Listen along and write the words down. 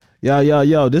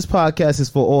Yo. This podcast is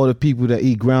for all the people that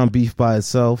eat ground beef by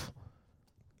itself.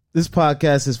 This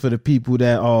podcast is for the people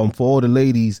that, for all the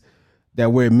ladies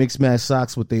that wear mixed match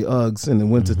socks with their Uggs in the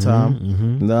wintertime.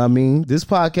 You know what I mean? This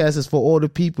podcast is for all the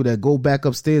people that go back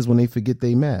upstairs when they forget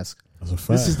their mask. That's a fact.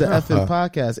 This is the Effin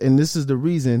Podcast, and this is the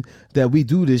reason that we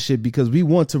do this shit, because we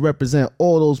want to represent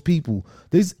all those people.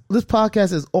 This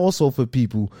podcast is also for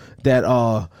people that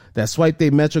swipe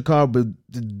their MetroCard but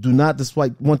do not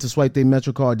want to swipe their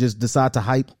MetroCard, just decide to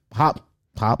hip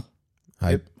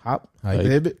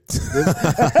it.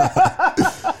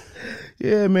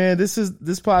 Yeah, man, this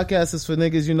podcast is for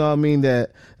niggas, you know what I mean,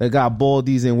 that got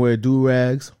baldies and wear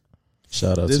do-rags.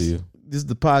 Shout out to you. This is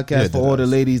the podcast for all the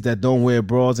ladies that don't wear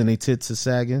bras and they tits are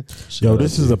sagging. Yo,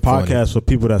 this is a podcast for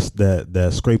people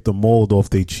that scrape the mold off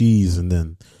their cheese and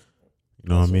then, you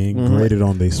know what I mean, grate it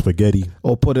on their spaghetti.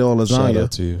 Or put it on lasagna. Shout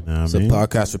out to you. You know It's a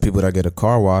podcast for people that get a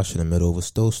car wash in the middle of a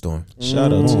snowstorm.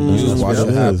 Shout out to you. Just watch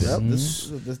it happen. Yep, this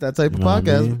is that type of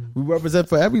podcast. We represent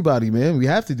for everybody, man. We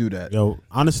have to do that. Yo,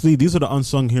 honestly, these are the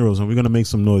unsung heroes, and we're going to make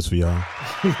some noise for y'all.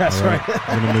 That's right.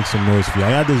 We're going to make some noise for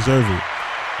y'all. Y'all deserve it.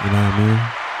 You know what I mean?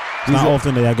 It's not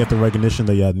often that y'all get the recognition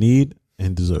that y'all need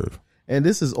and deserve. And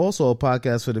this is also a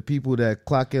podcast for the people that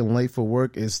clock in late for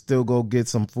work and still go get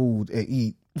some food and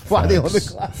eat while they on the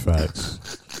clock.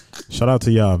 Facts. Shout out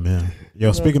to y'all, man.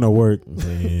 Yo, speaking of work,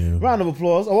 damn. Round of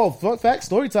applause. Oh, fact,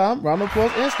 story time. Round of applause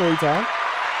and story time.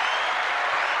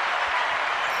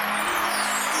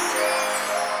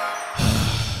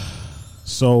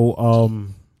 So,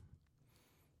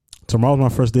 tomorrow's my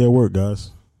first day at work,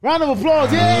 guys. Round of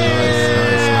applause.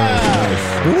 Yeah.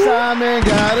 Simon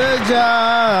got a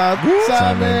job.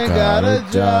 Simon got a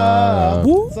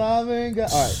job. Simon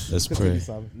got. All right. Let's pray.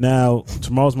 Now,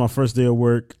 tomorrow's my first day at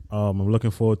work. I'm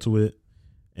looking forward to it.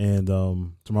 And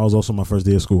tomorrow's also my first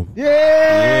day of school.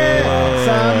 Yeah.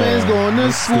 Simon's going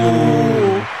to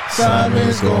school.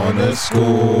 Simon's going to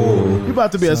school. You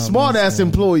about to be a smart ass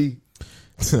employee.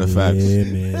 Facts. Yeah,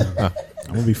 man.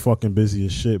 I'm gonna be fucking busy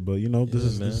as shit, but you know,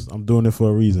 this I'm doing it for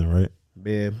a reason, right?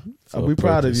 Man, we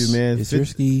proud of you, man. It's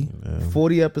risky.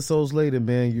 40 episodes later,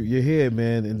 man, you're here,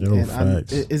 man. And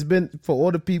it's been for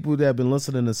all the people that have been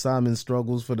listening to Simon's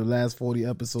struggles for the last 40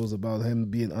 episodes about him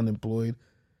being unemployed.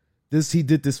 He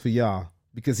did this for y'all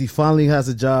because he finally has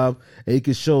a job and he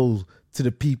can show to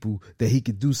the people that he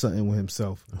could do something with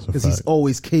himself because he's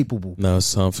always capable. Now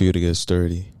it's time for you to get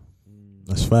sturdy.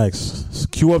 That's facts.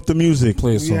 Cue up the music.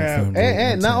 Play a song for him.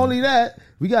 And not only that,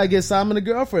 we gotta get Simon a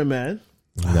girlfriend, man.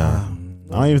 Nah.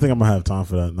 I don't even think I'm gonna have time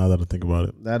for that now that I think about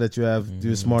it. Now that you're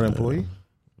a smart employee.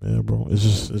 Yeah, bro. It's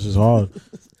just hard.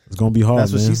 It's gonna be hard.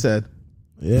 That's what man. she said.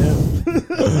 Yeah.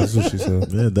 That's what she said.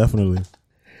 Yeah, definitely.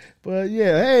 But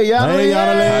yeah, hey, Yana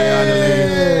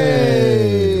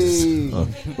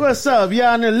Lee. What's up,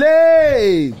 Yana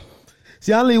Lee?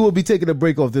 See, Yana Lee will be taking a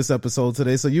break off this episode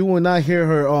today, so you will not hear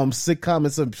her sick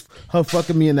comments of her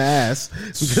fucking me in the ass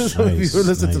because if you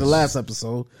listen to the last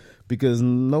episode, because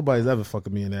nobody's ever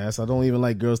fucking me in the ass. I don't even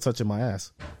like girls touching my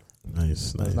ass.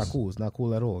 Nice. It's not cool. It's not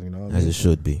cool at all. You know, As it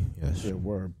should be. Yes. Yeah,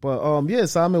 word. But yeah,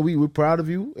 Simon, we're proud of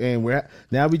you, and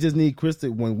now we just need Chris to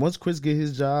once Chris get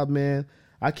his job, man.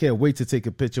 I can't wait to take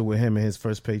a picture with him and his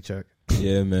first paycheck.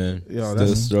 Yeah, man. Yo,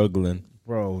 Still struggling,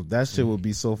 bro. That shit would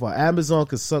be so fun. Amazon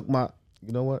could suck my.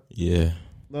 You know what? Yeah.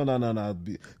 No.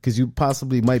 Because you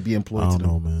possibly might be employed. I don't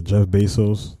know, man. Jeff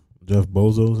Bezos. Jeff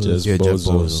Bezos.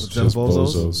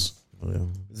 Oh, yeah.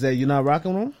 Is that you not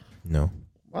rocking with him? No.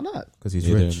 Why not? Because he's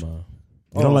rich. You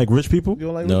don't like rich people? You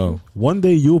don't like No. rich people? One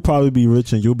day you'll probably be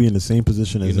rich and you'll be in the same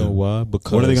position as You know him. why?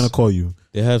 Because What are they gonna call you?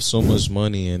 They have so much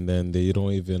money and then they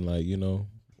don't even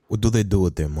What do they do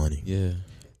with their money? Yeah.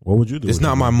 What would you do? It's with not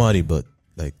your my money? money, but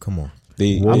like, come on.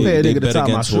 They I'm paying a they nigga to bet tie my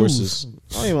against shoes. horses.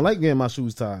 I don't even like getting my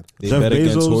shoes tied. They Jeff bet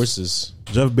against Bezos- horses.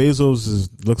 Jeff Bezos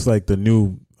looks like the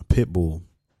new pit bull.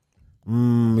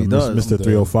 He does. Mr.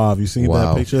 305. You seen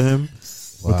that picture of him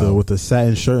with the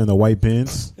satin shirt and the white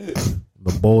pants,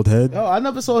 the bald head? Oh, I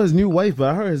never saw his new wife, but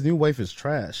I heard his new wife is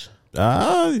trash.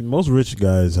 Most rich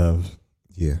guys have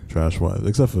Yeah. trash wives,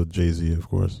 except for Jay-Z, of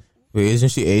course. Wait, isn't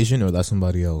she Asian or that's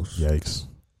somebody else? Yikes.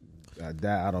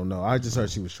 That I don't know. I just heard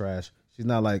she was trash. She's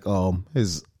not like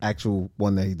his actual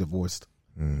one that he divorced.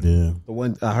 Yeah. The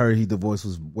one I heard he divorced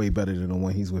was way better than the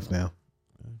one he's with now.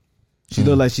 She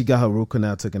looked like she got her root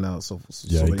canal taken out so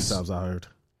many times I heard.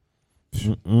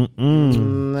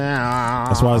 Nah.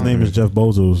 That's why his name is Jeff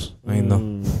Bezos. I ain't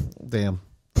know. Damn.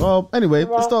 Well, anyway,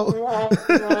 let's start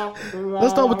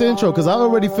with the intro because I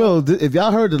already feel if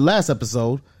y'all heard the last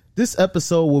episode, this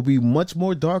episode will be much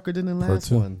more darker than the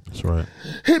last one. That's right.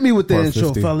 Hit me with the Part intro,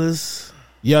 50. fellas.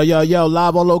 Yo,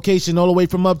 live on location all the way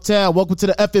from uptown. Welcome to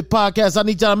the Effin Podcast. I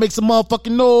need y'all to make some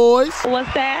motherfucking noise.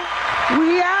 What's that?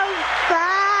 We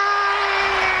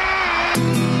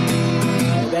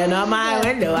outside. Open up my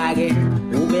window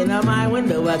again. Open up my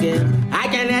window again. I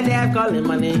can't let death calling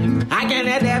my name. I can't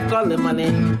let death calling my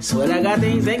name. Swear I got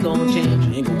things ain't gonna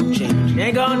change. Ain't gonna change.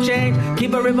 Ain't gonna change.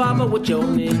 Keep a revolver with your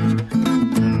name.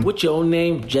 With your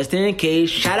name, just in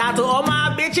case. Shout out to all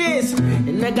my bitches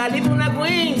in the California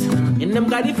Queens, in them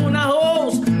California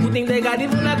hoes who think they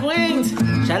California Queens.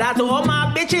 Shout out to all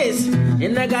my bitches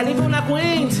in the California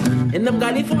Queens, in them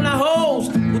California hoes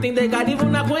who think they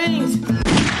California Queens.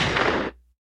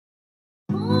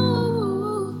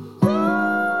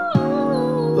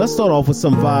 Let's start off with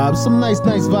some vibes, some nice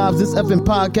vibes. This Effin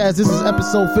Podcast. This is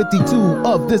episode 52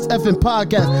 of This Effin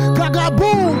Podcast. Clap,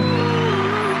 boom.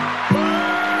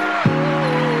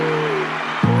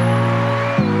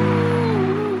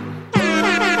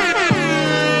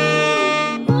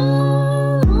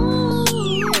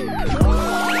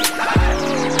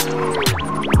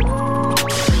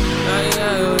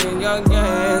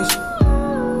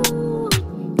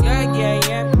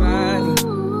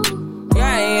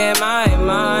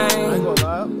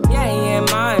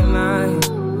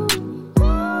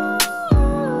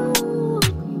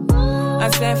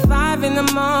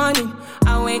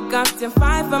 Up to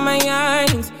 5 for my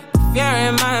earnings. Fear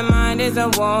in my mind is a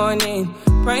warning.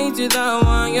 Pray to the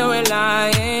one you're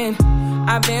relying.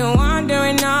 I've been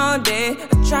wandering all day.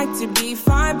 I tried to be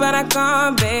fine, but I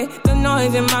can't be. The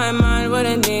noise in my mind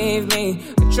wouldn't leave me.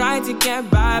 I tried to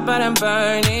get by, but I'm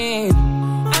burning.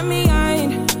 And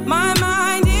behind my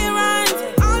mind, it runs.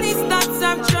 All these thoughts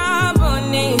of trouble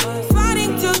me.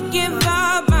 Fighting to give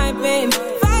up my pain.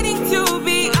 Fighting to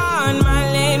be on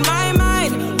my lane. My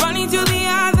mind running to the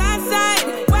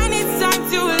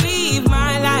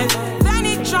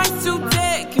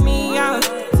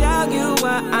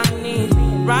I need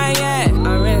right yet.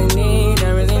 I really need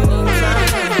time.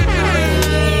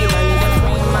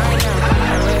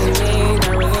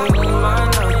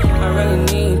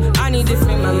 I need to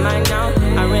free my mind now.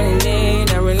 I really need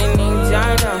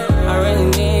time now. I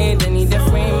need to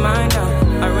free my now.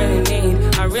 I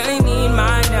really need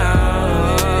my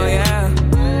now. Yeah.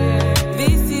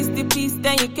 This is the peace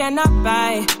that you cannot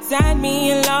buy. Send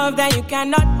me a love that you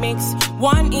cannot mix.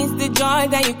 One is the joy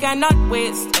that you cannot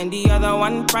waste, and the other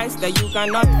one price that you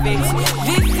cannot fix.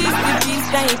 This is the peace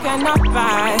that you cannot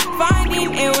buy.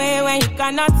 Finding a way when you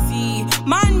cannot see.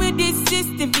 Man with this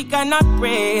system, he cannot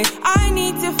pray. I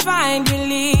need to find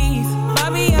relief.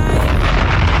 Bobby,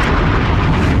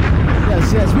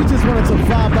 Yes, we just wanted to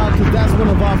vibe out because that's one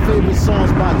of our favorite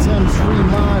songs by Thames Free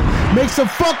Mind. Make some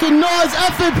fucking noise,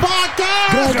 Effin Podcast!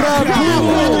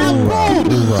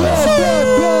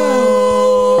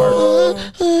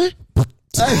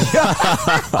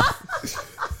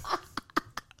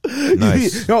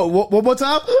 Nice. Yo, one more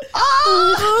time.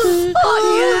 Oh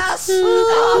yes.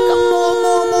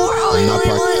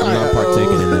 I'm not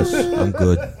partaking in this. I'm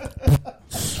good.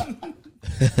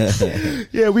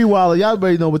 Yeah, we wild. Y'all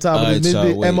already know what time it is.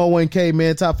 MONK,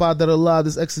 man. Top 5 that are live.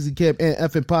 This Ecstasy Camp and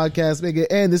Effin Podcast, nigga,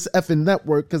 and this Effin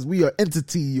Network, because we are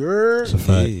entity. You know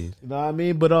what I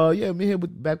mean? But yeah, me here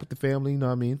back with the family. You know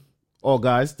what I mean? Oh,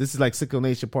 guys, this is like Sicko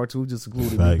Nation Part 2, just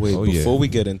included. Wait, before we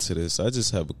get into this, I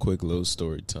just have a quick little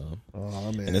story time.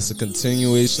 Oh, man. And it's a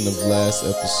continuation of last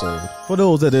episode. For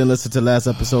those that didn't listen to last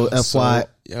episode, FY,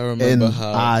 y'all remember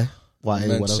how I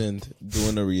mentioned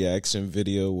doing a reaction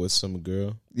video with some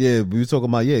girl? Yeah, we were talking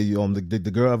about,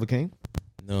 the girl ever came?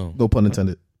 No. No pun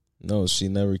intended. No, she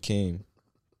never came.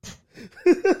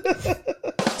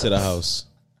 To the house.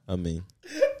 I mean,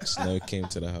 she never came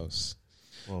to the house.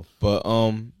 Well, but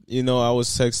I was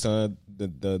texting her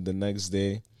the next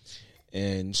day,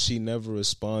 and she never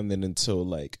responded until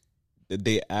like the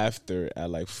day after at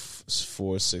like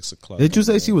 4 or 6 o'clock. Did you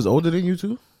say she was older than you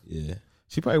too? Yeah,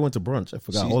 she probably went to brunch. I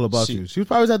forgot all about you. She was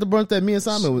probably at the brunch that me and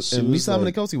Simon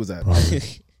and Kelsey was at.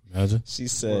 Imagine. She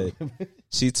said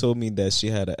she told me that she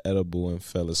had an edible and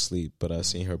fell asleep, but I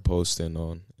seen her posting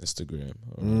on Instagram.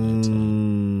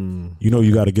 You know,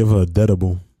 you got to give her a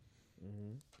deadable.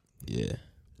 Yeah.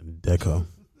 Deco.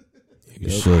 You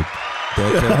should.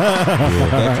 Deco? Yeah,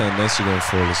 Deco, and then she gonna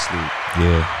fall asleep.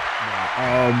 Yeah.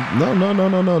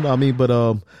 No. I mean, but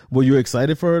were you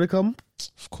excited for her to come?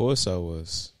 Of course I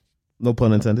was. No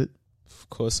pun intended. Of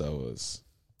course I was.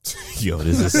 Yo,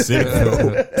 this is sick,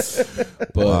 bro.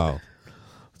 But, wow.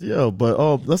 Yeah, but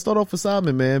let's start off with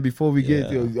Simon, man. Before we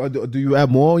get, do you have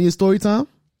more on your story time?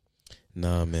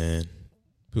 Nah, man.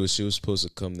 She was supposed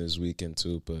to come this weekend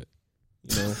too, but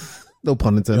No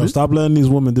pun intended. Yo, stop letting these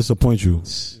women disappoint you.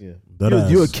 Yeah.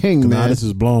 You're a king, man. This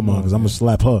is blowing mine because I'm gonna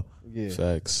slap her. Yeah.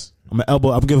 Facts. I'm gonna elbow.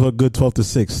 I'm gonna give her a good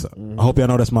 12-6. I hope y'all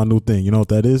know that's my new thing. You know what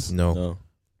that is? No.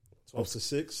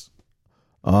 12-6.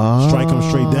 Strike them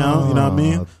straight down. You know what I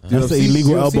mean? That's the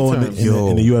illegal elbow in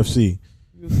the UFC.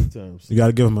 You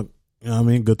gotta give them a. You know what I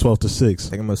mean? Good 12-6. I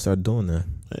think I'm gonna start doing that.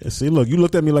 Hey, see, look, you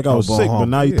looked at me like I was sick, but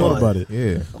now you thought about it.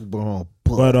 Yeah.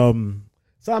 But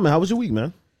Simon, how was your week,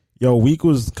 man? Yo, week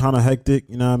was kind of hectic.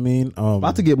 You know what I mean?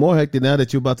 About to get more hectic now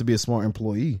that you're about to be a smart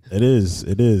employee. It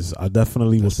is. I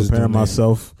definitely was preparing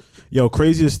myself. Yo,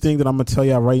 craziest thing that I'm gonna tell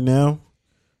y'all right now.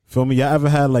 Feel me? Y'all ever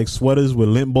had like sweaters with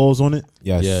lint balls on it?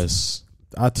 Yes.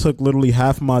 I took literally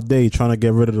half my day trying to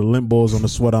get rid of the lint balls on the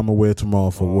sweater I'm gonna wear tomorrow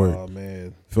for work. Oh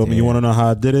man. Feel me? You want to know how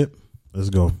I did it? Let's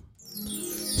go.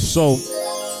 So,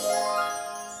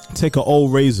 take an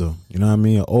old razor. You know what I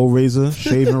mean? An old razor,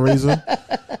 shaving razor.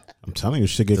 I'm telling you,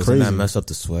 shit get crazy. Doesn't that mess up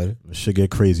the sweater? Shit get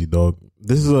crazy, dog.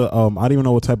 This is a I don't even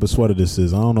know what type of sweater this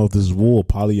is. I don't know if this is wool or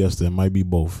polyester. It might be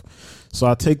both. So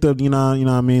I take the you know what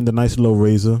I mean, the nice little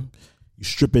razor. You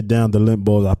strip it down, the lint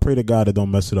balls. I pray to God it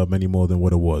don't mess it up any more than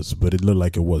what it was, but it looked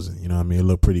like it wasn't. You know what I mean? It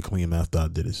looked pretty clean after I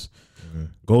did this.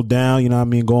 Go down, you know what I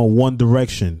mean? Go in one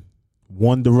direction.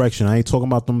 One direction. I ain't talking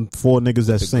about them 4 niggas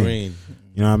that sing. Green.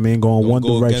 You know what I mean? Go in one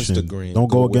direction. Don't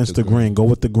go against the grain. Go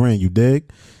with the grain. You dig?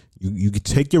 You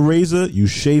take your razor, you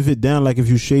shave it down like if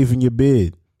you shaving your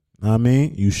beard. Know what I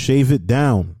mean? You shave it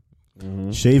down.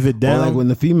 Shave it down. Or like when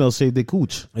the females shave their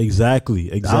cooch.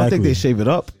 Exactly. I don't think they shave it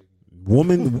up.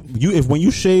 Woman, when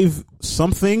you shave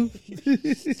something,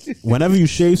 whenever you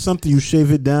shave something, you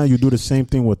shave it down. You do the same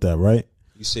thing with that, right?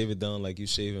 You shave it down like you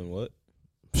shaving what?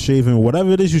 Shaving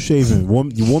whatever it is you shaving.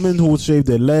 Women who shave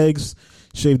their legs,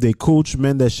 shave their cooch.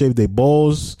 Men that shave their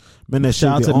balls. Men that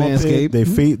shout shave out their to armpit.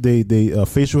 Manscaped. They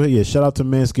facial hair. Yeah, shout out to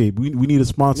Manscaped. We need a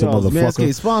sponsor, motherfucker.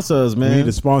 Manscaped sponsors, man. We need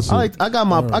a sponsor. I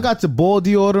got the ball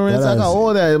deodorants. I got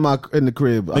all that in the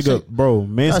crib. Bro,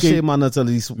 Manscaped. I shave my nuts at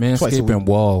least twice a week. Manscaped and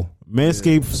Wall.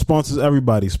 Manscaped sponsors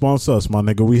everybody. Sponsor us, my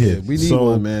nigga. We here. We need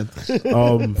one, man.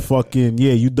 Fucking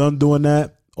yeah. You done doing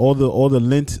that? All the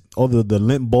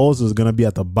lint balls is gonna be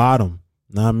at the bottom.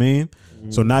 Know what I mean?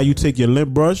 So now you take your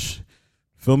lint brush.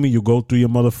 Feel me? You go through your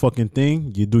motherfucking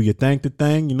thing. You do your thing,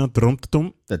 you know, you know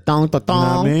what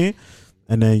I mean?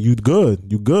 And then you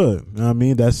good. You know what I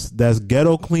mean? That's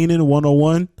ghetto cleaning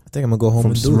 101. I think I'm gonna go home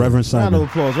from and do Reverend Simon. Round of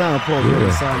applause,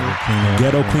 Reverend Simon.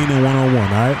 Ghetto cleaning 101.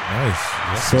 All right.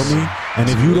 Nice. Feel me? And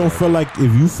if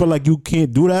you feel like you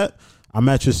can't do that, I'm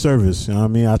at your service. You know what I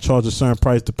mean? I charge a certain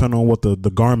price depending on what the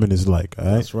garment is like. All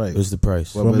right. That's right. What's the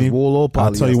price? Feel me?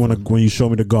 I'll tell you when you show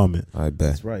me the garment. I bet.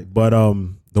 That's right. But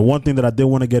the one thing that I did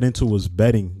want to get into was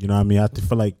betting. You know what I mean? I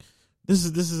feel like this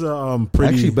is a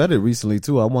pretty. I actually betted recently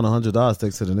too. I won $100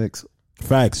 thanks to the Knicks.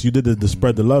 Facts. You did the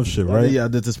spread the love shit, right? Yeah, I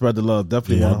did the spread the love.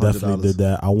 Definitely won $100. I definitely did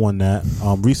that. I won that.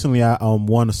 Recently I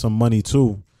won some money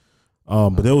too.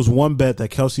 But there was one bet that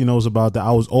Kelsey knows about that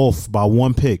I was off by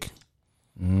one pick.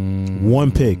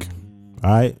 One pick. All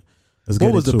right. Let's get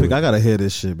what was the pick? It. I gotta hear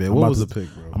this shit, man. What was the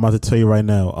pick, bro? I'm about to tell you right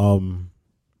now.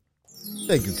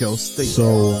 Thank you, Kels.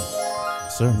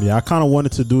 Sir. Yeah, I kind of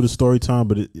wanted to do the story time,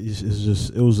 but it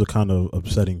was a kind of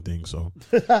upsetting thing. So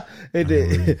it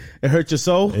did. It hurt your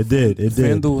soul. It did.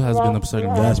 FanDuel has been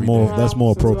upsetting. That's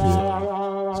more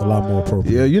appropriate. It's a lot more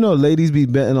appropriate. Yeah, you know, ladies be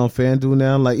betting on FanDuel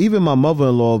now. Like even my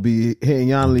mother-in-law be hitting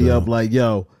Yanli up like,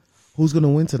 "Yo, who's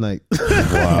gonna win tonight?"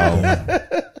 Wow.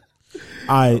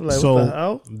 All right, like,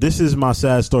 so this is my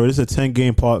sad story. This is a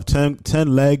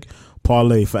 10 leg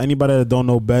parlay. For anybody that don't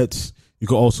know bets, you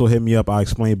can also hit me up. I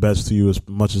explain bets to you as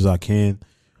much as I can.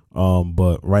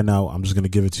 But right now, I'm just gonna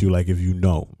give it to you like if you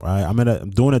know. Right, I'm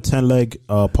doing a 10 leg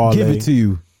parlay. Give it to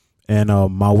you. And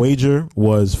my wager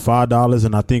was $5,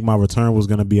 and I think my return was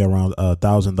gonna be around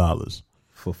 $1,000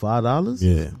 for $5.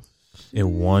 Yeah.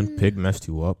 And one pick messed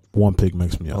you up. One pick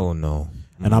messed me up. Oh no.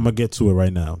 And I'm gonna get to it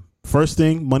right now. First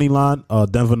thing, money line,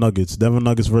 Denver Nuggets. Denver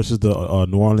Nuggets versus the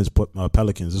New Orleans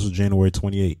Pelicans. This was January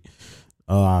 28th.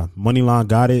 Money line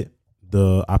got it.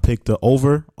 I picked the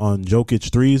over on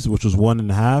Jokic threes, which was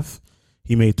 1.5.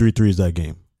 He made 3 threes that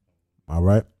game. All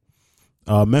right.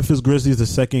 Memphis Grizzlies, the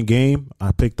second game.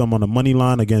 I picked them on the money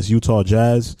line against Utah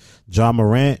Jazz. Ja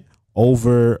Morant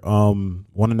over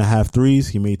 1.5 threes.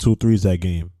 He made 2 threes that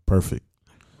game. Perfect.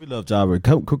 We love Ja Morant.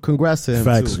 Congrats to him.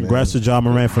 Facts. Too, congrats to Ja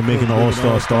Morant for making the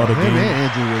All-Star starter game. And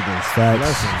Andrew Wiggins.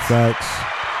 Facts.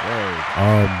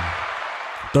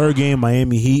 Third game,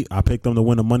 Miami Heat. I picked them to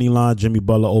win the money line. Jimmy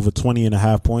Butler over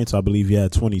 20.5 points. I believe he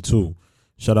had 22.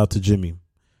 Shout out to Jimmy.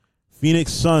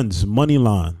 Phoenix Suns money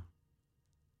line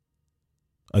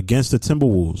against the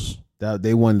Timberwolves.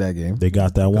 They won that game. They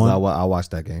got that one. I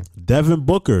watched that game. Devin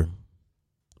Booker,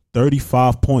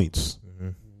 35 points.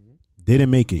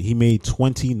 Didn't make it. He made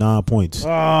 29 points. Oh,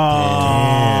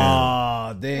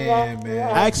 damn, man.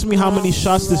 Ask me how many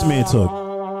shots this man took.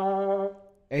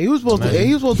 Hey, he was supposed to.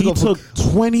 He took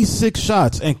 26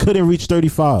 shots and couldn't reach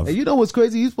 35. And you know what's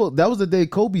crazy? That was the day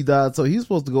Kobe died, so he's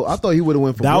supposed to go. I thought he would have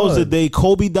went for. That was the day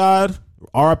Kobe died.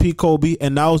 R.I.P. Kobe,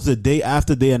 and that was the day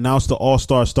after they announced the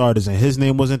All-Star starters, and his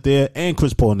name wasn't there, and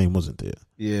Chris Paul's name wasn't there.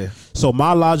 Yeah. So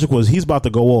my logic was he's about to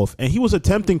go off, and he was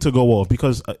attempting to go off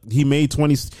because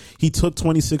he took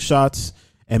 26 shots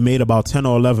and made about 10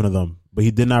 or 11 of them, but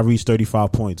he did not reach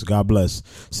 35 points. God bless.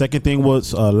 Second thing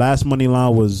was last money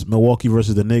line was Milwaukee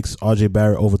versus the Knicks. RJ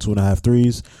Barrett over 2.5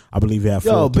 threes. I believe he had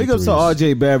 4. Big ups to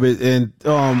RJ Barrett, and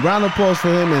round of applause for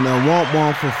him, and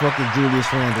womp for fucking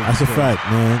Julius Randle. That's a fact,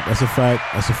 man. That's a fact.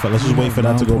 Let's just wait for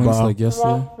that to go by. Like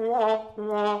yesterday.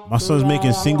 My son's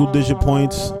making single-digit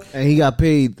points, and he got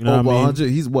paid over 100.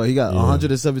 He got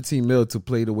 117 mil to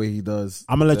play the way he does.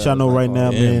 I'm gonna let y'all know right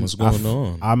now, man. What's going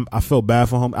on? I feel bad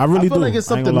for him. I really do. I feel like it's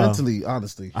something mentally,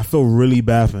 honestly. I feel really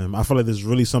bad for him. I feel like there's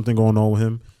really something going on with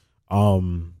him.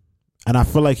 And I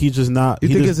feel like he's just not. You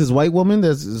think it's his white woman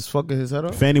that's fucking his head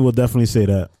up? Fanny will definitely say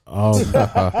that.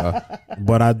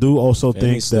 But I do also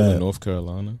think still that in North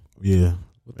Carolina. Yeah.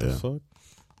 What the fuck?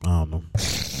 I don't know.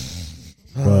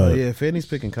 But, yeah, Fanny's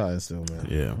picking cotton still, man.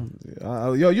 Yeah.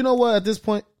 Yo, you know what? At this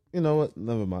point, you know what?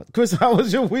 Never mind. Chris, how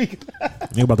was your week?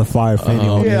 You're about to fire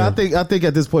Fanny. Yeah, I think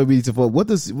at this point we need to. What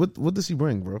does she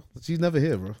bring, bro? She's never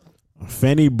here, bro.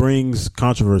 Fanny brings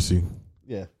controversy.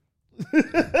 Yeah.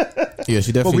 Yeah,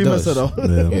 she definitely does. Miss her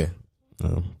though. Yeah.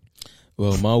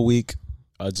 Well, my week,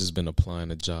 I've just been applying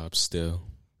to jobs still.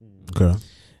 Okay.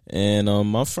 And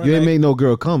my friend, you ain't make no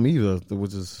girl come either,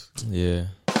 which is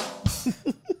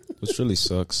which really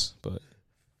sucks, but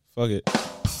fuck it.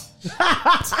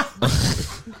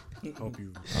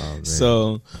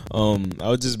 So,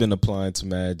 I've just been applying to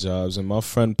mad jobs, and my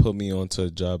friend put me onto a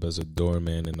job as a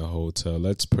doorman in a hotel.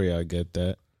 Let's pray I get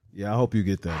that. Yeah, I hope you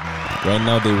get that, man. Right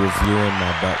now, they're reviewing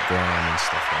my background and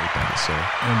stuff like that. So,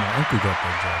 my uncle got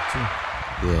that job too.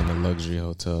 Yeah, in a luxury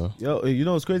hotel. Yo, you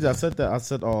know what's crazy? I said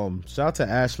shout out to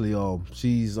Ashley.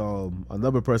 She's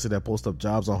another person that posts up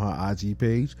jobs on her IG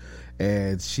page,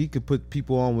 and she could put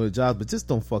people on with jobs, but just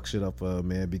don't fuck shit up for her,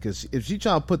 man. Because if she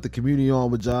trying to put the community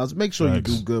on with jobs, make sure you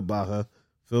do good by her.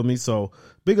 Feel me? So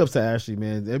big ups to Ashley,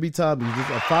 man. Every time you just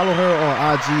follow her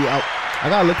on IG. I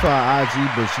gotta look for her IG,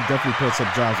 but she definitely puts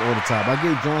up jobs all the time. I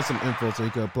gave John some info so he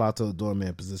could apply to a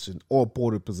doorman position or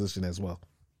porter position as well.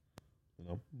 You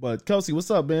know, but Kelsey,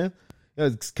 what's up, man? Yeah,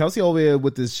 Kelsey over here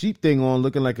with this sheep thing on,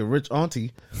 looking like a rich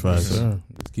auntie. Facts. This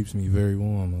keeps me very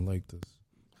warm. I like this.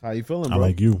 How you feeling, bro? I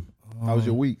like you. How was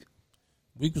your week?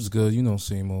 Week was good. You know,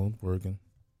 same old, working,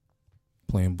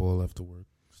 playing ball after work.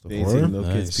 They ain't taking no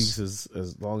kids' pieces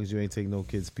as long as you ain't taking no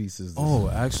kids' pieces. Oh,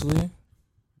 actually,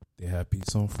 they had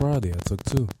pizza on Friday. I took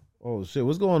 2. Oh shit,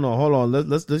 what's going on? Hold on,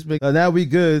 let's make. Now we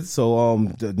good. So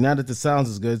now that the sounds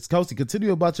is good, Kelsey,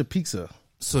 continue about your pizza.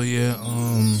 So yeah,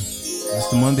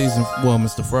 Mr. Mondays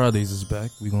Mr. Fridays is back.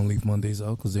 We gonna leave Mondays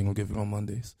out because they gonna give it on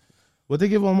Mondays. What they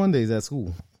give on Mondays at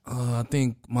school? I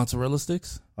think mozzarella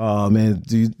sticks. Oh man,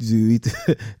 do you eat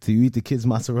the kids'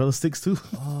 mozzarella sticks too?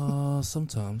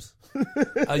 Sometimes.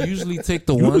 I usually take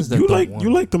the ones that you like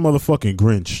the motherfucking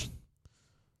Grinch.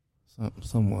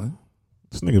 Somewhat.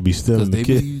 This nigga be stealing the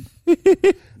kid.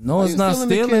 No, it's not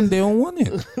stealing. They don't want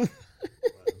it.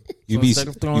 You be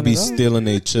stealing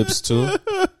their chips too.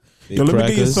 Yo, let me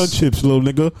get your son chips, little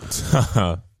nigga.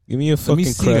 Give me your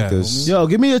fucking crackers. Yo,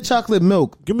 give me your chocolate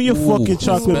milk. Give me your fucking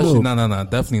chocolate milk. No,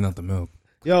 definitely not the milk.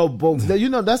 Yo, you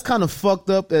know that's kind of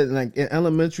fucked up. Like in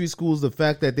elementary schools, the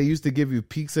fact that they used to give you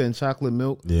pizza and chocolate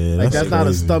milk. Yeah, like that's not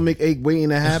a stomach ache waiting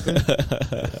to happen.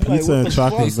 Pizza and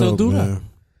chocolate milk. They still do that.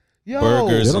 Yo,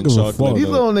 burgers and chocolate. These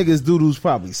little niggas doodles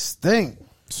probably stink.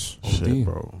 Shit,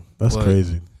 bro, that's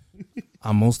crazy.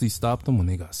 I mostly stop them when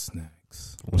they got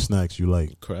snacks. What snacks you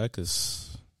like?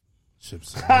 Crackers,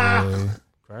 chips, crackers.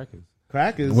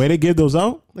 Where they give those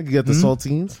out? They can get the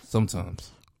saltines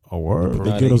sometimes. Oh, word.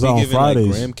 They give those out on Fridays.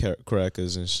 Like graham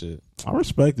crackers and shit. I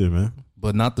respect it, man.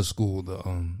 But not the school. The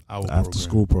after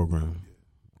school program.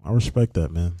 I respect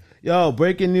that, man. Yo,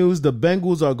 breaking news: the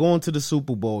Bengals are going to the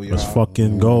Super Bowl, yo. Let's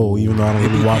fucking go. Even though I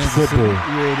don't really watch football.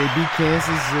 Yeah, they beat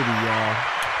Kansas City, y'all.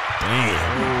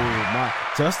 Damn. Oh my!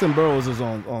 Justin Burrows is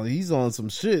on. He's on some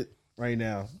shit right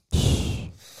now.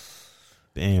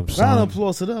 Damn. Round of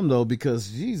applause to them though,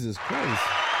 because Jesus Christ.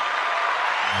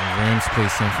 Rams play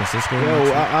San Francisco. Yo,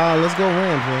 let's go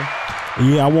Rams, man.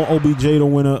 Yeah, I want OBJ to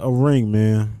win a ring,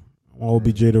 man. I want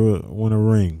OBJ to win a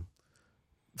ring.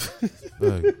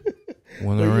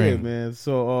 Yeah, man.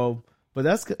 So, but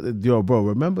that's bro.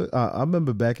 Remember, I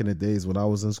remember back in the days when I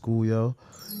was in school, yo,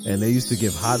 and they used to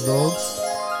give hot dogs.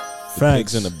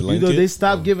 Facts in a blanket. They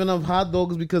stopped giving up hot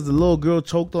dogs because the little girl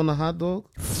choked on the hot dog.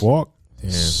 Fuck.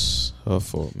 Yeah. Her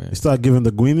fault, man. They started giving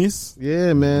the guineas.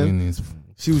 Yeah, man.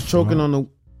 She was choking on the. All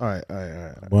right.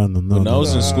 When I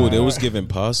was in school, they was giving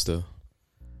pasta.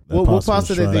 What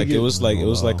pasta did they give? It was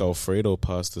like Alfredo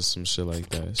pasta, some shit like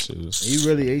that. Shit was. You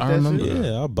really ate that shit?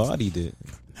 Yeah, I bodied it.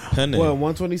 Penne. What,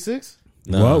 126?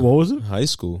 Nah, what was it? High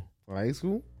school. High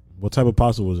school? What type of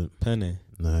pasta was it? Penne.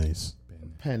 Nice.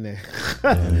 Penne.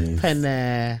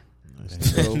 Penne.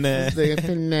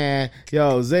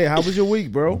 Yo, Zay, how was your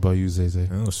week, bro? What about you, Zay?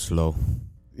 It was slow.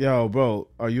 Yo, bro,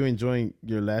 are you enjoying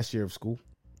your last year of school?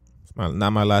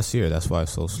 Not my last year. That's why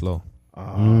it's so slow. Yeah,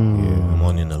 I'm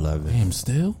only in 11. Damn,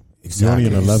 still? Exactly.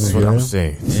 You're only in 11. That's what I'm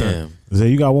saying. Damn. Zay,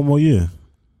 you got one more year.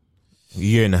 A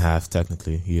year and a half,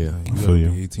 technically. Yeah. I feel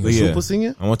you. 18. But yeah, Super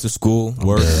senior? I went to school,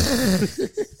 work.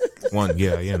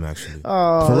 Yeah, I am actually.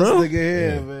 Oh, For this real? nigga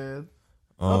here, man.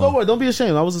 Oh, don't worry. Don't be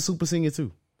ashamed. I was a super senior,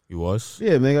 too. You was?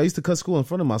 Yeah, man. I used to cut school in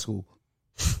front of my school.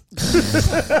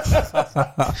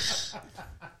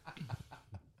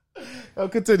 I'll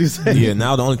continue saying. Yeah,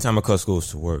 now the only time I cut school is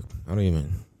to work. I don't even.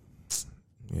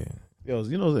 Yeah. Yo,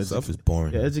 you know that Stuff is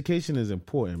boring. Yeah, education is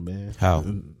important, man. How?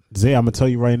 Zay, I'm gonna tell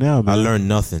you right now, man. I learned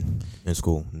nothing in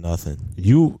school. Nothing. I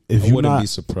you wouldn't not be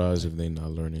surprised if they not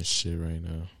learning shit right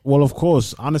now. well, of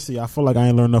course. Honestly, I feel like I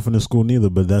ain't learned nothing in school neither.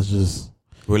 But that's just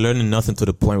We're learning nothing to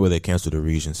the point where they cancel the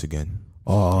Regents again.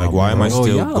 oh, Like, why am I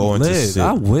still going to sit?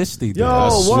 I wish they did. Yo, I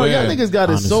well, y'all swear. niggas got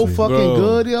it so Honestly. fucking Bro.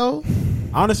 good, yo.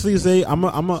 honestly, Zay, I'm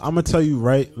gonna tell you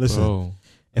right. Listen, Bro,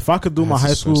 if I could do I my had to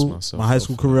high stress school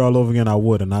myself out. career all over again, I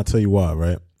would, and I'll tell you why.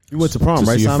 Right? You went to prom, To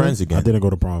right, see your Simon? friends again. I didn't go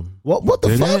to prom. What the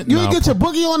Didn't fuck? it? You Nah, didn't get your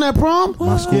boogie on that prom?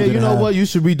 My school Yeah, you didn't know have- what? You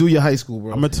should redo your high school, bro.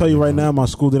 I'm gonna tell you right now, my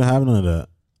school didn't have none of that.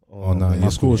 Oh, no. My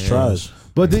school was trash.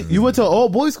 But you went to an all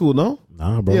boys school, no?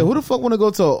 Nah, bro. Yeah, who the fuck want to go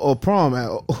to a prom at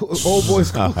all boys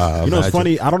school? You know, it's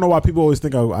funny. I don't know why people always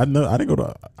think I didn't go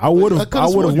to. I would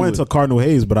have went to Cardinal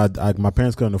Hayes, but I my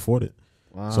parents couldn't afford it.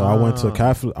 So I went to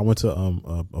Catholic. I went to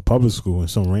a public school and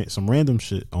some random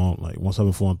shit on like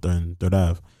 174 and Third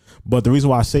Ave. But the reason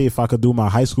why I say if I could do my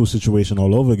high school situation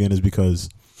all over again is because,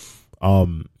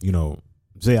 you know,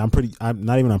 Zay, I'm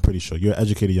pretty sure you're an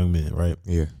educated young man, right?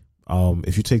 Yeah.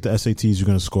 If you take the SATs, you're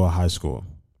gonna score a high score.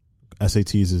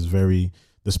 SATs is very,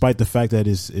 despite the fact that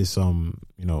it's you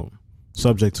know,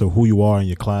 subject to who you are in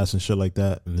your class and shit like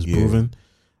that, and it's proven.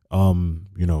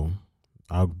 You know,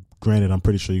 granted, I'm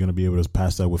pretty sure you're gonna be able to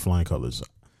pass that with flying colors.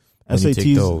 When do you SATs,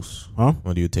 take those? huh?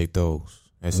 When do you take those?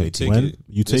 SAT. When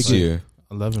you take this it, year.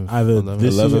 11. either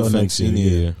this year or 11th and next year. senior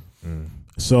Yeah. year.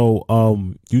 So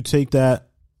you take that,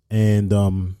 and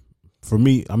for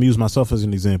me, I'm gonna use myself as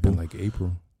an example. In like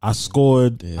April. I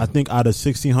scored, Damn. I think out of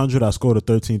 1,600, I scored a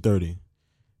 1330.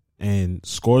 And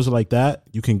scores like that,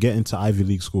 you can get into Ivy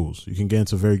League schools. You can get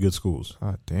into very good schools.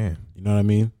 God damn. You know what I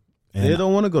mean? And They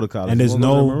don't want to go to college. and They there's wanna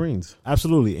go to no- the Marines.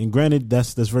 absolutely. And granted,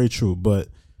 that's very true. But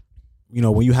you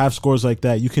know, when you have scores like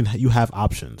that, you have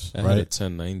options, I had a right?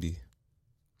 1090.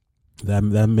 That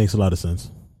makes a lot of sense.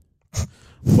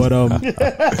 But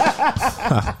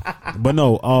but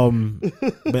no,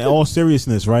 but in all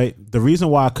seriousness, right? The reason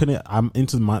why I'm in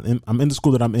the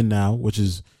school that I'm in now, which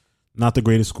is not the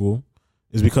greatest school,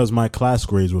 is because my class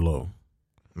grades were low.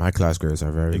 My class grades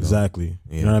are very Exactly.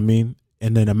 Yeah. You know what I mean?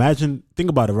 And then think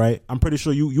about it, right? I'm pretty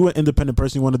sure you're an independent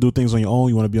person. You want to do things on your own.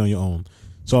 You want to be on your own.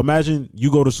 So imagine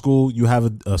you go to school, you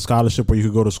have a scholarship where you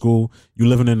could go to school. You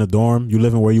living in a dorm. You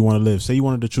living where you want to live. Say you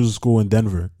wanted to choose a school in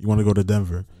Denver. You want to go to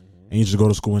Denver, and you just go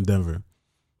to school in Denver.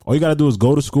 All you got to do is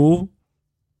go to school,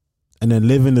 and then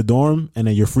live in the dorm, and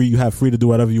then you're free. You have free to do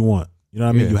whatever you want. You know what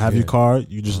I mean? Yeah, You have your yeah. car.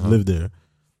 You just live there.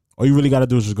 All you really got to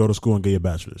do is just go to school and get your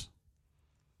bachelor's.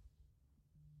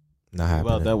 Not happening.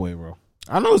 About that way, bro.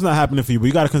 I know it's not happening for you, but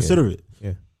you got to consider it.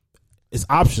 Yeah. It's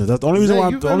options. That's the only reason Zay, why.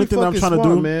 you The only very thing that I'm fucking trying to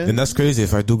smart, do. man. And that's crazy.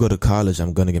 If I do go to college,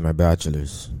 I'm gonna get my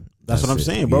bachelor's. That's what I'm it.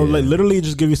 saying, bro. Yeah. Like literally,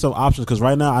 just give yourself options. Because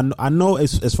right now, I know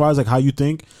as far as like how you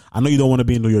think, I know you don't want to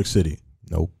be in New York City.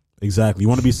 Nope. Exactly. You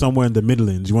want to be somewhere in the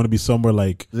Midlands. You want to be somewhere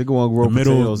like They go on grow the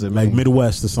middle, potatoes in like Maine.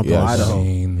 Midwest or something Yeah, like that. Idaho.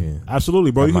 Yeah. Absolutely,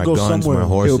 bro. Have You my could go guns, somewhere. my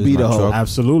horses, He'll beat my a hoe. truck.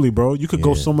 Absolutely, bro. You could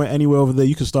go Yeah. somewhere anywhere over there.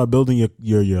 You could start building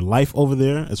your life over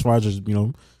there. As far as just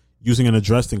using an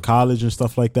address in college and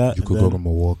stuff like that. You could And go then- to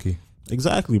Milwaukee.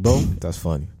 exactly, bro. That's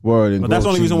funny. Word and But that's the grow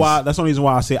only reason cheese. why. That's the only reason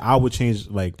why I say I would change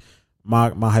like my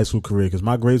high school career because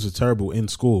my grades were terrible in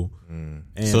school. And,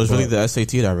 So it's really but- the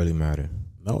SAT that really matter.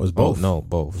 no, it's both. No,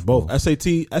 both. Both.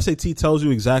 SAT tells you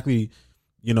exactly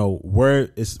where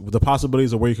it's the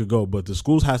possibilities of where you could go, but the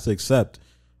schools has to accept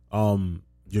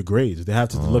your grades. They have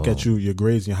to look at your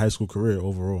grades in your high school career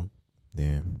overall.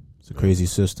 Damn, it's a crazy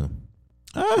system.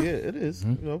 Yeah, it is.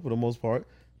 For the most part.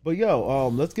 But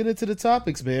let's get into the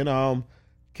topics, man.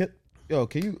 Can you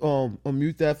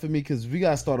unmute that for me? Because we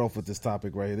gotta start off with this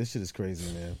topic right here. This shit is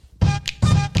crazy, man.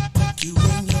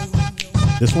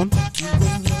 This one?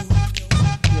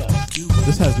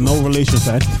 This has no relation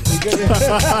to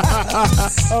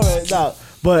All right, now,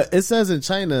 but it says in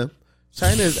China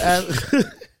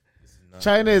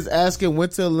is asking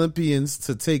Winter Olympians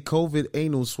to take COVID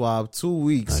anal swab 2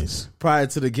 weeks prior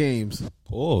to the games.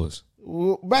 Pause.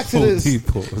 Back to this.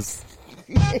 Pause.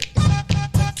 It's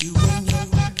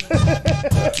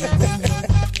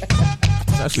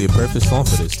actually a perfect song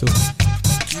for this too.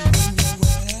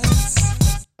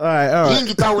 All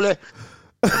right.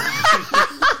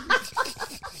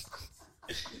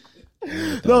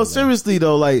 No, seriously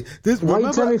though, like this. Why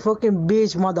you tell me fucking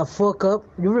bitch, motherfucker?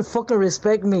 You fucking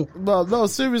respect me. No,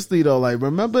 seriously though, like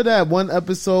remember that one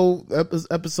episode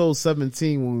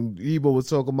 17 when Ebo was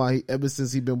talking about ever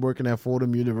since he been working at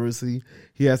Fordham University,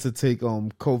 he has to take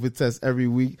COVID tests every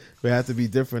week, but it had to be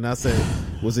different. I said,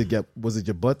 was it your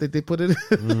butt that they put it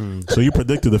in? So you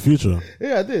predicted the future.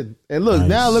 Yeah, I did. And look,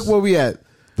 now look where we at.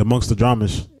 Amongst the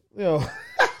Dramish. Yo.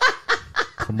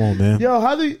 Come on, man. Yo,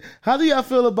 how do y'all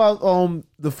feel about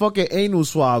the fucking anal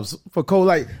swabs for COVID?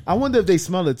 Like, I wonder if they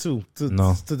smell it too to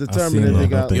determine if they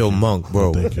got. Yo, Monk,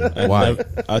 bro. Why?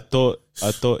 I thought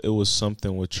it was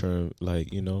something with your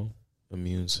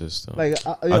immune system. Like,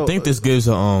 I think this gives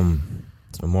a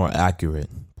more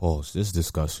accurate this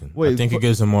discussion. Wait, I think it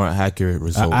gives a more accurate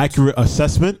result. Accurate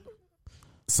assessment.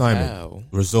 Simon,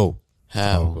 result.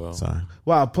 How, bro? Sorry.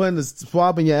 Wow, putting the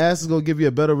swab in your ass is gonna give you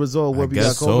a better result whether you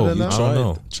got COVID or not? I don't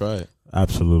know. Try it.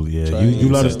 Absolutely, yeah. You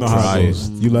let us know how it goes.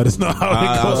 You let us know how it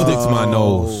I'll goes. stick to my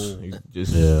nose. You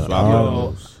just swab your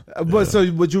nose. But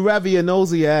so would you rather your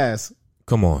nose or your ass?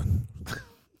 Come on.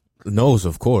 Nose,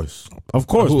 of course. Of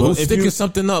course. Who's sticking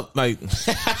something up? Like, bro.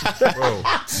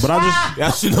 But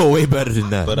I should know way better than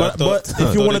that. But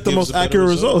if you wanted the most accurate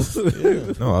results.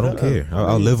 No, I don't care.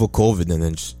 I'll live with COVID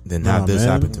and then have this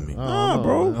happen to me. Nah,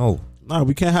 bro. No. Nah,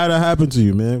 we can't have that happen to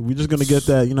you, man. We're just going to get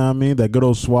that, you know what I mean? That good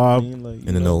old swab. In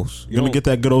the nose. You're going to get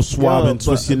that good old swab and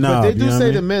twist your knob. But they do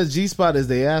say the men's G-spot is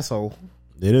their asshole.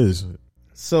 It is.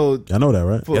 So I know that,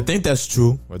 right? I think that's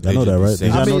true. I know that, right?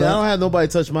 I don't have nobody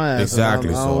touch my ass.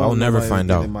 Exactly. So I'll never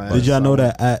find out. Did y'all know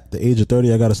that at the age of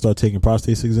 30, I got to start taking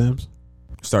prostate exams?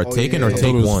 Start taking or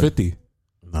take one? 50.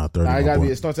 Nah, 30.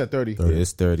 It starts at 30. Yeah,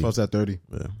 it's 30. Starts at 30.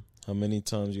 Yeah. How many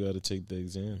times you got to take the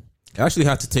exam? I actually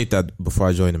had to take that before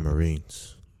I joined the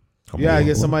Marines. I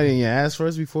get somebody in your ass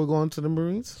first before going to the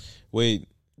Marines? Wait,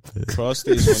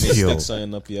 prostate's when they stick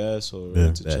something up your asshole,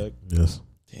 right? To check? Yes.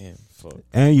 Damn, fuck.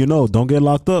 And don't get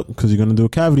locked up because you're going to do a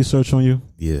cavity search on you.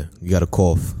 Yeah, you got to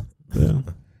cough. Yeah.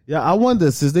 Yeah, I wonder,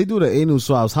 since they do the anal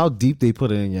swabs, how deep they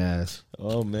put it in your ass.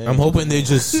 Oh, man. I'm hoping they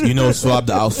just, swab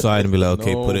the outside and be like,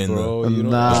 okay, put it in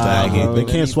the... They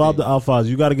can't swab the outsides.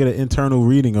 You got to get an internal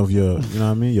reading of your, you know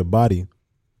what I mean, your body.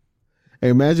 Hey,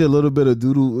 imagine a little bit of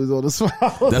doodle is on the swab.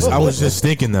 I was just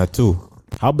thinking that too.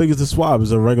 How big is the swab?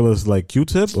 Is it a regular like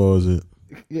Q-tip or is it?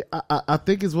 Yeah, I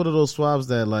think it's one of those swabs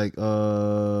that like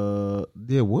how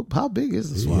big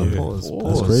is the swab? Pause.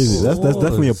 That's crazy. That's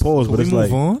definitely a pause, but it's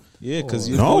like on? Yeah, because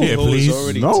your booty hole is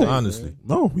already tight. Honestly.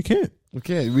 No, we can't. We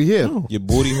can't. We here. No. Your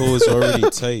booty hole is already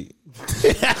tight.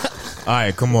 All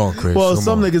right, come on, Chris. Well,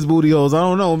 some niggas booty holes. I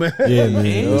don't know, man. Yeah,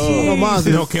 man.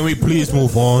 Can we please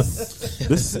move on?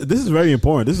 This is very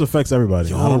important. This affects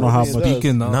everybody. I don't know how much.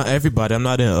 Speaking of, Not everybody. I'm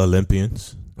not in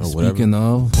Olympians. Speaking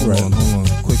of, hold on.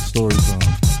 Quick story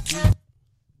time.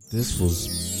 This was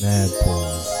mad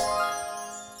pause.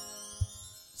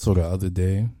 So the other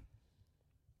day,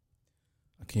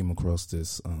 I came across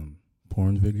this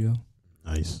porn video.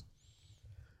 Nice.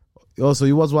 Oh, so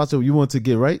you was watching? You want to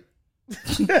get right?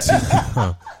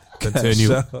 Continue.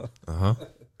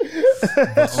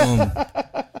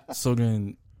 So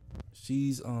then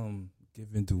she's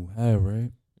giving to her,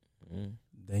 right?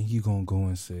 Then he gonna go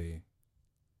and say,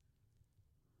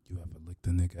 "You ever licked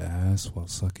a nigga ass while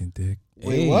sucking dick?"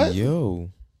 Wait, what?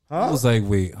 Yo. Huh? I was like,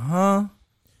 "Wait, huh?"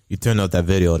 You turned off that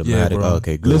video automatic. Yeah, oh,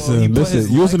 okay, good. Listen.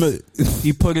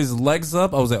 He put his legs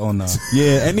up. I was like, "Oh no."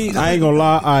 Yeah, I ain't gonna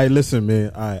lie. All right, listen,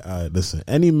 man. All right, listen.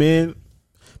 Any man,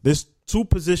 there's two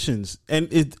positions, and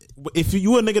if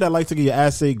you a nigga that like to get your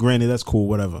ass ate, granted, that's cool,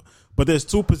 whatever. But there's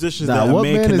two positions that a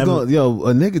man can never. A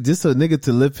nigga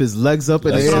to lift his legs up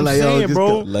in the air, like saying,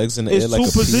 bro. Legs in the air, like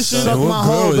two positions.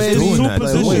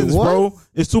 Bro.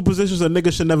 It's two positions a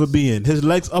nigga should never be in. His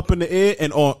legs up in the air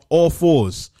and on all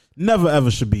fours. Never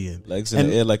ever should be in. Legs in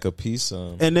the air like a peace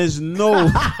sign. And there's no,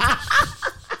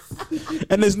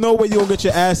 and there's no way you gonna get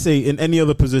your ass ate in any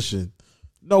other position.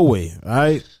 No way. All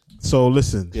right. So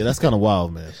listen. Yeah, that's kind of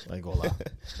wild, man. I ain't gonna lie.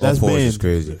 That's banned.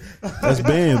 Crazy. That's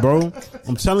banned, bro.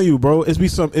 I'm telling you, bro. It be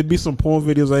some porn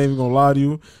videos. I ain't even gonna lie to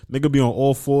you. Nigga be on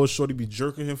all fours. Shorty be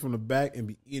jerking him from the back and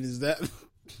be eating his that.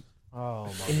 Oh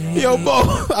my god. Yo,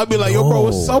 bro. I be like, yo, bro,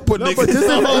 what's up with niggas?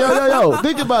 Yo.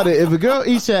 Think about it. If a girl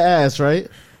eats your ass, right?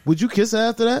 Would you kiss her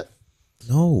after that?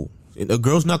 No. A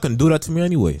girl's not gonna do that to me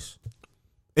anyways.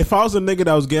 If I was a nigga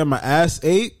that was getting my ass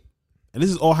ate, and this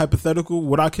is all hypothetical,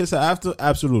 would I kiss her after?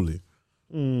 Absolutely.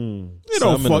 You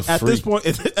know, fuck. At this point,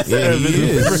 if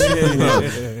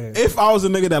I was a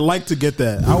nigga that liked to get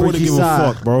that, I wouldn't give a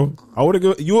fuck, bro. I would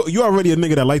have. You already a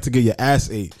nigga that like to get your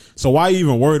ass ate. So why are you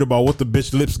even worried about what the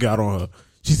bitch lips got on her?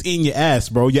 She's eating your ass,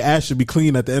 bro. Your ass should be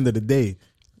clean at the end of the day.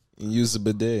 And use a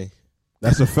bidet.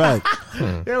 That's a fact.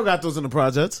 They don't got those in the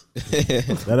projects.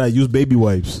 That I use baby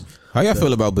wipes. How y'all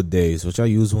feel about bidets? Would y'all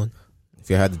use one if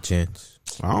you had the chance?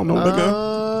 I don't know,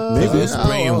 nigga. Maybe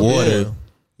spraying water.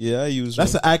 Yeah, I use.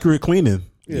 That's an accurate cleaning.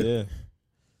 Yeah,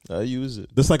 I use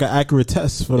it. That's like an accurate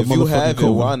test for the motherfucking. If you have it,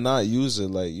 why not use it?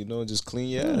 Like, just clean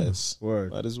your ass.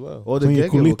 Word. Might as well. Or the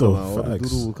gege will come out. Or the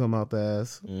doodle will come out the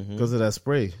ass because of that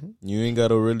spray. You ain't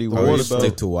gotta really worry about.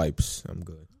 Stick to wipes. I'm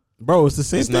good. Bro, it's the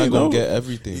same thing. It's not gonna get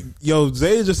everything. Yo,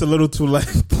 Zay is just a little too like.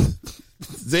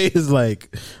 Zay is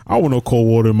like, I want no cold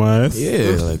water in my ass.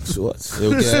 Yeah, like what?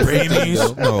 It'll get everything.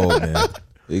 No, man.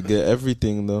 They get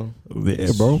everything though.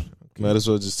 Yeah, bro. Might as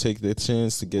well just take the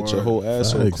chance to get your whole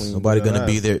asshole clean. Nobody gonna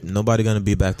be there. Nobody gonna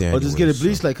be back there. Or just get it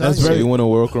bleached like Kanye. That's right. You want to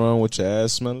work around with your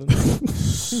ass smelling?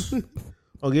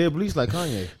 Or get it bleached like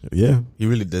Kanye. Yeah, he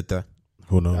really did that.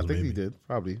 Who knows? I think he did.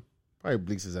 Probably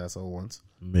bleached his asshole once.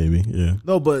 Maybe, yeah.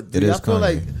 No, but do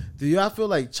y'all feel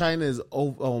like China is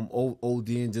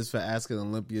ODing just for asking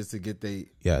Olympians to get they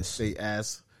ass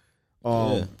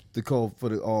the code for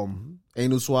the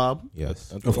anal swab?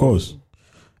 Yes, of course.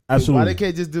 Absolutely. Why they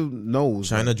can't just do nose?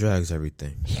 China drags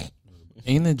everything.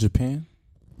 Ain't it Japan?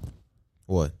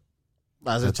 What?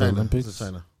 I said China. Olympics? It's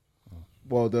China.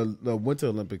 Well, the Winter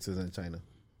Olympics is in China.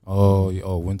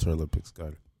 Oh, Winter Olympics. Got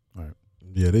it. All right.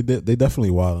 Yeah, they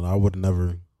definitely wild, and I would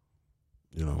never.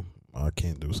 I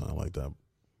can't do something like that.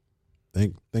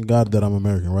 Thank God that I'm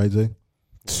American, right, Jay?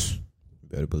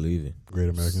 Better believe it. Great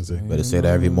American Day. Better say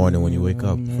that every morning when you wake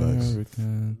up.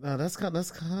 No, that's kind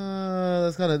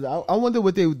of. I wonder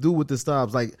what they would do with the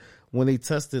stops. Like when they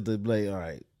tested the blade. All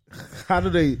right, how do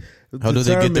they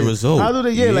get the result? How do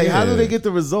they? Like how do they get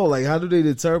the result? Like how do they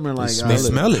determine? Like they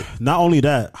smell it. Not only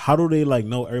that, how do they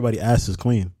know everybody's ass is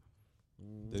clean?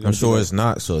 I'm sure it's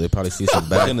not. So they probably see some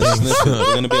bad things.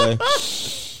 They're gonna be like,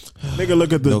 nigga,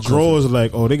 look at the drawers.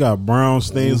 Like, oh, they got brown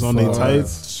stains on their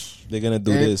tights. They're gonna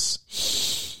do this.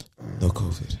 No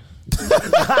COVID.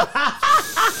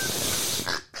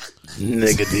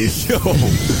 Negative. Yo.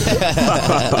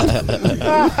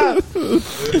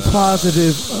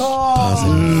 Positive.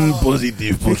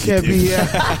 Positive. It can't be.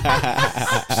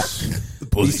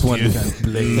 This one can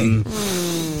blame.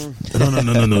 No.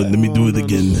 Let me do it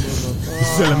again.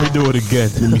 Let me do it again.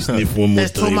 Let me sniff one more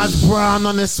There's time. too much brown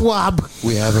on the swab.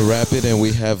 We have a rapid and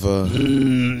we have a.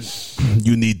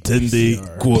 You need 10-day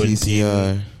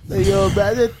quarantine. Yo,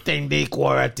 man, 10-day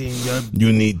quarantine.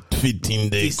 You need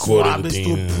 15-day quarantine. Swab is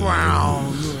too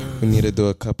brown. We need to do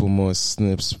a couple more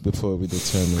snips before we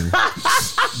determine.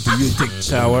 Do you take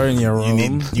shower in your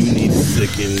room? You need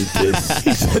second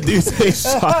test. Do you take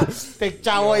shower? Take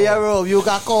shower in your room. You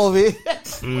got COVID.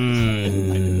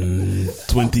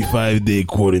 25-day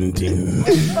quarantine.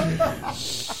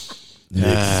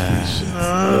 Next week.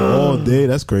 All day.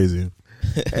 That's crazy.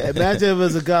 Imagine if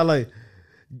it's a guy like,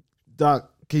 Doc,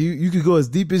 you could go as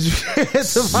deep as you can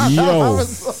to find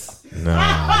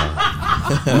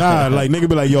Nah, like nigga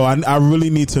be like, yo, I really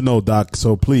need to know, Doc.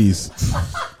 So please,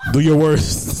 do your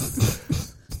worst.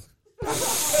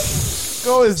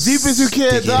 Go as deep as you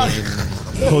can, Doc.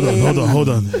 Hold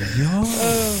on.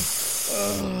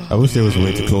 I wish there was a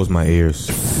way to close my ears.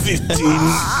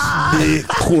 15-day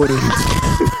quarantine.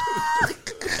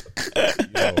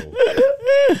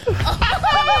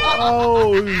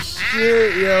 Oh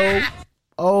shit, yo.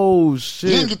 Oh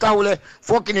shit.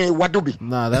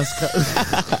 Nah,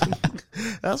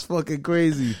 that's fucking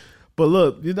crazy. But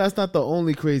look, that's not the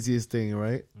only craziest thing,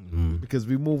 right? Mm-hmm. because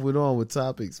we moving on with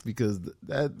topics because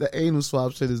the anal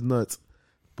swab shit is nuts.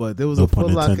 But there was a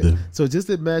Foot Locker. So just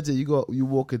imagine you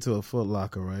walk into a Foot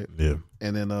Locker, right? Yeah.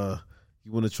 And then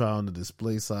you want to try on the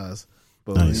display size,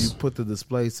 but when you put the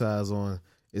display size on,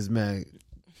 it's mad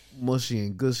mushy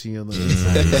and gushy on the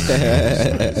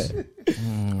inside.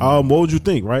 What would you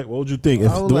think, right? What would you think?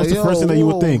 What's the first thing that you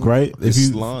would think, right? If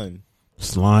you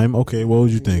slime. Okay, what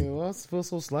would you think? Yeah, I feel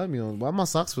so slimy on. Why my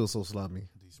socks feel so slimy?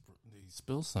 They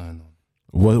spill sign on.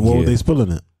 What would they spill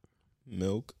in it?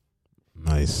 Milk.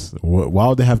 Nice. Why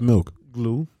would they have milk?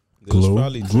 Glue.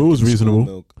 Glue is reasonable.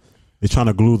 Milk. They're trying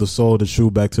to glue the sole of the shoe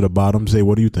back to the bottom. Say,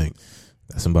 what do you think?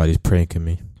 That somebody's pranking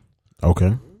me.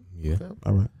 Okay. Yeah. Okay.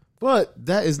 All right. But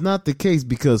that is not the case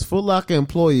because Foot Locker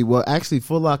employee,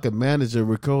 Foot Locker manager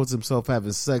records himself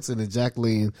having sex and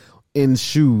ejaculating in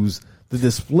shoes. The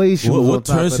display shoes. What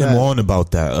turns him on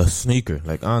about that? A sneaker,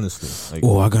 like honestly.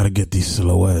 Like, I gotta get these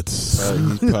silhouettes.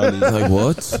 He probably like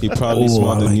what? He probably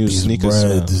smelled the new sneakers.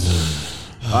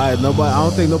 All right, I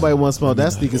don't think nobody wants to smell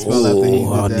that sneaker smell after he did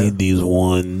that. I need these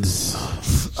ones.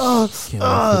 I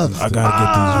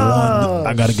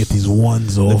gotta get these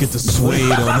ones off. Look at the suede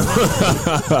on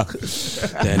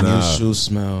that new shoe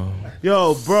smell.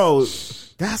 Yo, bro,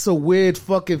 that's a weird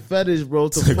fucking fetish, bro.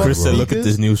 Chris said, "Look at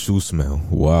this new shoe smell."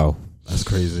 Wow, that's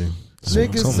crazy.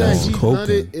 Nigga said he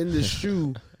nutted in the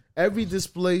shoe, every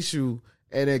display shoe.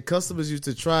 And then customers used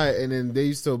to try it, and then they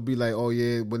used to be like, "Oh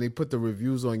yeah." When they put the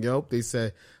reviews on Yelp, they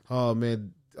said, "Oh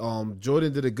man,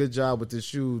 Jordan did a good job with the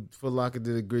shoe. Foot Locker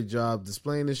did a great job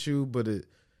displaying the shoe, but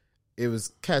it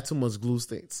was too much glue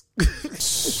stains."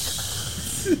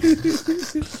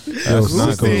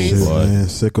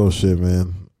 Sicko shit,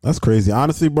 man. That's crazy.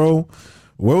 Honestly, bro,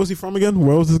 where was he from again?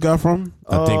 Where was this guy from?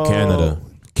 I think Canada.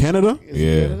 Canada?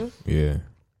 Yeah.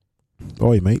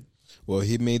 Oh, mate. Well,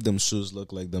 he made them shoes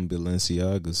look like them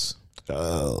Balenciagas.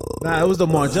 Nah, it was the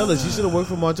Margellas. You should have worked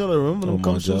for Margiela. Remember them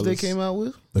cum shoes they came out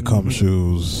with? The cum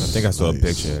shoes. I think I saw a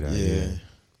picture of that. Yeah.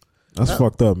 That's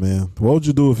fucked up, man. What would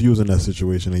you do if you was in that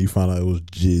situation and you found out it was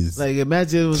jizz? Like,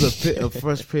 imagine it was a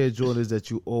fresh pair of Jordans that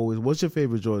you always... What's your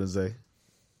favorite Jordans, Zay?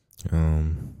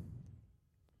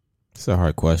 It's a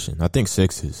hard question. I think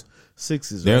sixes.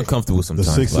 Sixes, They're right? uncomfortable sometimes.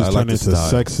 The sixes turn into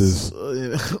sexes. Why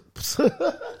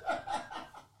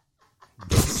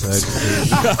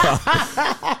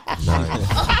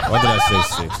did I say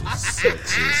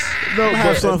sixes? No, I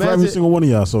have something for every single one of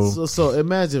y'all. So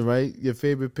imagine, right? Your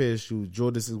favorite pair of shoes,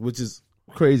 Jordans, which is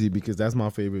crazy because that's my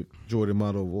favorite Jordan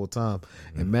model of all time.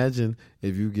 Imagine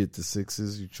if you get the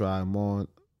sixes, you try them on,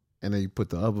 and then you put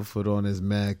the other foot on, it's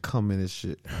mad coming and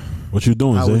shit. What you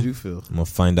doing, How Zay? would you feel? I'm gonna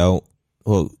find out.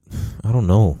 Well, I don't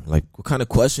know. Like, what kind of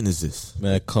question is this?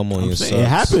 Man, come on your socks. It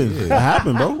happened. It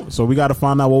happened, bro. So we got to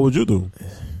find out what would you do.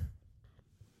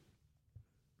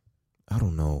 I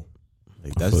don't know.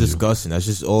 Like, that's disgusting. That's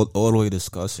just all the way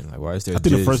disgusting. Like, why is there? I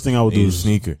think the first thing I would do is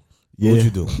sneaker. Yeah. What would you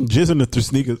do? Jizz in the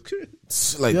sneakers.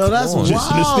 Like, yo, that's wild,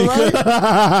 right?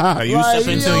 Are you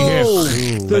stepping into your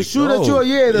the shoe that you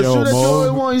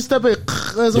want, you step in.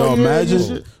 Yo,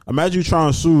 imagine you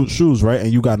trying shoes, right?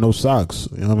 And you got no socks.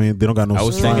 You know what I mean? They don't got no. I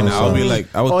was thinking, I would be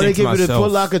like, I would think to myself, they give you the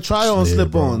Foot Locker try-on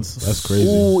slip-ons. That's crazy.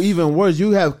 Ooh, even worse,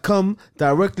 you have come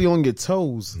directly on your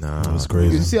toes. Nah, that's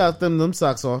crazy. You see how them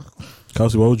socks are.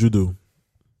 Kelsey, what would you do?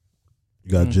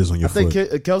 You got jizz on your foot. I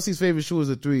think Kelsey's favorite shoe is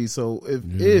a 3. So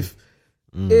if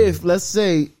let's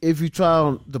say if you try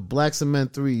on the black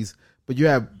cement 3s, but you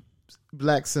have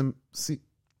black semen 3s.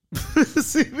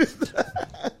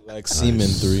 Black semen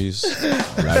 3s.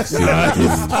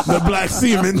 The black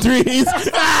semen 3s.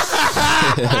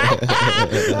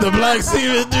 The black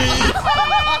semen 3s.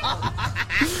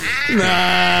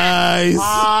 Nice.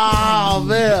 Oh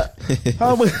man,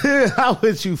 how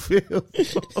would you feel?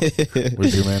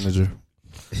 Where's your manager?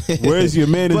 Where's your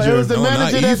manager? But it was the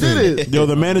manager that did it. Yo,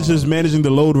 the manager's managing the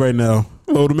load right now.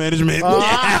 Load management. All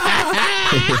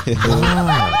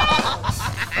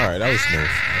right, that was smooth.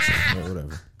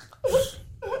 Whatever.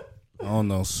 I don't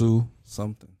know, sue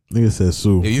something. Nigga said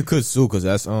sue. Yeah, you could sue because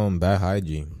that's bad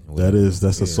hygiene.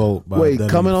 That's assault. By Wait,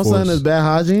 coming on something is bad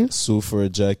hygiene? Sue for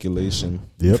ejaculation.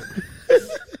 Yep.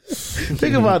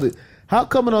 Think about it. How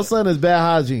coming on something is bad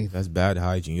hygiene? That's bad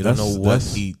hygiene. You don't know what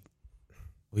he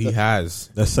has.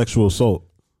 That's sexual assault.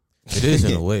 It is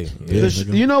in a way. Yeah.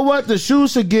 You know what? The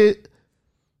shoes should get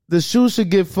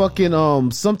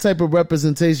fucking some type of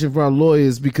representation from our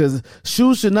lawyers because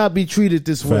shoes should not be treated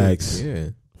this way. Facts. Yeah.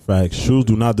 Facts. Shoes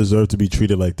do not deserve to be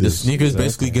treated like this. The sneakers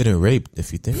basically getting raped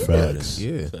if you think about it.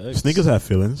 Yeah. Facts. Sneakers have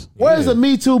feelings. Where's the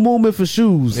Me Too movement for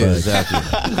shoes? Yeah, exactly.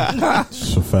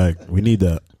 It's a fact. We need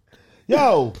that.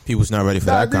 Yo, people's not ready for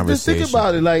that conversation. Just think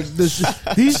about it. Like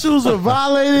these shoes were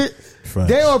violated. Facts.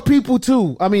 They are people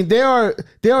too. I mean, there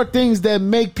are things that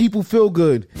make people feel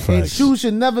good, and shoes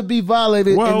should never be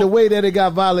violated in the way that it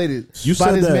got violated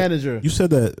by this manager. You said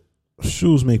that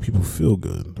shoes make people feel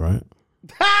good, right?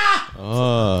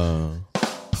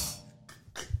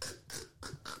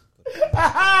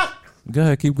 Go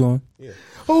ahead, keep going. Yeah.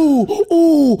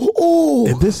 Ooh.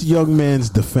 In this young man's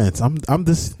defense, I'm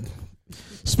this.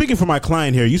 Speaking for my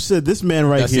client here, you said this man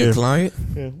right That's here. Your client?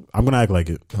 Yeah. I'm gonna act like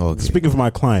it. Okay. Speaking for my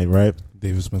client, right?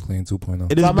 Davis McLean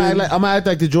 2.0. I'm gonna act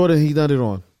like the Jordan he done it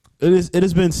on. It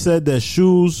has been said that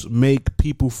shoes make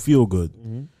people feel good.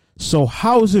 Mm-hmm. So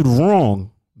how is it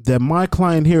wrong that my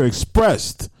client here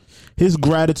expressed his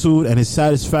gratitude and his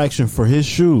satisfaction for his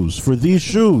shoes, for these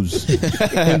shoes,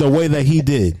 in the way that he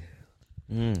did?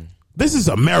 This is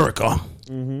America,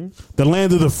 the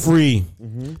land of the free,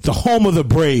 the home of the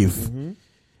brave,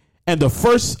 and the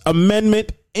First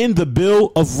Amendment in the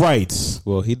Bill of Rights.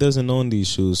 Well, he doesn't own these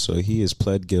shoes, so he is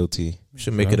pled guilty. You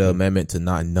should make it an amendment to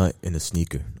not nut in a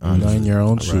sneaker. Not in your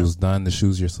own shoes, not in the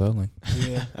shoes you're selling.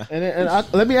 Yeah.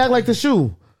 Let me act like the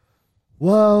shoe.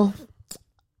 Well,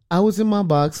 I was in my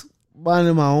box,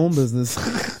 minding my own business.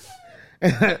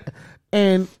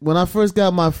 And when I first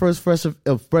got my first fresh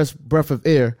breath of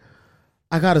air,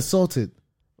 I got assaulted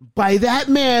by that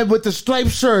man with the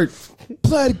striped shirt.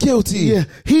 Pled guilty. Yeah,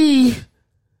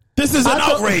 This is an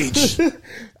outrage.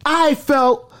 I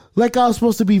felt like I was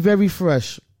supposed to be very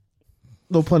fresh.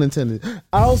 No pun intended.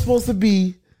 I was supposed to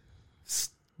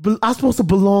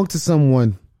belong to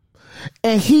someone.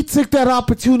 And he took that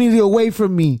opportunity away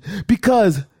from me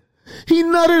because he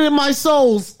nutted in my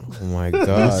soles. Oh my God.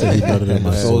 He nutted in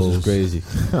my soles is crazy.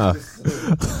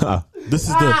 This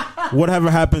is whatever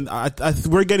happened.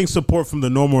 We're getting support from the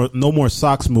No More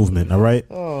Socks movement. All right.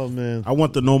 Oh man. I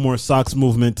want the No More Socks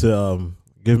movement to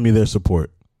give me their support.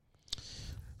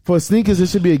 For sneakers, it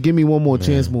should be a give me one more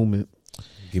chance movement.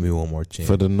 Give me one more chance.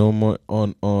 For the No More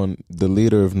on the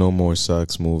leader of No More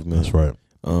Socks movement. That's right.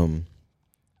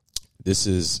 This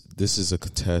is a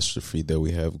catastrophe that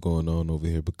we have going on over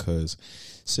here because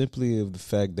simply of the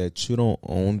fact that you don't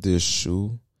own this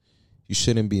shoe, you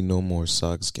shouldn't be No More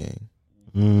Socks gang.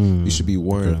 You should be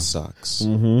wearing socks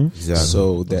Exactly.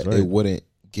 so that it wouldn't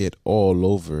get all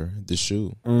over the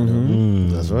shoe.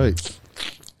 That's right.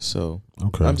 So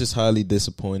I'm just highly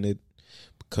disappointed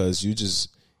because you just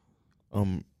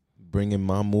bringing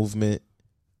my movement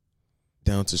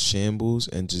down to shambles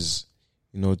and just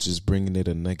bringing it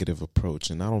a negative approach,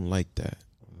 and I don't like that.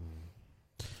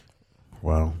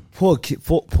 Wow. Poor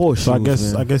shoes, So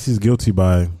I guess he's guilty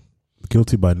by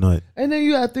nut. And then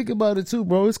you gotta think about it too,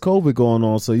 bro. It's COVID going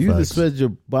on, so you just spend your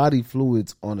body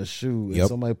fluids on a shoe, and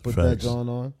somebody put that John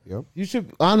on. Yep. You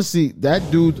should honestly,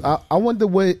 that dude. I wonder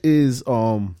what is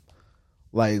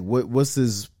like what's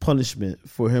his punishment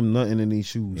for him nutting in these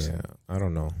shoes? Yeah, I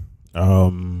don't know.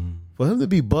 For him to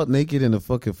be butt naked in a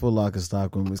fucking footlocker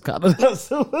stockroom is kind of.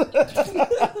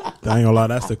 I ain't gonna lie,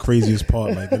 that's the craziest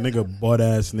part. Like the nigga butt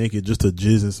ass naked just to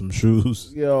jizz in some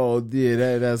shoes. Yo,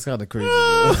 yeah, that's kind of crazy.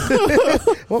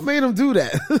 What made him do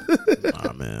that?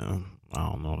 Ah man, I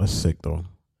don't know. That's sick though.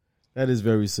 That is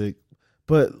very sick.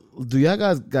 But do y'all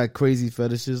guys got crazy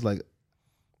fetishes? Like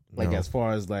No. as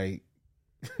far as like.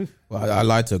 Well, I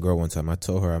lied to a girl one time. I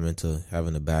told her I'm into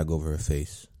having a bag over her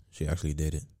face. She actually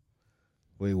did it.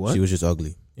 Wait, what? She was just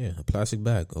ugly. Yeah, a plastic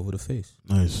bag over the face.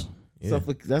 Nice. Yeah.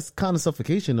 That's kind of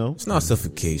suffocation, though. It's not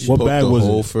suffocation. What bag was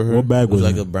it? For her? What bag It was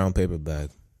was like it? a brown paper bag.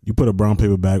 You put a brown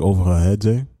paper bag over her head,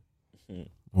 Jay?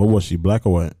 What was she? Black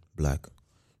or white?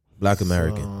 Black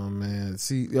American. Oh man,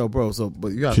 see, yo, bro. So, but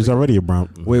you got. She's already a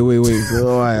brown. Wait.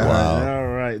 All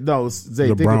right. No, Zay,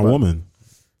 The brown woman.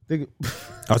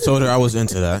 I told her I was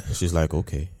into that. She's like,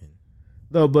 okay.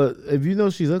 No, but if you know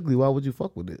she's ugly, why would you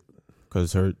fuck with it?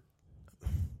 Because her.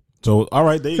 So all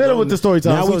right, there you Say go. that with the story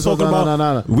time. Now we talking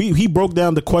about. No. He broke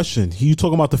down the question. He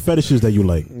talking about the fetishes that you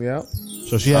like. Yeah.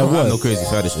 So she I had don't have what? no crazy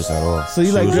fetishes at all. So you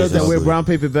She like was girls just that wear ugly. brown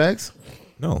paper bags?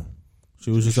 No.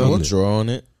 She was just We'll ugly. draw on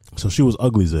it. So she was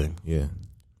ugly, Zay. Yeah.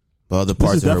 But other This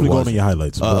parts is of her definitely going wasn't. in your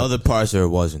highlights. but- Other parts of her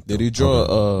wasn't. Did he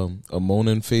draw a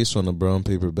moaning face on a brown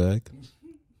paper bag?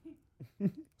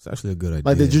 It's actually a good idea.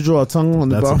 Like, did you draw a tongue on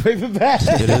the brown paper bag?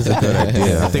 It is a good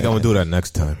idea. I think I'm going to do that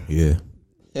next time. Yeah.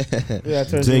 Yeah,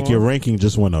 Jake, your ranking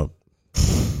just went up.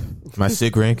 My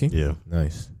sick ranking? Yeah.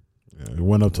 Nice. It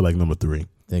went up to like number 3.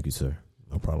 Thank you, sir.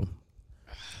 No problem.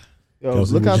 Yo,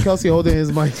 Kelsey, look how Kelsey holding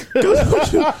his mic.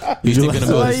 He's thinking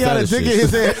about his He had a dick in his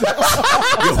fetishes. head.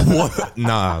 Yo, what?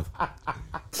 Nah.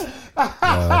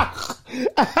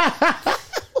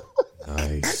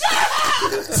 Nice.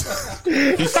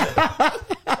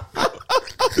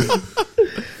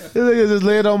 This nigga nigga just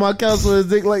laid on my couch with his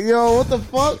dick like, yo, what the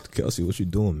fuck? Kelsey, what you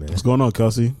doing, man? What's going on,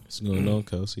 Kelsey? What's going on,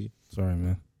 Kelsey? Sorry,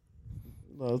 man.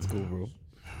 No, that's cool, bro.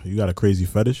 You got a crazy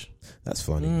fetish? That's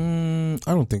funny.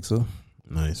 I don't think so.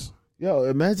 Nice. Yo,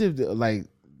 imagine if, like,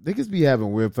 niggas be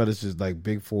having weird fetishes like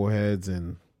big foreheads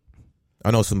and. I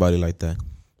know somebody like that.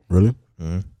 Really?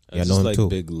 Mm-hmm. I Yeah, I just know him like too.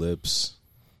 big lips.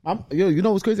 Yo, you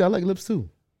know what's crazy? I like lips too.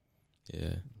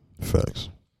 Yeah. Facts.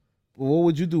 Well, what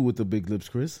would you do with the big lips,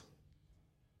 Chris?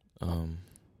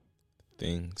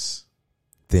 Things.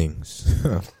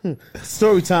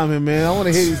 Story time here, man. I want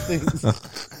to hear these things.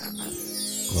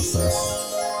 What's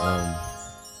that?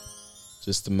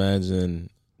 Just imagine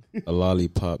a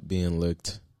lollipop being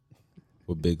licked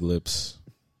with big lips,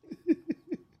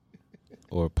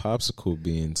 or a popsicle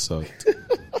being sucked,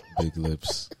 big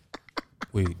lips.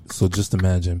 Wait, so just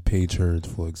imagine Paige Heard,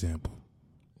 for example.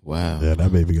 Wow. Yeah,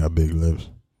 that baby got big lips.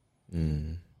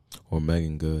 Or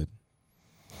Megan Good.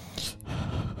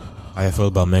 How you feel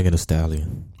about Megan Thee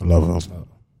Stallion? I love her.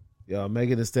 Yeah,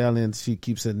 Megan Thee Stallion, she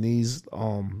keeps her knees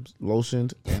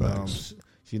lotioned, and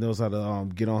she knows how to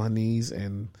get on her knees,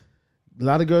 and a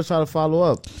lot of girls try to follow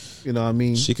up. You know what I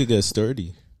mean? She could get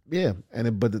sturdy. Yeah,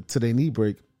 but to their knee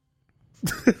break,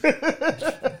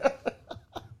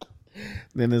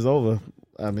 then it's over.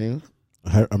 I mean,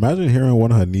 Imagine hearing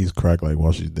one of her knees crack like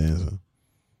while she's dancing.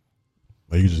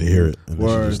 Like you just hear it and then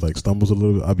she just like stumbles a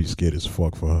little bit. I'd be scared as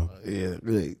fuck for her. yeah,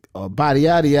 really. Body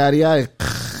yada yada yada.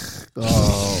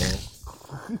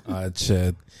 Oh,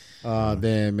 Chad. oh,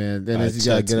 damn, man. Then you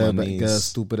gotta get her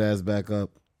stupid ass back up.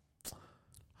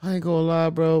 I ain't gonna lie,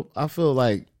 bro. I feel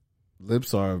like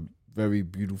lips are a very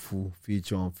beautiful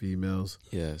feature on females.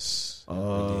 Yes.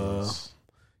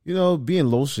 You know, being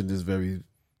lotioned is very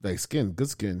like skin, good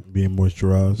skin. Being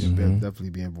moisturized.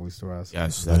 Definitely being moisturized.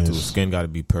 Yes, that too. Skin got to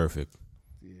be perfect.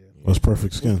 What's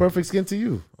perfect skin? What's perfect skin to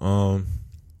you? Well,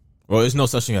 there's no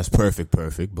such thing as perfect,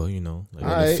 but you know, like All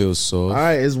right. It feels soft. All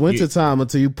right, it's winter time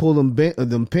until you pull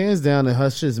them pants down and her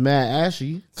shit's mad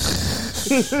ashy.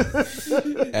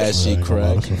 Ashy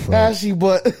crack. Ashy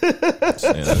butt.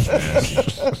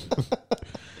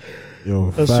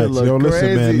 Yo, That facts. shit look Yo, listen,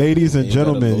 crazy. man. Ladies and You gotta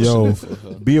gentlemen, lotion yo, it for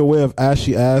her. be aware of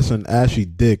ashy ass and ashy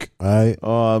dick, all right?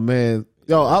 Oh, man.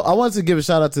 Yo, I wanted to give a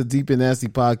shout out to Deep and Nasty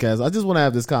Podcast. I just want to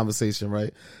have this conversation,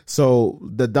 right? So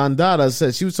the Dandada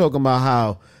said, she was talking about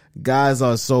how guys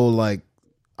are so like,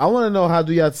 I want to know, how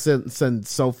do y'all send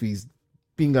selfies,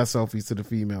 pinga selfies to the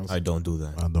females? I don't do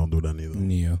that. I don't do that either.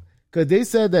 Neo. Because they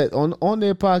said that on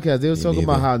their podcast, they were Me talking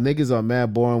about neither. how niggas are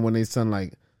mad boring when they send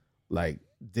like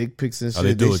dick pics and How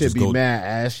shit. they do They it, should just be go- mad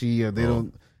ashy, or they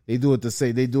don't. They do it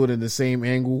they do it in the same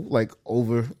angle, like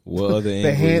over. What other angle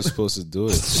are you hand- supposed to do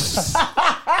it?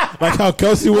 Like how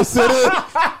Kelsey was sitting.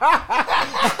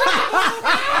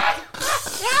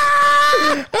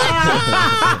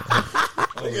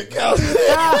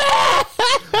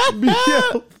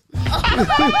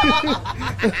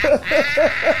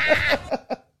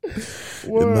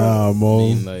 Nah, I Mo.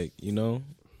 mean, like, you know,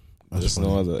 That's there's funny.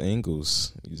 no other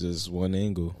angles. You just one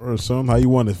angle. Or something. How you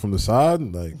want it from the side?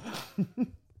 Like,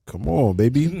 come on,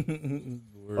 baby.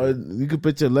 Or you could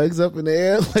put your legs up in the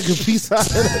air like a piece out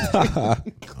of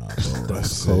it.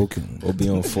 That's sick. Or be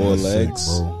on four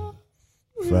legs. Bro.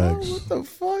 Facts. What the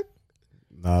fuck?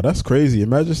 Nah, that's crazy.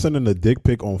 Imagine sending a dick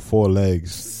pic on 4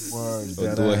 legs. Or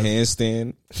do a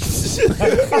handstand.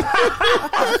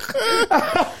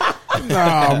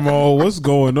 Nah, Mo, what's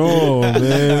going on,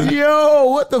 man? Yo,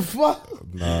 what the fuck?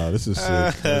 Nah, this is sick.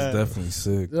 That's definitely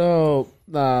sick. Yo,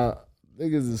 nah.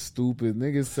 Niggas is stupid.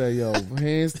 Niggas say, yo,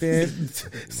 handstand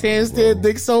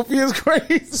dick Sophie is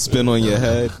crazy. Spin on your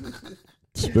head.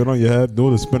 Spin on your head, do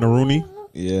the spin-a-rooney.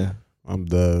 Yeah. I'm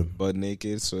dead. Butt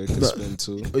naked so it can spin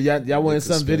too. Y'all want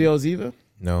some spin. videos either?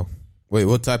 No. Wait,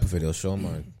 what type of video? Show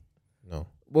them. No,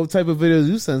 What type of videos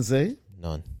you sensei?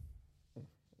 none.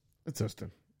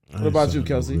 Interesting. I What ain't about you,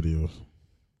 sending no Kelsey?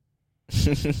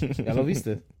 Videos. Ya lo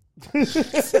viste?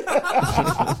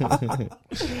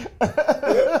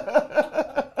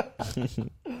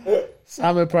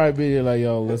 Simon probably be like,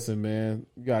 yo, listen, man,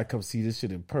 you gotta come see this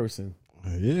shit in person.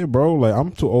 Yeah, bro. Like,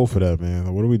 I'm too old for that,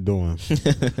 man. What are we doing?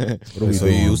 What are we So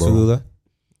doing, you used bro? to do that?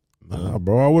 Nah,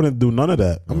 bro. I wouldn't do none of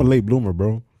that. I'm a late bloomer,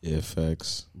 bro. Yeah,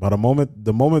 facts. But the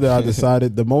moment that I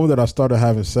decided, the moment that I started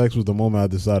having sex was the moment I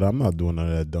decided I'm not doing none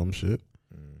of that dumb shit.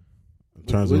 In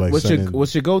terms of like what's sending,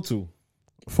 your go to?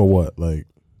 for what? Like,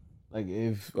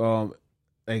 If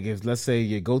let's say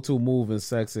your go to move in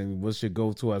sex, and what's your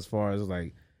go to as far as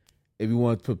like if you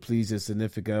want to please your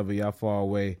significant other, y'all far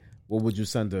away, what would you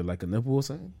send her? Like a nipple or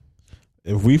something?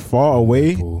 if we far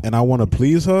away Cool. and I want to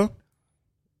please her,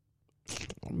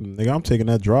 Nigga, I'm taking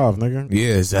that drive, nigga.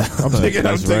 Yeah, exactly. I'm taking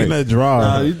that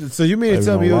drive. So you mean to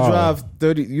tell me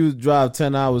you drive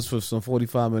 10 hours for some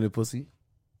 45-minute pussy?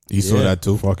 You saw that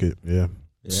too? Fuck it. Yeah.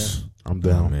 I'm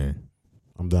down. Oh, man.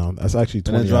 I'm down. That's actually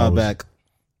 20 and then drive hours. back.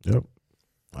 Yep.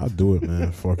 I'll do it,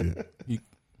 man. Fuck it.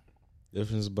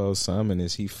 Difference about Simon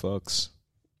is he fucks.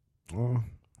 Oh.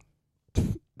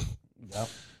 Yep.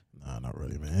 Nah, not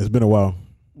really, man. It's been a while.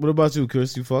 What about you,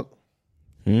 Chris? You fuck?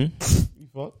 You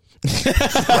fuck?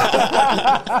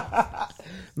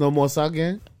 No more sock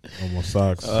gang? No more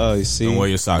socks. You see, don't wear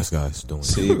your socks, guys. Don't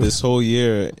see. This whole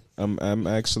year, I'm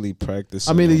actually practicing.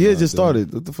 I mean, the year just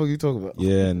started. What the fuck are you talking about?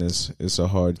 Yeah, and it's a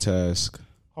hard task.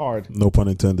 Hard. No pun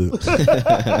intended.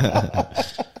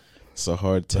 It's a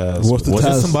hard task. What's the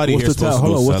task? Somebody here supposed to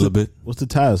go celibate? What's the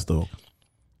task though?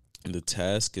 The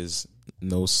task is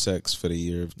no sex for the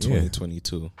year of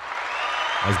 2022.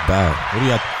 That's bad. What do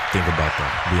y'all think about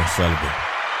that? Being celibate.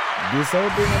 Being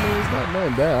celibate, I mean, it's not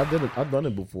nothing bad. I've done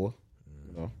it before.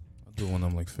 You know, I do when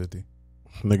I'm like 50.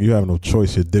 Nigga, you have no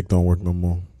choice. Your dick don't work no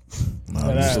more.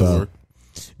 Nah, stop.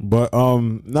 But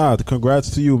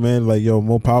congrats to you, man. Like, yo,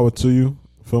 more power to you.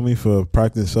 Feel me, for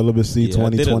practicing celibacy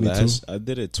 2022. I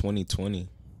did it 2020.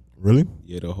 Really?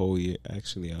 Yeah, the whole year.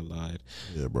 Actually, I lied.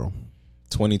 Yeah, bro.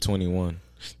 2021.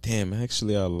 Damn,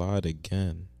 actually, I lied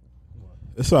again.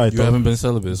 It's all right. You haven't been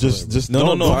celibate. Just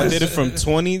no. I did it from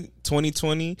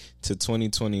 2020 to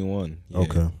 2021. Yeah.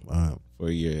 Okay, all right. For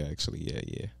a year, actually. Yeah.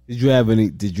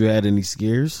 Did you add any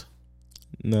scares?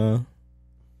 No.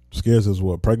 Scares is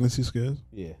what? Pregnancy scares?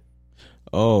 Yeah.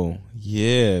 Oh,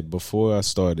 yeah. Before I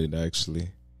started, actually.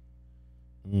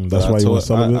 That's why you were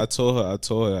celibate? I told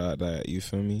her that, you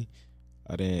feel me?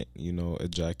 I didn't,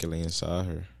 ejaculate inside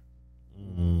her.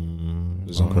 It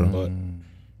was on her butt.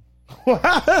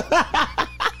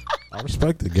 I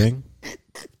respect it, gang.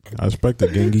 I respect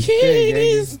it, gangy.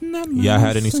 Y'all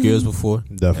had any scares before?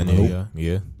 Definitely.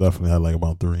 Yeah. Definitely had like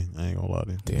about 3. I ain't gonna lie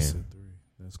to you. Damn.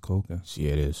 That's coca.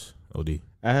 Yeah, it is. OD.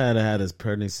 I had this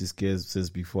pregnancy scares since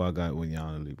before I got with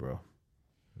Yaneli, bro.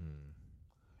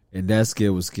 And that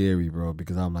scare was scary, bro,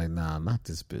 because I'm like, nah, not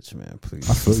this bitch, man, please.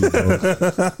 I feel you, bro.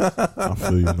 I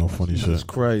feel you, no funny shit. Jesus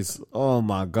Christ. Oh,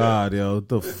 my God, yo. What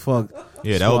the fuck?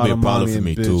 Yeah, that would be a problem for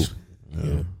me, too.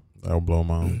 Yeah. That would blow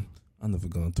my own. I'm never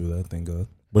going through that, thank God.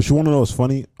 But you want to know what's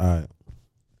funny? All right.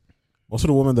 Most of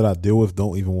the women that I deal with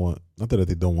don't even want, not that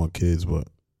they don't want kids, but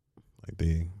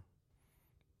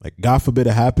God forbid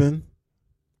it happen,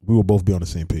 we will both be on the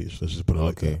same page. Let's just put it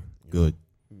like that. Okay, good.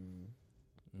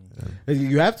 Yeah.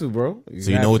 You have to, bro.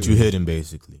 So you know what you're hitting,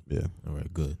 basically. Yeah. All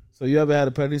right, good. So you ever had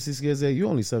a pregnancy scares there? You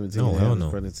only 17. No, hell no.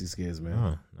 Pregnancy scares,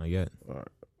 man. Not yet. All right.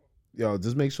 Yo,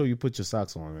 just make sure you put your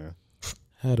socks on, man.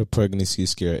 Had a pregnancy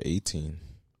scare at 18.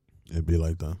 It'd be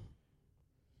like that.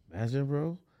 Imagine,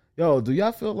 bro. Yo, do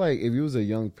y'all feel like if you was a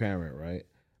young parent, right?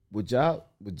 Would y'all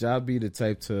be the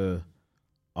type to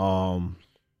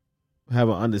have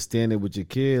an understanding with your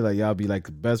kid? Like y'all be like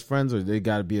best friends, or they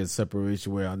gotta be a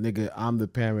separation where nigga, I'm the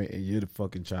parent and you're the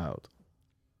fucking child?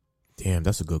 Damn,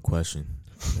 that's a good question.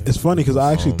 It's funny because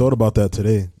I actually thought about that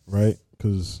today, right?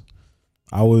 Because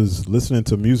I was listening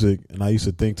to music and I used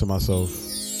to think to myself,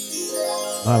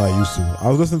 not I used to. I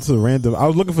was listening to I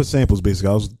was looking for samples basically.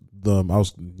 I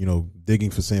was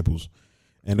digging for samples,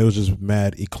 and it was just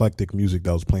mad eclectic music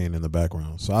that was playing in the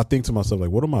background. So I think to myself, like,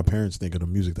 what do my parents think of the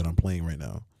music that I'm playing right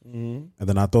now? Mm-hmm. And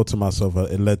then I thought to myself,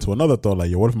 it led to another thought,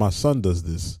 like, yo, what if my son does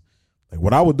this? Like,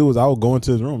 what I would do is I would go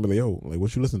into his room and be like, yo, like,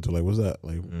 what you listen to? Like, what's that?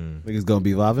 Like, niggas gonna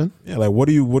be vibing? Yeah, like, what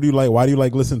do you like? Why do you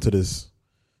like listen to this?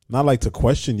 Not like to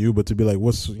question you, but to be like,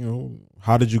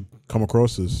 how did you come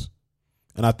across this?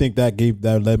 And I think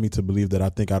that led me to believe that I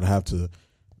think I'd have to,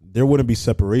 there wouldn't be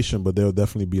separation, but there would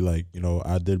definitely be like,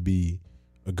 there'd be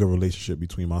a good relationship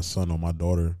between my son or my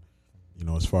daughter,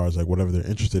 as far as like whatever they're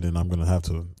interested in, I'm going to have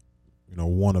to,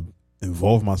 want to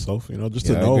involve myself, just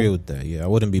to know. I agree with that. Yeah, I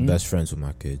wouldn't be best friends with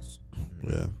my kids.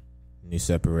 Yeah. You need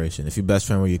separation. If you're best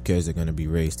friend with your kids, they're going to be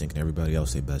raised thinking everybody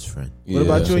else their best friend. What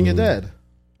about you and your dad?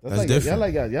 That's like,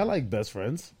 different. Y'all like best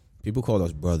friends. People call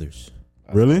us brothers.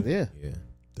 Really? Yeah.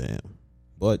 Damn.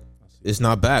 But it's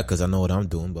not bad because I know what I'm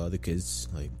doing, but other kids,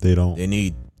 like, they don't. They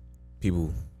need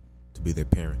people to be their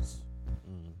parents.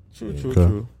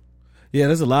 True. Yeah,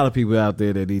 there's a lot of people out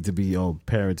there that need to be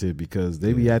parented because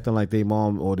they be acting like their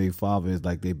mom or their father is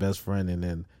like their best friend, and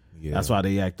then that's why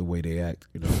they act the way they act.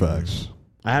 Facts.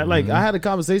 I had a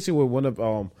conversation with one of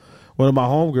my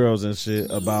homegirls and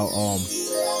shit about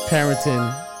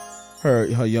parenting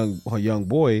her young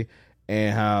boy,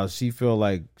 and how she feel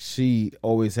like she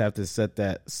always have to set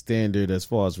that standard as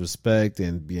far as respect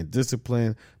and being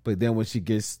disciplined. But then when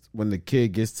the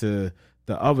kid gets to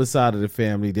the other side of the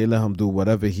family, they let him do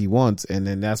whatever he wants, and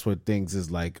then that's where things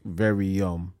is like very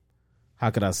how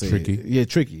could I say tricky? Yeah,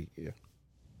 tricky. Yeah,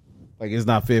 like it's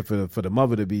not fair for the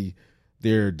mother to be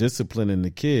there disciplining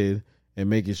the kid and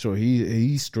making sure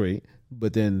he's straight,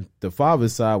 but then the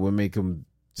father's side would make him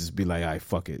just be like, "All right,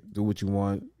 fuck it, do what you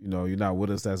want. You know, you're not with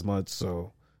us as much."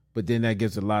 So, but then that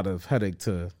gives a lot of headache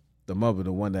to the mother,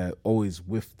 the one that always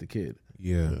with the kid.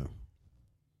 Yeah.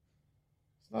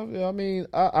 I mean,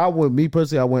 I would, me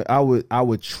personally, I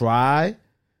would try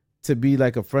to be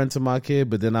like a friend to my kid,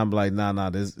 but then I'm like, nah,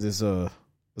 there's a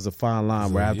fine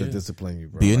line where I have to discipline you,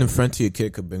 bro. Being a friend to your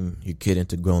kid could bring your kid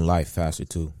into grown life faster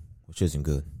too, which isn't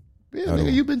good. Yeah,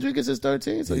 nigga, you've been drinking since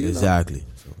 13, so exactly.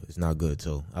 So it's not good.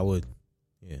 So I would,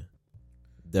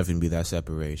 definitely be that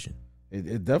separation.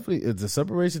 It definitely, the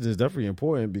separation is definitely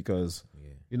important because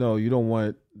you know you don't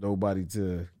want nobody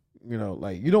to. You know,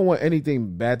 like you don't want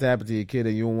anything bad to happen to your kid,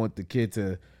 and you don't want the kid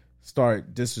to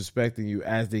start disrespecting you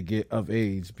as they get of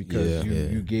age because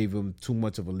you gave them too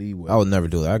much of a leeway. I would never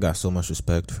do that. I got so much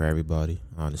respect for everybody,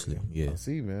 honestly. Yeah. I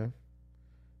see, man.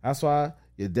 That's why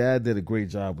your dad did a great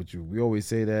job with you. We always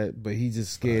say that, but he's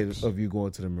just scared of you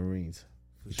going to the Marines.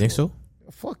 You think so?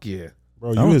 Fuck yeah,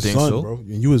 bro. You his son, so. Bro.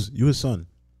 You his son.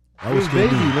 That was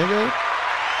baby, nigga.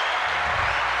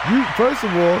 You first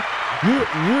of all.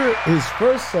 You're his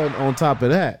first son on top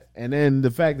of that. And then the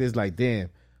fact is like,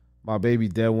 damn, my baby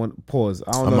dad pause.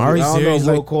 I don't know if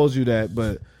Will calls you that,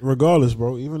 but regardless,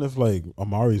 bro, even if like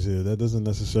Amari's here, that doesn't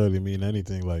necessarily mean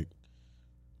anything. Like,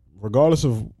 regardless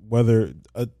of whether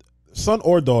a son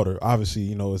or daughter, obviously,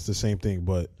 you know, it's the same thing.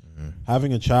 But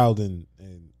having a child and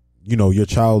you know, your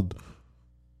child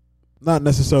not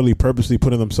necessarily purposely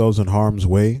putting themselves in harm's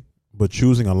way, but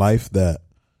choosing a life that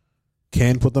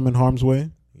can put them in harm's way.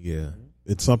 Yeah,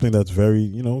 it's something that's very,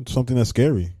 you know, something that's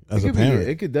scary as a parent.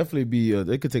 It could definitely be.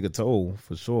 It could take a toll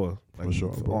for sure, like for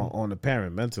sure, on the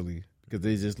parent mentally, because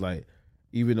they just like,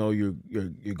 even though you're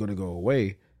gonna go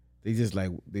away, they just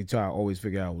like they try to always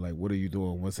figure out like what are you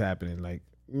doing, what's happening, like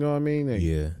you know what I mean? Like,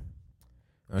 yeah,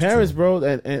 parents, true.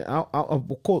 Bro, and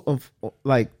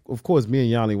I, of course, me and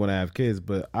Yanni want to have kids,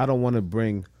 but I don't want to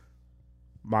bring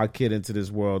my kid into this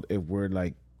world if we're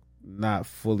like. Not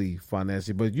fully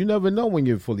financially, but you never know when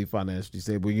you're fully financially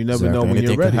stable. You never know when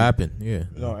you're ready. Could happen, yeah.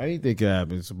 No, anything can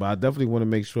happen. So, but I definitely want to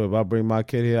make sure if I bring my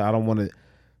kid here, I don't want to.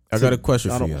 I got a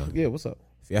question for y'all. Yeah, what's up?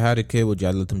 If you had a kid, would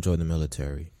y'all let them join the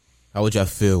military? How would y'all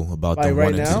feel about them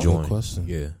right wanting now? to join? Question.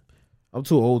 Yeah, I'm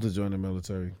too old to join the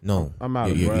military. No, I'm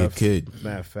out of breath. Your kid,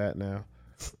 mad fat now.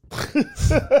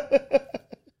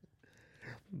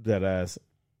 That ass.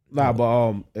 Nah,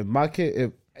 but if my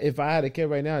kid, if I had a kid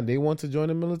right now and they want to join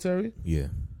the military,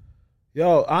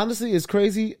 yo, honestly, it's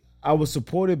crazy. I would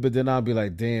support it, but then I'll be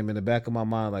like, damn, in the back of my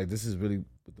mind, like this is really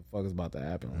what the fuck is about to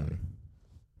happen.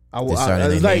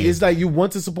 Like, it's like you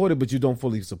want to support it, but you don't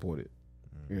fully support it.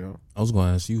 You know, I was going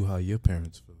to ask you how your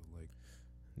parents feel. Like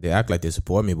they act like they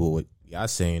support me, but what y'all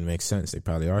saying makes sense. They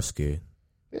probably are scared.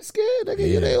 They're scared.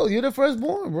 You're the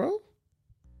firstborn, bro.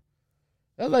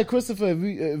 That's like Christopher.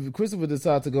 If Christopher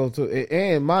decides to go to,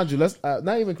 and mind you, let's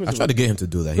not even Christopher. I tried to get him to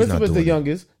do that. He's Christopher's not doing the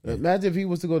youngest. Yeah. Imagine if he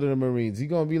was to go to the Marines. He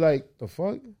gonna be like, the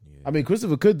fuck? Yeah. I mean,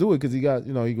 Christopher could do it because he got,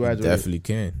 you know, he graduated. He definitely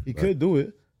can. He could do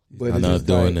it, but I'm not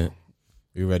doing it.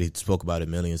 We already spoke about it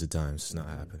millions of times. It's not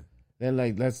happening. Then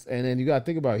and then you gotta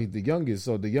think about it. He's the youngest,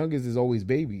 so the youngest is always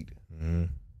babied. Mm-hmm.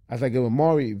 I was like, if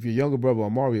Amari, if your younger brother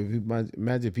Amari,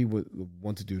 imagine if he would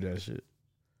want to do that shit,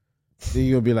 then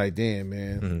you're gonna be like, damn,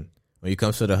 man. Mm-hmm. When he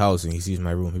comes to the house and he sees my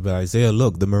room, he'll be like, Isaiah,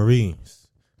 look, the Marines.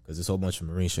 Because there's a whole bunch of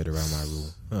Marine shit around my room.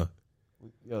 Huh.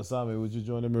 Yo, Sami, would you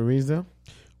join the Marines now?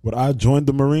 Would I join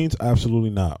the Marines?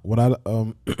 Absolutely not. Would I?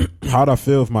 How'd I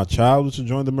feel if my child was to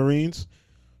join the Marines?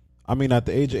 I mean, at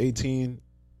the age of 18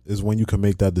 is when you can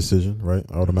make that decision, right?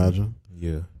 I would imagine.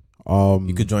 Yeah.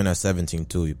 You could join at 17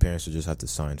 too. Your parents would just have to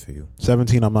sign for you.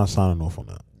 17, I'm not signing off on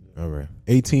that. All right.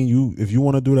 18, if you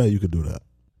want to do that, you could do that.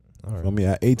 All right. I mean,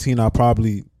 at 18, I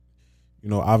probably, you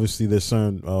know, obviously there's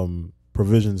certain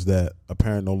provisions that a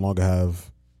parent no longer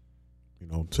have, you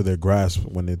know, to their grasp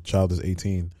when their child is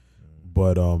 18.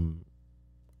 But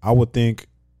I would think,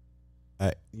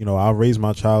 you know, I'll raise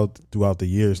my child throughout the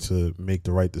years to make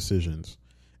the right decisions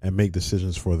and make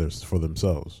decisions for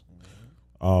themselves.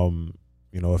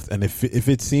 You know, if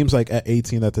it seems like at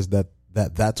 18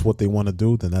 that's what they want to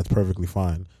do, then that's perfectly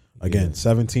fine. Again,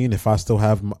 17, if I still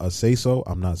have a say so,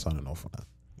 I'm not signing off on that.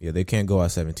 Yeah, they can't go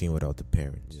at 17 without the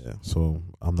parents. Yeah, so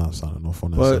I'm not signing off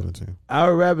on that. 17. I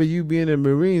would rather you be in the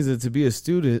Marines than to be a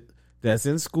student that's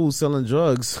in school selling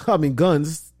drugs. I mean,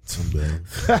 guns.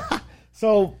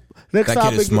 So next that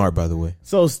topic. Kid is smart, by the way.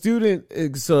 So a student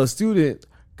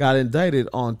got indicted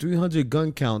on 300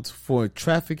 gun counts for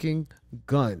trafficking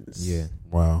guns. Yeah.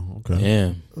 Wow. Okay.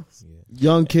 Damn.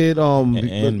 Young kid.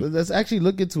 And let's actually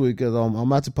look into it because I'm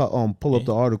about to pull up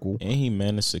the article. And he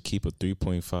managed to keep a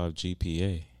 3.5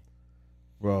 GPA.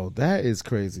 Bro, that is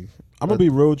crazy. I'm gonna be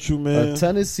real with you, man. A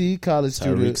Tennessee college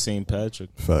student. Tyreek St. Patrick.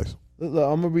 Facts. Look,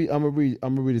 I'm gonna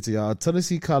read it to y'all. A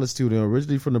Tennessee college student,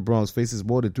 originally from the Bronx, faces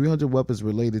more than 300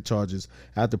 weapons-related charges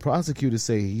after prosecutors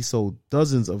say he sold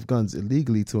dozens of guns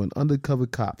illegally to an undercover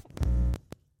cop.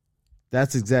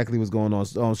 That's exactly what's going on.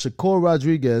 Shakur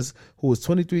Rodriguez, who was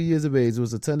 23 years of age,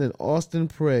 was attending Austin,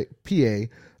 PA,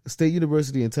 State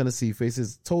University in Tennessee,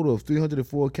 faces a total of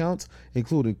 304 counts,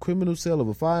 including criminal sale of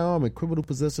a firearm and criminal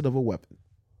possession of a weapon.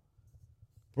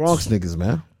 Bronx niggas,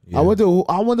 man. Yeah. I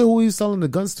wonder who he's selling the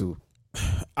guns to.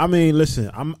 I mean,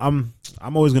 listen, I'm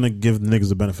always gonna give niggas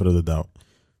the benefit of the doubt.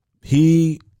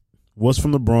 He was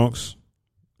from the Bronx,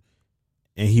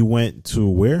 and he went to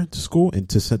where? To school?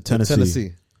 Into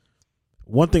Tennessee.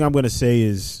 One thing I'm gonna say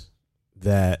is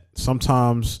that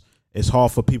sometimes it's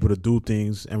hard for people to do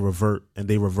things and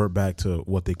they revert back to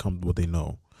what they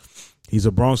know. He's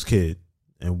a Bronx kid,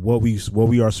 and what we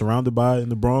are surrounded by in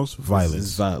the Bronx,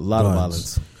 violence. A lot of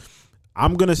violence.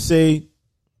 I'm gonna say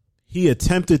he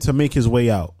attempted to make his way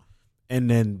out, and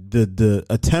then the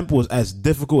attempt was as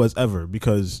difficult as ever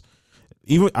because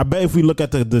I bet if we look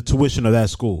at the tuition of that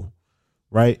school,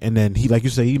 right, and then he, like you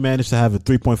say, he managed to have a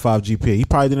 3.5 GPA. He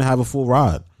probably didn't have a full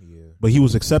ride, but he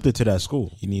was accepted to that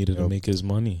school. He needed to make his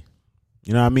money.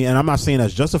 You know what I mean? And I'm not saying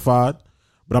that's justified,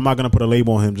 but I'm not going to put a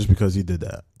label on him just because he did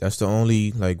that. That's the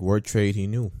only word trade he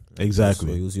knew. Exactly.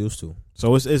 That's what he was used to.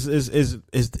 So it's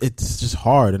just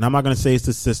hard, and I'm not going to say it's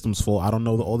the system's fault. I don't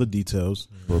know all the details,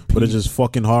 but it's just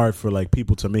fucking hard for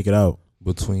people to make it out.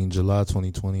 Between July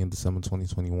 2020 and December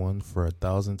 2021, for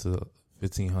 1,000 to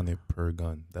 1,500 per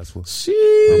gun. That's what.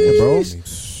 Sheesh, bro.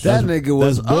 That nigga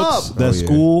was books, up. That's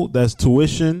school. That's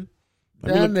tuition.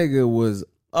 That nigga was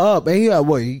up. And he had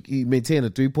what? He maintained a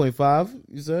 3.5,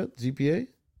 you said? GPA?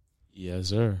 Yes,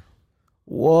 sir.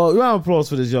 Well, round of applause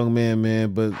for this young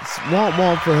man, but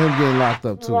one for him getting locked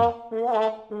up too.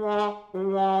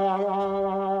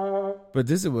 But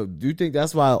this is what, do you think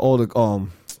that's why all the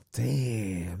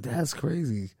damn, that's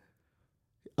crazy.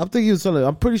 I'm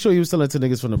pretty sure he was selling to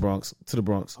niggas from the Bronx to the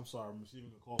Bronx. I'm sorry, I'm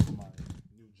receiving a call from my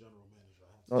new general manager.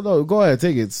 Oh no, go ahead,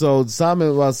 take it. So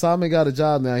Simon got a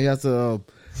job now. He has to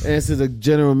answer the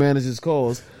general manager's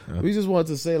calls. We just wanted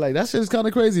to say that shit is kind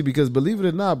of crazy because believe it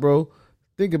or not, bro,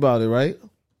 think about it, right?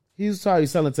 He's probably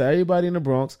selling to everybody in the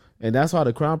Bronx, and that's how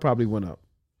the crime probably went up.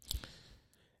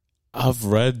 I've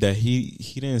read that he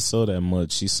didn't sell that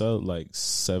much. He sold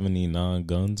 79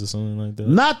 guns or something like that.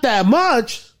 Not that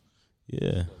much.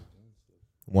 Yeah.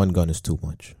 One gun is too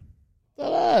much.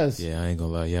 That yeah, I ain't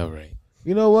gonna lie. Y'all right.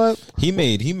 You know what? He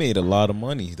made a lot of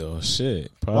money though.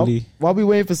 Shit, probably. While we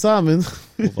waiting for Simon,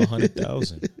 over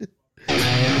 100,000.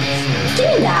 Do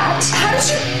that? How did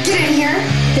you get in here?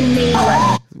 The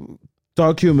name.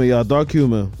 Dark humor, y'all. Dark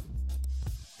humor.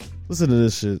 Listen to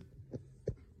this shit.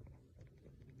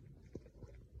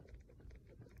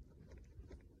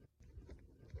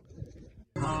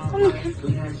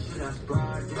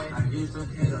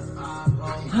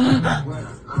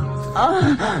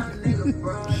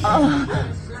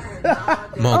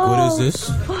 Monk, what is this?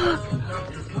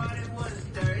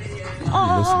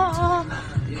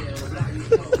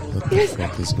 What the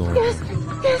fuck is going on?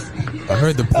 I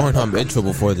heard the Pornhub intro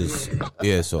before this.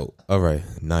 Yeah, so alright,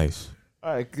 nice.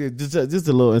 Alright, good. Just a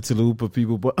little interlude for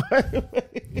people, but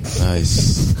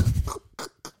nice.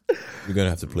 We're gonna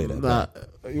have to play that back.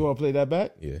 You wanna play that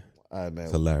back? Yeah. Alright, man.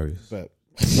 It's hilarious.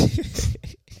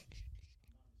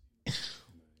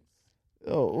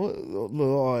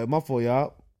 All right, my fault,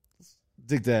 y'all.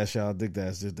 Dick Dash, y'all. Dick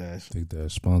Dash. Dick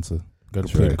Dash sponsor. Got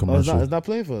to play the commercial. It's not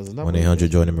playing for us. 1-800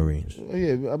 join the Marines. Oh,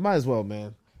 yeah, I might as well,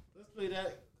 man. Let's play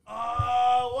that.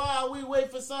 Oh, wow, we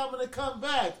wait for Simon to come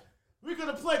back. We're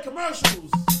gonna play commercials.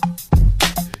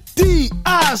 DICKDASH,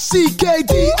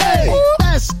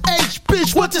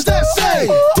 bitch, what does that say?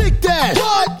 Dick Dash.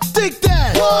 What? Dick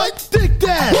Dash. What? Dick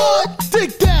Dash. What?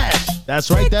 Dick Dash. That's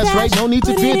right. No need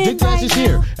to fear. Dick Dash is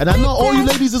here. And I know all you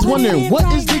ladies is wondering, what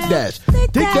is Dick Dash?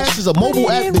 Dick Dash is a mobile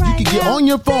app that you can get on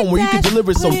your phone where you can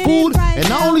deliver some food. And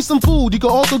not only some food, you can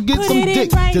also get some dick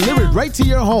delivered right to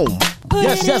your home.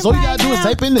 Yes. All you gotta do is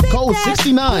type in the code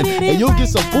 69 and you'll get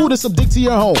some food and some dick to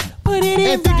your home.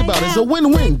 And think about it, it's a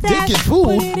win-win. Dick and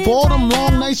food. For all them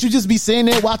long nights you just be sitting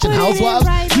there watching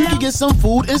Housewives, you can get some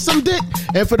food and some dick.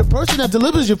 And for the person that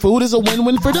delivers your food, it's a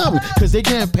win-win for them, because they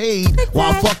getting paid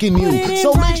while fucking you.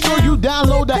 So make sure you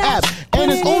download the app.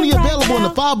 And it's only available in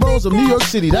the 5 boroughs of New York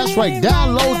City. That's right,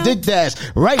 download Dick Dash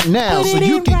right now so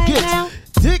you can get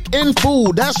dick and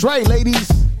food. That's right, ladies.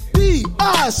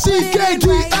 DICKDASH,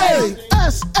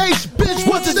 bitch,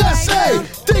 what does that say?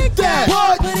 Dick Dash.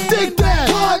 What? Dick Dash.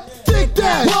 What? Dick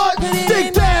Dash. What?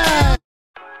 Dick Dash.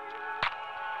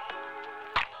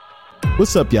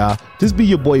 What's up, y'all? This be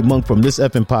your boy Monk from This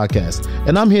Effin Podcast,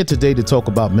 and I'm here today to talk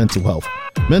about mental health.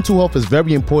 Mental health is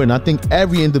very important. I think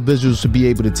every individual should be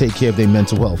able to take care of their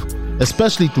mental health,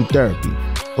 especially through therapy.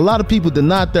 A lot of people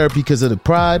deny therapy because of the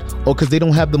pride or because they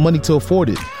don't have the money to afford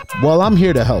it. Well, I'm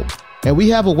here to help. And we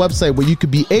have a website where you could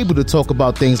be able to talk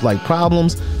about things like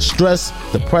problems, stress,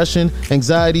 depression,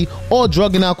 anxiety, or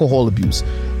drug and alcohol abuse.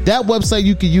 That website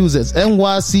you can use as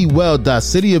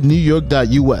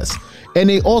nycwell.cityofnewyork.us. And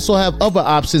they also have other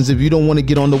options if you don't want to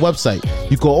get on the website.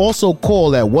 You can also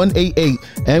call at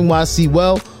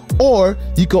 188-NYC-WELL, or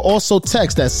you can also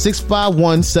text at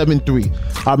 65173.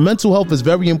 Our mental health is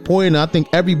very important, and I think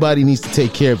everybody needs to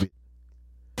take care of it.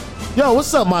 Yo,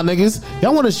 what's up, my niggas?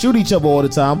 Y'all want to shoot each other all the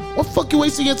time. What the fuck you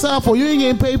wasting your time for? You ain't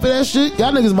getting paid for that shit.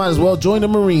 Y'all niggas might as well join the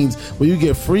Marines, where you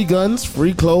get free guns,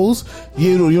 free clothes.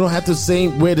 You don't have to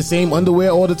wear the same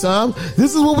underwear all the time.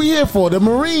 This is what we here for. The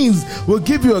Marines will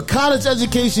give you a college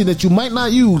education that you might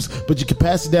not use, but you can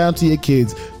pass it down to your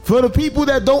kids. For the people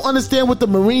that don't understand what the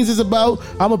Marines is about,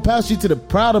 I'm going to pass you to the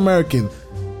proud American.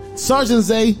 Sergeant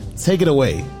Zay, take it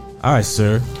away. All right,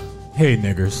 sir. Hey,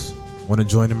 niggers. Want to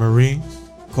join the Marines?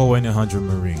 Call 1-800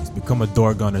 Marines. Become a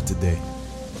door gunner today.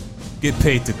 Get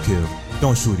paid to kill.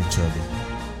 Don't shoot each other.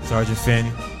 Sergeant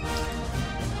Fanny.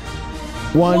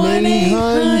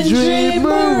 1-800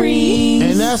 Marines.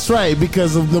 And that's right,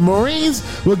 because of the Marines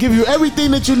will give you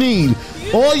everything that you need.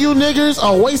 All you niggers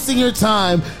are wasting your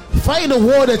time fighting a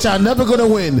war that y'all never gonna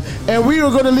win. And we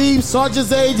are gonna leave. Sergeant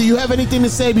Zay, do you have anything to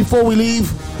say before we leave?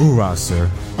 Hoorah,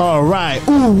 sir. All right.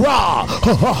 Hoorah.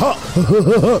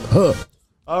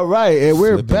 All right, and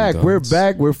we're back. Guns. We're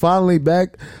back. We're finally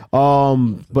back.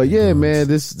 But yeah, man,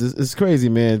 this is crazy,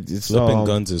 man. It's, flipping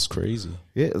guns is crazy.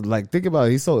 Yeah, like think about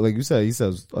it. He sold, like you said, he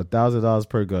sells $1,000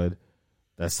 per gun.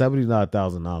 That's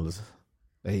 $79,000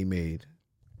 that he made.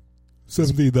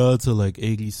 $70 to like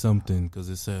 80 something, because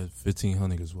it said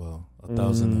 1,500 as well.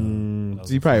 1,000.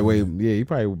 So he probably he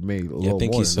probably made a little more. I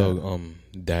think he sold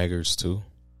daggers too,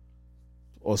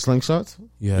 or slingshots.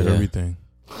 Yeah, everything.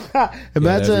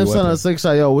 Imagine him selling a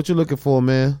slingshot. Yo, what you looking for,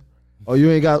 man? Oh, you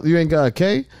ain't got a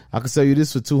K? I can sell you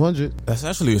this for 200. That's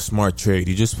actually a smart trade.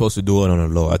 You're just supposed to do it on the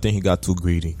low. I think he got too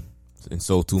greedy and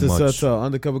sold too much. To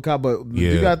undercover cop, but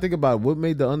you gotta think about what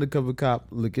made the undercover cop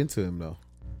look into him though.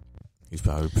 He's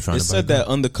probably trying to. It said that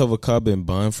undercover cop been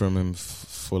buying from him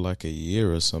for like a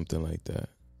year or something like that.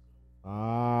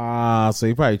 So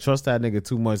he probably trusts that nigga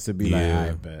too much to be like,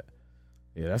 I bet.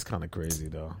 Yeah, that's kind of crazy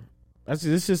though.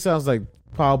 Actually, this just sounds like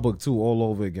Power Book 2 all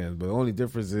over again, but the only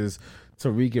difference is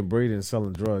Tariq and Braden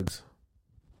selling drugs.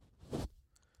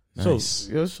 Nice.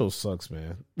 This show sucks,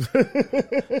 man.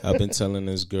 I've been telling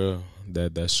this girl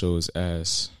that show is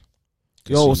ass.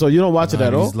 Yo, so you don't watch it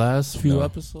at all? These last few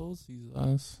episodes?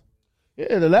 Yeah,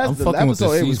 the last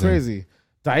episode, it was crazy.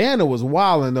 Diana was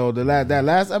wilding, though. That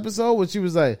last episode when she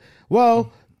was like,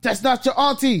 well, that's not your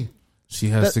auntie. She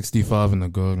had 65 in the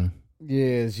garden.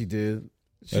 Yeah, she did.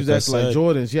 She was acting like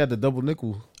Jordan. She had the double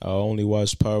nickel. I only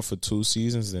watched Power for 2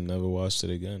 seasons and never watched it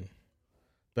again.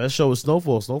 That show is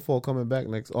Snowfall. Snowfall coming back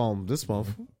this month.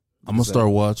 I'm gonna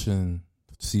start watching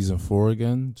season 4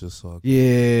 again. Just so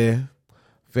yeah,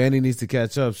 Fanny needs to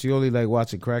catch up. She only like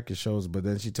watching cracker shows, but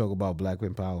then she talk about black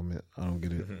empowerment. I don't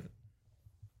get it.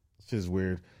 It's just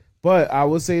weird. But I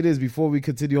will say this before we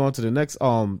continue on to the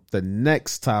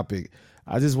next topic.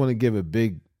 I just want to give a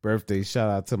big birthday shout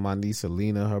out to my niece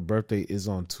Alina. Her birthday is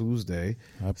on Tuesday.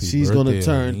 She's gonna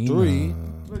turn Alina. 3.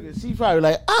 Look at, she's probably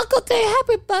like, Uncle Day,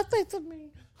 happy birthday to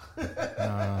me.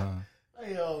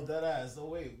 Hey yo, that ass. So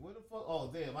wait, where the fuck?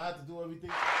 Oh damn, I have to do everything.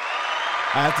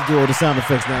 I have to do all the sound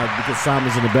effects now because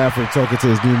Simon's in the bathroom talking to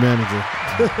his new manager.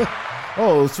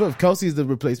 Oh, Swift, Kelsey's the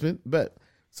replacement. Bet.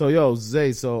 So yo,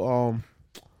 Zay. So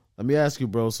let me ask you,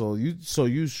 bro. So you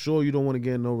sure you don't want to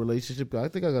get in no relationship? I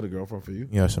think I got a girlfriend for you.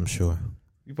 Yes, I'm sure.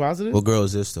 You positive? What girl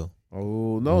is this though?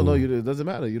 Oh no, it doesn't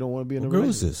matter. You don't want to be in a relationship. What girl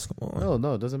is this? Come on.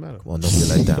 No, it doesn't matter. Come on, don't be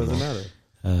like that. It doesn't matter.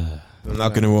 I'm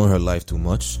not gonna ruin her life too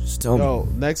much. Just tell me.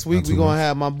 Next week we're gonna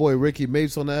have my boy Ricky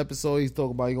Mapes on the episode. He's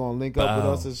talking about he gonna link up with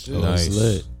us and shit. Nice.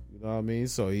 You You know what I mean?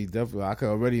 So he definitely, I could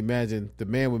already imagine the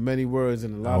man with many words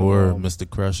and a lot Our of Mr.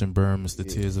 Crash and Burn, Mr.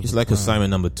 Tears of He's like assignment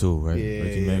number 2, right?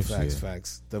 Yeah,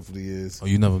 facts. Definitely is. Oh,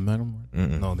 you never met him?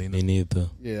 Mm-mm. No, they Me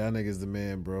neither. Yeah, that nigga's the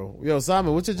man, bro. Yo,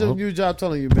 Simon, what's your new job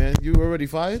telling you, man? You already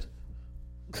fired?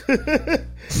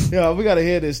 Yo, we gotta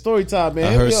hear this story time,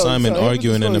 man. I heard Simon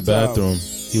arguing in the bathroom.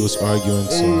 He was arguing.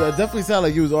 Yeah, it definitely sounded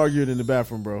like you was arguing in the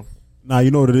bathroom, bro. Nah,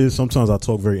 you know what it is? Sometimes I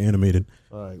talk very animated.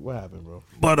 All right, what happened, bro?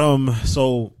 But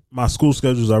so my school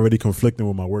schedule is already conflicting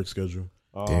with my work schedule.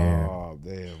 Oh,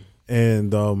 damn.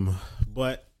 And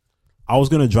but I was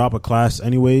gonna drop a class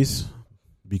anyways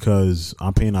because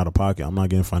I'm paying out of pocket. I'm not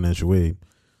getting financial aid.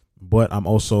 But I'm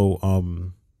also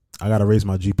I gotta raise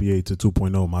my GPA to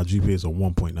 2.0. My GPA is a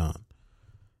 1.9.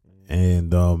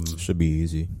 And should be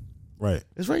easy. Right.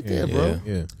 It's right there, bro.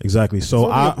 Yeah. Exactly. So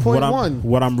what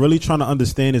I'm really trying to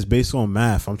understand is based on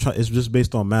math. It's just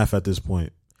based on math at this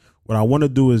point. What I want to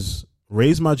do is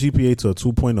raise my GPA to a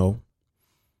 2.0,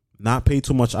 not pay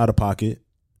too much out of pocket,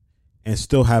 and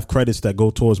still have credits that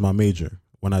go towards my major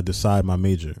when I decide my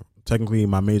major. Technically,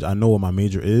 my major, I know what my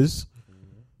major is,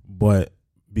 but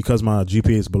because my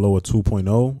GPA is below a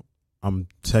 2.0, I'm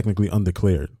technically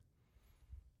undeclared.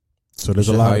 So there's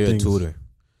a lot of things. Tutor.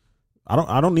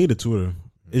 I don't need a tutor.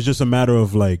 It's just a matter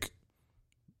of like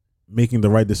making the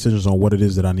right decisions on what it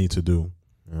is that I need to do.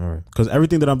 All right. Because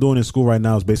everything that I'm doing in school right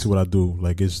now is basically what I do.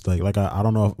 Like it's like I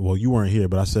don't know. Well, you weren't here,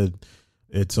 but I said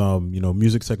it's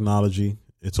music technology.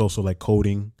 It's also like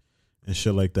coding and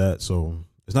shit like that. So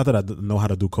it's not that I know how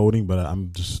to do coding, but I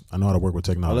know how to work with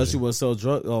technology. Unless you want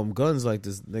to sell guns like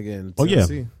this nigga in Oh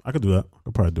Tennessee. yeah, I could do that. I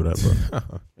could probably do that,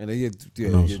 bro. And then your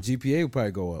GPA would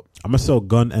probably go up. I'm gonna sell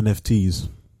gun NFTs.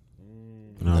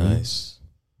 You know Nice.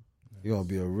 You're gonna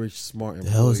be a rich, smart employee.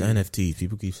 The hell is NFT?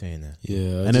 People keep saying that.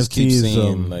 Yeah, I NFT just keep is,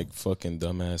 seeing like fucking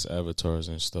dumbass avatars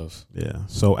and stuff. Yeah.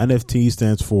 So NFT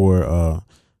stands for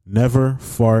never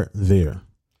fart there.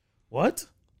 What?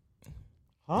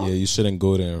 Huh? Yeah, you shouldn't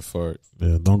go there and fart.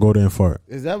 Yeah, don't go there and fart.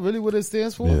 Is that really what it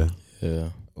stands for? Yeah. Yeah.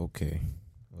 Okay.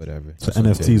 Whatever. It's an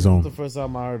NFT zone. That's the first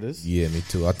time I heard this. Yeah, me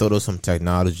too. I thought it was some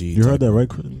technology. You heard that,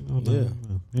 right? Yeah.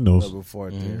 He knows. Never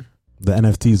fart there. The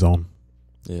NFT zone.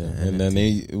 Yeah, and then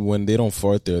when they don't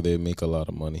fart there, they make a lot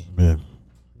of money. Yeah.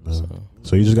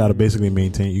 So you just gotta basically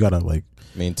maintain. You gotta like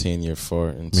maintain your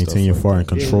fart and maintain your fart and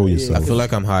control yourself. I feel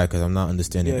like I'm high because I'm not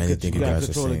understanding anything you guys are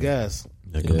control saying. The gas.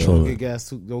 Yeah, control Don't it. get gas.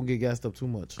 Don't get gassed up too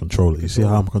much. Control it. You see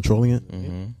how I'm controlling it?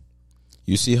 Mm-hmm.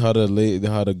 You see how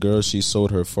the girl, she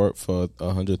sold her fart for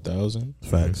 100,000.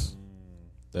 Facts.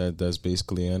 That's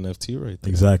basically NFT right there.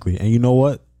 Exactly. And you know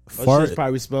what? Fart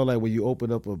probably smell like when you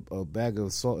open up a bag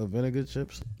of salt and vinegar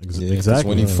chips. Yeah, exactly.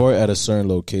 When you fart at a certain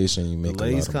location, you make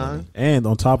Lay's a lot of money. And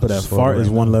on top of that, fart is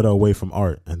one letter away from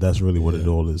art, and that's really what it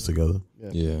all is together.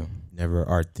 Yeah. Never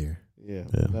art there. Yeah,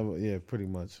 pretty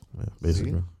much. Yeah,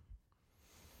 basically.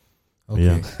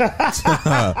 Okay.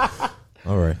 Yeah.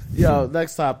 All right. Yo,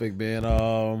 next topic,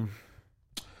 man.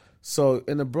 So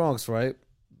in the Bronx, right?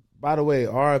 By the way,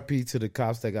 RIP to the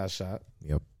cops that got shot.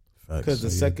 Yep. Because the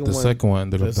second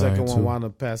one wound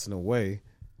up passing away,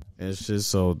 and it's just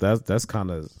so that's kind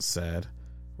of sad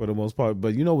for the most part.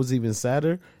 But you know what's even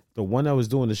sadder? The one that was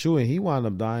doing the shooting, he wound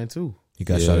up dying too. He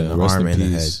got shot in the arm and the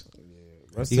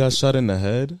head. He got shot in the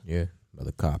head? Yeah, by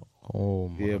the cop. Oh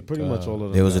my Yeah, pretty much all of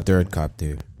them. There was a third cop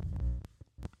there.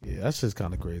 Yeah, that's just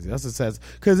kind of crazy. That's a sad,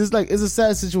 because it's a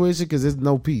sad situation because there's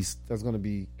no peace that's gonna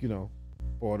be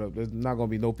brought up. There's not gonna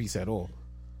be no peace at all.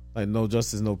 Like no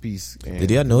justice, no peace. And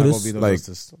did y'all notice,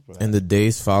 justice in the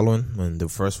days following, when the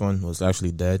first one was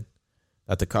actually dead,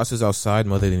 that the cops was outside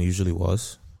more than it usually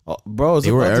was? Oh, bro,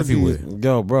 they were everywhere.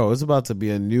 Bro, it's about to be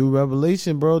a new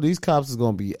revelation, bro. These cops is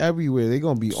gonna be everywhere. They're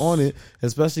gonna be on it,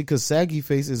 especially because Saggy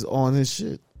Face is on his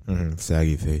shit. Mm-hmm.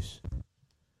 Saggy Face.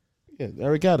 Yeah,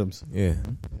 Eric Adams. Yeah,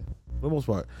 for the most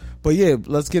part. But yeah,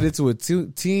 let's get into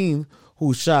it. Teen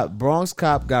who shot Bronx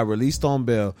cop got released on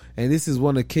bail, and this is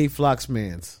one of K Flock's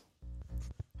mans.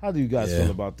 How do you guys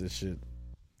feel about this shit?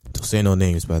 Don't say no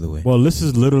names, by the way. Well, this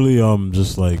is literally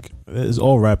just like it's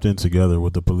all wrapped in together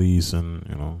with the police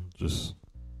and just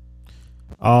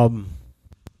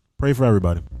pray for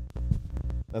everybody.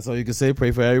 That's all you can say. Pray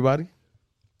for everybody.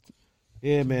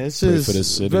 Yeah, man, it's Pray for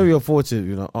this city. very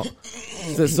unfortunate,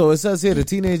 So it says here the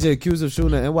teenager accused of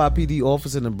shooting an NYPD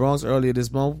officer in the Bronx earlier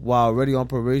this month while already on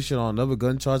probation on another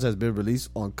gun charge has been released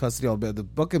on custody on bail. The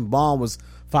fucking bond was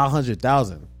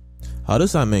 $500,000. How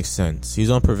does that make sense? He's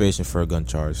on probation for a gun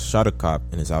charge, shot a cop,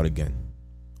 and is out again.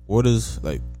 Orders,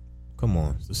 come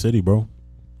on. It's the city, bro.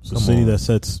 It's the city that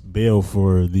sets bail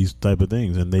for these type of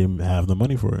things, and they have the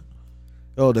money for it.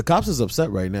 Yo, the cops is upset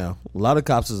right now. A lot of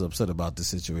cops is upset about this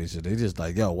situation. They just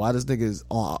like, yo, why this nigga is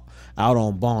out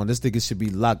on bond? This nigga should be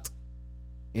locked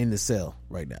in the cell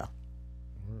right now.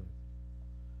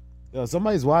 Yo,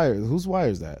 somebody's wire. Whose wire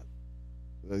is that?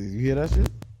 You hear that shit?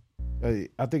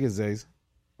 I think it's Zay's.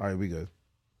 All right, we good.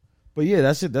 But yeah,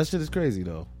 that shit is crazy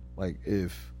though. Like,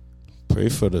 if pray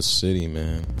for the city,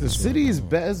 man. The city is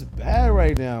bad. It's bad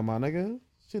right now, my nigga.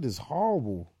 Shit is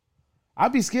horrible.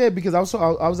 I'd be scared because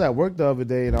I was at work the other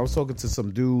day and I was talking to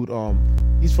some dude.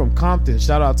 He's from Compton.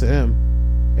 Shout out to him.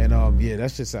 And yeah,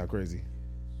 that shit sound crazy.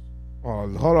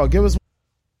 Hold on, give us.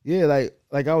 Yeah,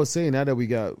 like I was saying, now that we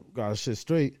got shit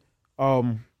straight.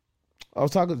 I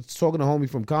was talking to homie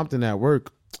from Compton at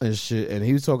work and shit, and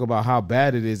he was talking about how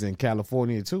bad it is in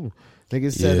California too.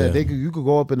 Niggas said that you could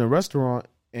go up in a restaurant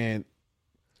and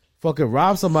fucking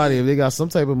rob somebody if they got some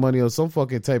type of money or some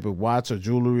fucking type of watch or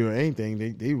jewelry or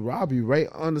anything. They rob you right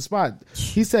on the spot.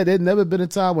 He said there'd never been a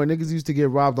time where niggas used to get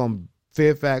robbed on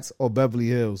Fairfax or Beverly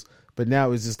Hills, but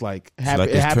now it's just like it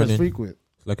happens frequent.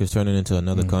 It's like it's turning into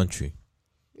another country.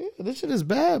 Yeah, this shit is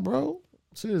bad, bro.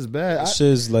 Shit is bad. This shit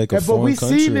is like a foreign country.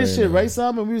 But we seen this shit, right,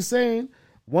 Simon? We were saying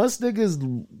once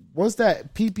that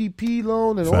PPP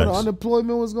loan and all the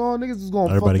unemployment was gone, niggas was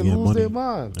gonna fucking lose their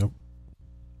mind. Yep.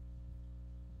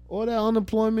 All that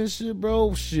unemployment shit,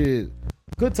 bro. Shit.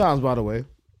 Good times, by the way.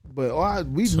 But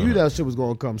we knew that shit was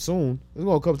gonna come soon. It's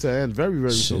gonna come to an end very,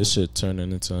 very soon. This shit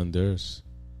turning into Honduras.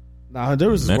 Nah,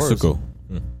 Honduras is Mexico.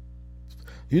 Worse.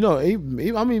 You know,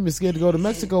 I'm even scared to go to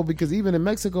Mexico because even in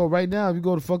Mexico right now, if you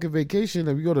go to fucking vacation,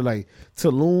 if you go to like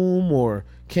Tulum or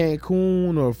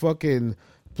Cancun or fucking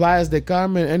Playas de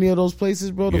Carmen, any of those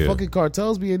places, bro, the fucking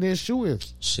cartels be in there shooting.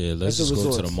 Shit, let's just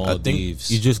go to the Maldives. I think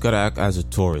you just gotta act as a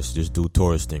tourist. Just do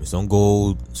tourist things. Don't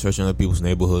go searching other people's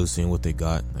neighborhoods, seeing what they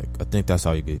got. Like, I think that's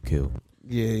how you get killed.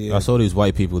 Yeah. I saw these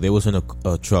white people. They was in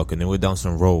a truck and they went down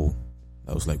some road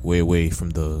that was like way away from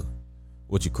the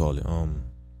what you call it,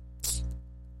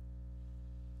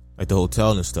 like the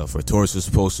hotel and stuff where tourists are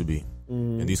supposed to be.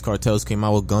 And these cartels came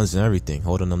out with guns and everything,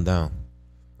 holding them down.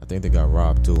 I think they got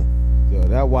robbed too. Yo,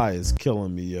 that wire is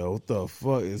killing me, yo. What the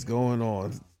fuck is going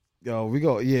on? Yo, you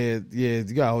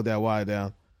gotta hold that wire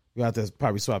down. We have to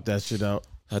probably swap that shit out.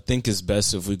 I think it's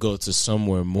best if we go to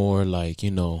somewhere more like,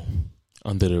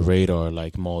 under the radar,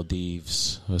 like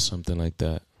Maldives or something like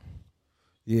that.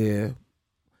 Yeah.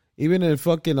 Even in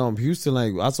fucking Houston,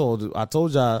 like I showed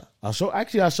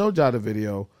y'all the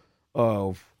video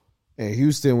of in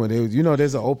Houston when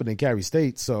there's an open and carry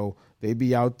state, so they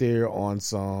be out there on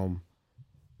some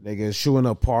niggas shooing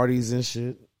up parties and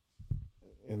shit,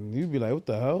 and you'd be like, what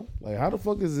the hell? Like, how the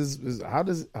fuck is this?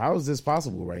 How is this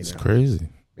possible right now? It's crazy.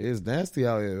 It's nasty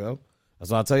out here, yo.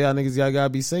 That's why I tell y'all niggas, y'all gotta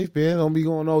be safe, man. Don't be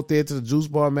going out there to the juice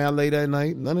bar, man, late at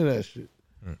night. None of that shit.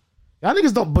 Y'all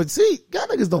niggas don't. But see, y'all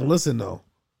niggas don't listen though.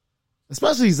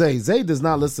 Especially Zay. Zay does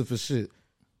not listen for shit.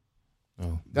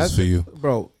 Oh, that's for you,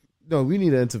 bro. No, we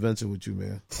need an intervention with you,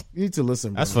 man. You need to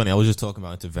listen, bro. That's funny. I was just talking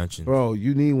about intervention. Bro,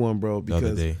 you need one, bro, because the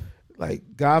other day. Like,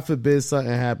 God forbid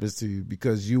something happens to you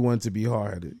because you want to be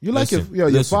hard-headed. You like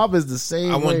your father's the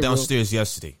same. I went downstairs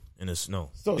yesterday in the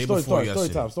snow. Story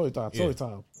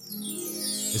time.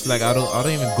 It's like I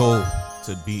don't even go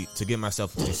to get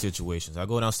myself into these situations. I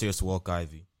go downstairs to walk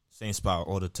Ivy, same spot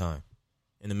all the time,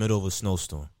 in the middle of a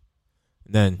snowstorm.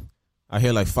 And then I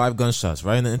hear like 5 gunshots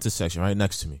right in the intersection, right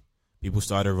next to me. People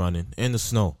started running in the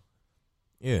snow.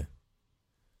 Yeah.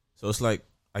 So it's like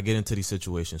I get into these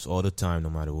situations all the time, no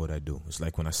matter what I do. It's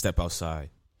like when I step outside,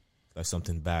 it's like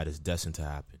something bad is destined to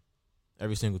happen.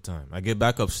 Every single time. I get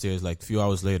back upstairs, like a few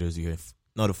hours later, you hear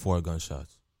another 4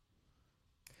 gunshots.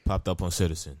 Popped up on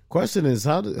Citizen. Question is,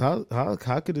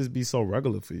 how could this be so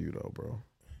regular for you, though, bro?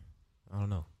 I don't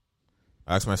know.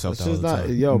 I ask myself that all the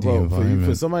time. Yo, bro,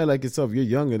 for somebody like yourself, you're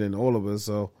younger than all of us,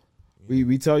 so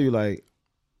we tell you, like,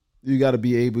 you got to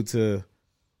be able to,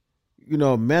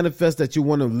 manifest that you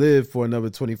want to live for another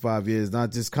 25 years,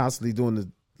 not just constantly doing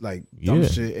the, like, dumb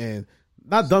shit, and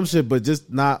not dumb shit, but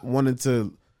just not wanting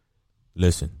to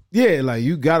listen. Yeah, like,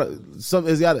 you got to,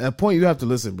 at a point you have to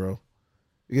listen, bro.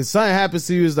 Because something happens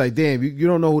to you, it's like, damn, you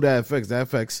don't know who that affects. That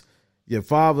affects your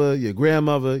father, your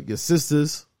grandmother, your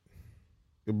sisters,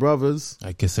 your brothers,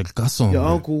 your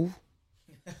uncle.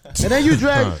 And then you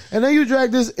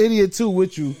drag this idiot too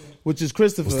with you, which is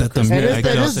Christopher. And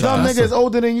this dumb nigga is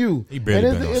older than you. He barely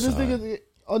and this nigga,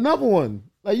 another one.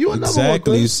 Like, you another one.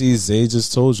 Exactly. You see, Zay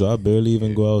just told you I barely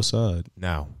even go outside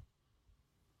now.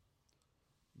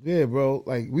 Yeah, bro.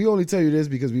 Like, we only tell you this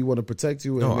because we want to protect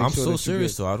you. And no, make I'm sure so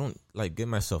serious though. I don't like get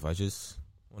myself. I just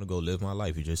want to go live my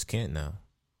life. You just can't now.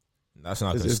 That's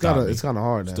not going to stop me. It's kind of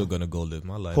hard now. Still going to go live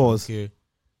my life. Pause. Yeah,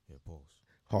 pause.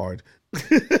 hard.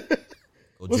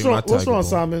 What's wrong,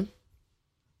 Simon?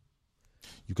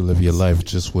 You can live your life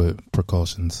just with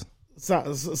precautions. So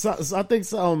I think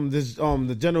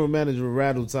the general manager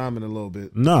rattled Simon a little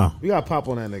bit. No, we gotta pop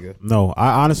on that nigga. No,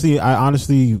 I honestly,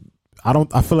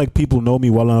 I feel like people know me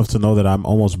well enough to know that I'm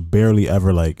almost barely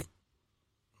ever like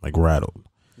rattled.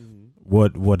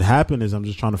 What happened is I'm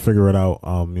just trying to figure it out.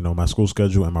 My school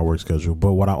schedule and my work schedule.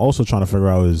 But what I'm also trying to figure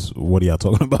out is what are y'all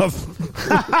talking about?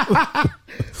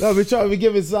 No, we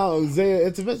giving Zay an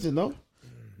intervention. No.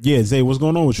 Yeah, Zay, what's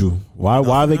going on with you? Why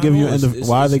are they giving you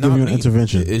an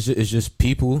intervention? It's just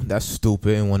people that's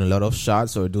stupid and want to let off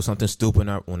shots or do something stupid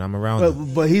when I'm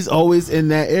around. But he's always in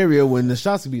that area when the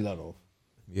shots can be let off.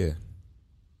 Yeah.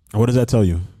 What does that tell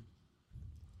you?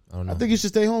 I don't know. I think you should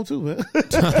stay home too, man.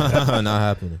 Not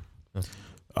happening.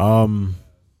 I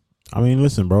mean,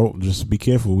 listen, bro. Just be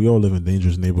careful. We all live in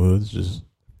dangerous neighborhoods.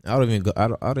 I don't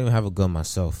even have a gun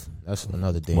myself. That's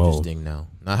another dangerous thing now.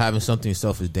 Not having something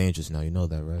yourself is dangerous now. You know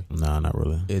that, right? Nah, not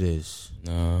really. It is.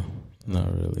 No,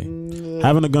 not really.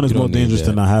 Having a gun is more dangerous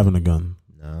than not having a gun.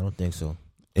 No, I don't think so.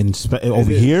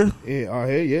 Over here? Yeah,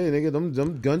 nigga,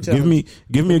 them gun charges.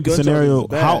 Give me a scenario.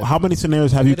 How many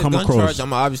scenarios have you come across? Charge,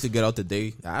 I'm obviously get out the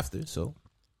day after, so.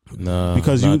 No,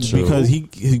 because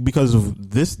of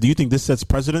this. Do you think this sets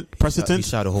precedent he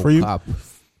shot a whole for you? Cop.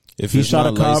 If he shot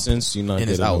a cop, licensed, you're not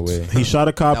getting away. He shot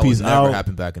a cop. That he's never out.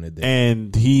 Happened back in the day.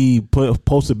 And he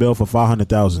posted bail for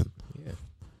 $500,000. Yeah.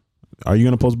 Are you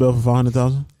gonna post bail for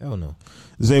 $500,000? Hell no.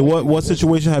 Zay, what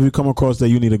situation have you come across that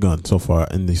you need a gun so far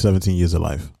in the 17 years of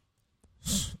life?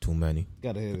 Too many.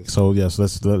 Gotta hear this. So yes,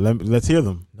 let's hear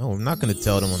them. No, I'm not gonna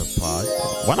tell them on the pod.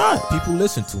 Why not? People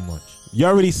listen too much. You're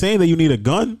already saying that you need a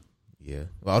gun? Yeah.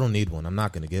 Well, I don't need one. I'm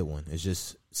not gonna get one. It's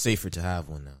just safer to have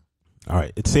one now. All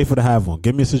right, it's safer to have one.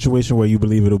 Give me a situation where you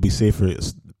believe it'll be safer.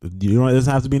 It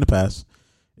doesn't have to be in the past.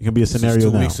 It can be a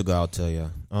scenario now. 2 weeks ago, I'll tell you.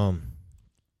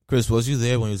 Chris, was you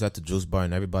there when you was at the juice bar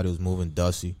and everybody was moving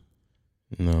Dusty?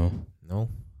 No.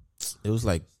 It was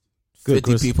like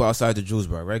 50 people outside the juice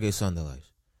bar, reggae Sunday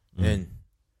lights. And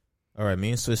all right, me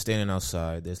and Swiss standing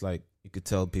outside. There's like you could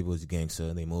tell people is gangster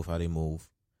and they move how they move.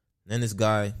 And then this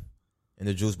guy in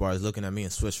the juice bar is looking at me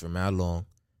and Swiss for mad long.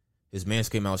 His mans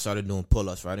came out, started doing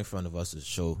pull-ups right in front of us to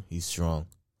show he's strong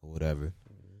or whatever.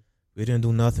 We didn't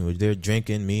do nothing. We were there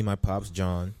drinking, me, my pops,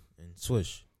 John, and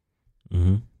Swish.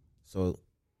 Mm-hmm. So,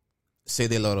 say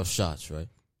they let off shots, right?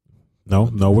 No,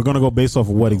 we're going to go based off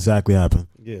of what exactly happened.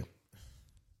 Yeah.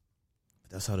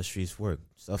 That's how the streets work.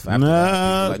 Stuff after that,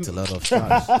 people like to let off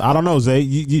shots. I don't know, Zay.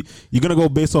 You're going to go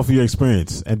based off of your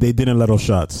experience, and they didn't let off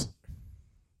shots.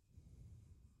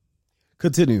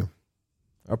 Continue.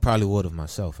 I probably would have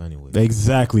myself anyway.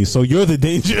 Exactly. So you're the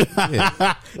danger.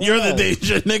 Yeah. You're the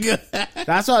danger, nigga.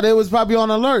 That's why they was probably on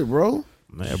alert, bro.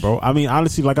 Man, bro. I mean,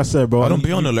 honestly, like I said, bro. I don't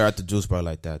be on alert at the juice bar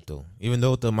like that, though. Even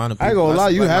though the amount of people. I ain't gonna lie,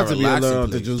 you have to be alert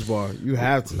at the juice bar. You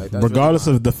have to. Like, regardless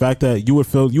of the fact that you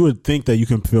would think that you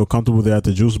can feel comfortable there at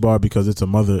the juice bar because it's a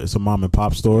mom and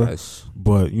pop store. Yes.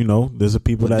 But, there's a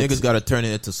people that. Niggas gotta turn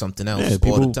it into something else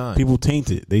all the time. People taint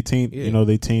it. They taint,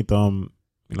 they taint,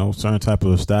 certain type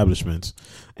of establishments.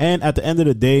 And at the end of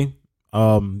the day,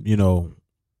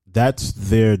 that's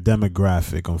their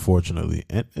demographic, unfortunately.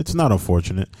 And it's not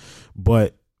unfortunate,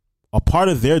 but a part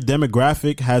of their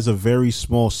demographic has a very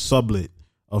small sublet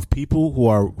of people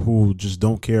who just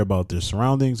don't care about their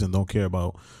surroundings and don't care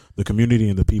about the community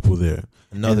and the people there.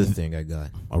 Another thing I got.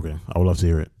 Okay, I would love to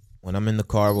hear it. When I'm in the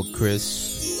car with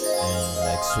Chris and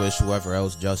like Swish, whoever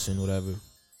else, Justin, whatever,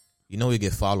 we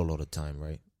get followed all the time,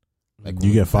 right? Like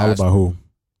you get followed by who?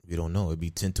 We don't know. It'd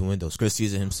be tinted windows. Chris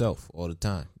sees it himself all the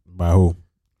time. By who?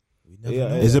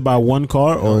 Is it by one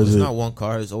car or is it? It's not one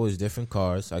car. It's always different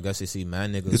cars. I guess they see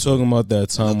mad niggas. You're talking about that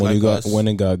time when when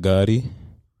it got Gotti?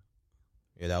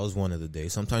 Yeah, that was one of the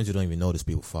days. Sometimes you don't even notice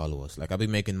people follow us. Like I be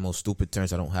making the most stupid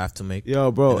turns I don't have to make.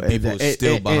 Yo, bro, and people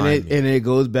still behind me. And it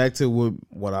goes back to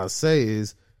what I say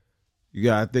is you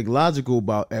gotta think logical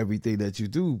about everything that you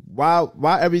do. Why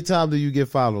every time do you get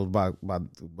followed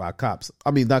by cops?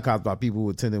 I mean, not cops, by people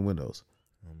with tinted windows.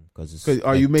 Because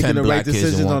are you making the right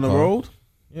decisions on the road?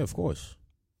 Yeah, of course.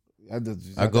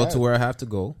 I go to where I have to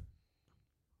go.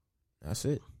 That's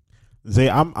it. Zay,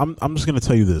 I'm just gonna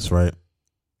tell you this, right?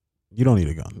 You don't need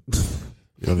a gun.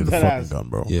 You don't need a fucking gun,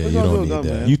 bro. Yeah, you don't need that.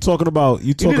 Man. You talking about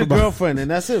need a girlfriend, and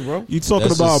that's it, bro. You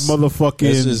talking about motherfucking.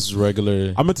 This is regular.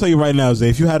 I'm gonna tell you right now, Zay.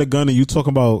 If you had a gun and you talking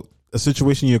about a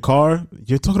situation in your car,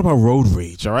 you're talking about road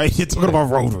rage, all right? You're talking about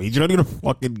road rage. You don't need a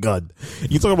fucking gun.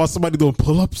 You talking about somebody doing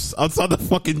pull-ups outside the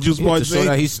fucking juice bar. To show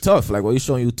that he's tough. Like, what are you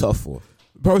showing you tough for?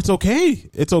 Bro, it's okay.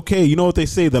 It's okay. You know what they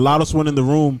say? The loudest one in the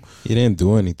room. He didn't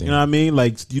do anything. You know what I mean?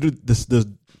 Like, you do this.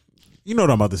 You know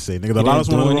what I'm about to say, nigga. The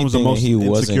loudest one in the room was the most he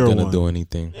wasn't insecure gonna one. do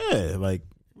anything. Yeah, like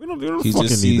we don't he fucking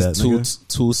just need sees that.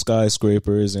 two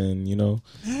skyscrapers, and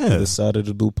decided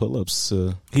to do pull-ups.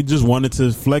 He just wanted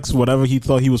to flex whatever he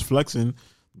thought he was flexing,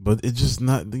 but it's just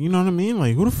not. You know what I mean?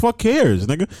 Like, who the fuck cares,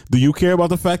 nigga? Do you care about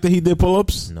the fact that he did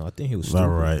pull-ups? No, I think he was stupid. All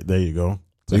right, there you go.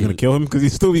 So you're gonna kill him because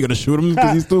he's stupid? You're gonna shoot him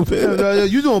because he's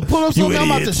stupid? You doing pull-ups? I'm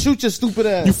about to shoot your stupid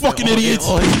ass. You fucking idiots!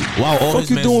 Wow, all fuck his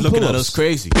you man's doing looking pull-ups? at us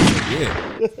crazy. Yeah.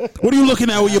 What are you looking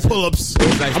at with your pull-ups?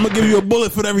 Like, I'm gonna give you a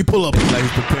bullet for every pull-up. Like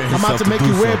he's preparing I'm about himself to make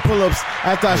you wear pull-ups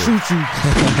after I shoot you.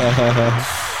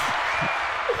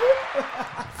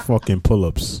 Fucking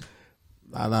pull-ups.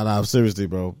 Nah. Seriously,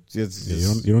 bro. You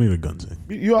don't need a gun.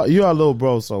 You are a little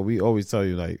bro, so we always tell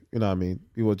you, like, you know what I mean?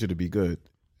 We want you to be good.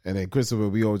 And then Christopher,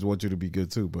 we always want you to be good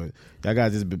too. But y'all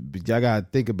gotta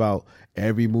think about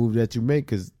every move that you make,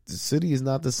 because the city is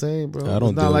not the same, bro.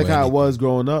 It's not like how it was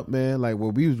growing up, man. Like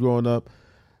when we was growing up,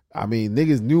 I mean,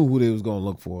 niggas knew who they was gonna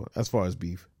look for as far as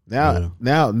beef.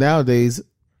 Nowadays,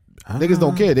 niggas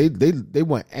don't care. They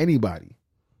want anybody.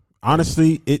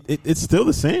 Honestly, it's still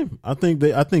the same. I think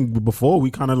before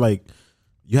we kind of like,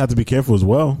 you have to be careful as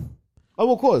well.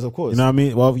 Oh, of course. You know what I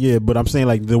mean? Well, yeah, but I'm saying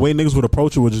like the way niggas would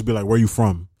approach it would just be like, "Where you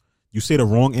from?" You say the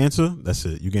wrong answer, that's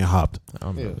it. You getting hopped. I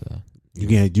remember that. You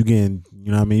getting,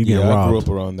 you know what I mean? You getting robbed. I grew up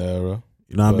around that era.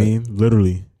 You know what I mean?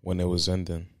 Literally. When it was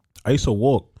ending. I used to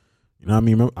walk. You know what I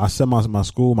mean? Remember, I said my high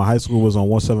school was on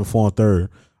 174 and 3rd.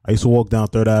 I used to walk down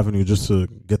 3rd Avenue just to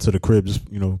get to the crib, just,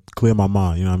 clear my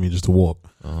mind, you know what I mean? Just to walk.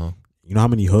 Uh-huh. You know how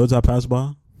many hoods I passed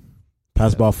by?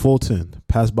 Passed by Fulton,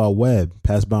 passed by Webb,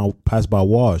 passed by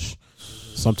Wash.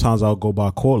 Sometimes I'll go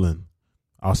by Cortland.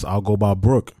 I'll go by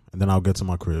Brook, and then I'll get to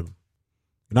my crib.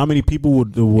 You know how many people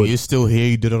would You're still here?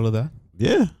 You did all of that?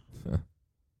 Yeah.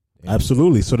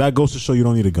 Absolutely. So that goes to show you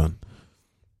don't need a gun.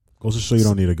 Goes to show you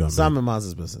don't need a gun. Simon minds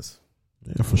his business.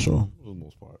 Yeah, for sure. For the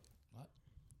most part.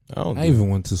 I even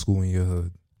went to school in your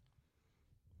hood.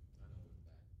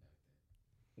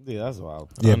 Yeah, that's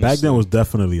wild. Yeah, honestly, back then was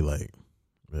definitely like,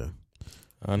 yeah.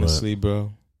 Honestly,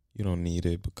 bro, you don't need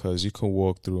it because you can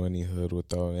walk through any hood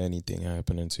without anything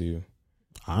happening to you.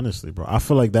 Honestly, bro, I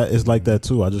feel like that is like that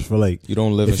too. I just feel like you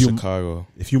don't live in Chicago.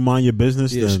 If you mind your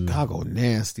business, then Chicago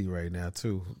nasty right now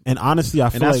too. And honestly, I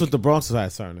feel that's like what the Bronx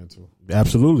has turned into.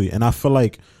 Absolutely, and I feel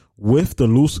like with the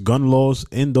loose gun laws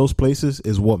in those places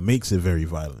is what makes it very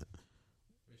violent.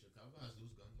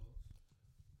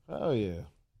 Oh yeah,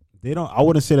 they don't. I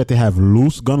wouldn't say that they have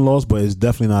loose gun laws, but it's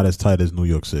definitely not as tight as New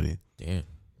York City. Damn.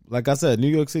 Like I said, New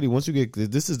York City. Once you get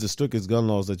this is the strictest gun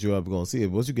laws that you're ever going to see.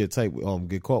 Once you get tight,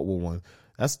 get caught with one.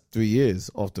 That's 3 years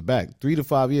off the back. 3 to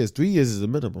 5 years. 3 years is the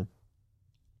minimum.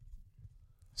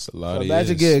 It's a lot of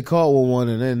imagine years. getting caught with one,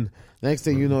 and then next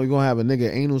thing you know, you're gonna have a nigga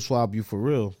anal swab you for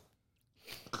real.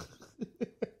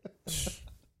 Do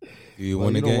you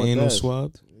want to get anal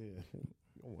swabbed? Yeah, you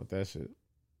don't want that shit.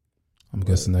 I'm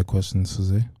guessing that question,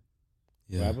 Suze.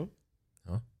 Yeah.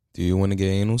 Huh? Do you want to get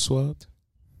anal swabbed?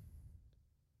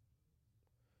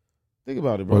 Think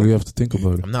about it, bro. Why do you have to think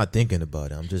about it? I'm not thinking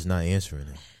about it. I'm just not answering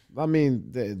it. I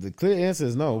mean, the clear answer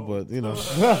is no, but you know.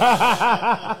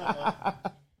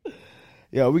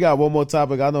 Yeah, we got one more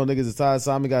topic. I know niggas is tired.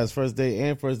 Simon got his first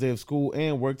day of school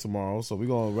and work tomorrow, so we're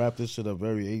gonna wrap this shit up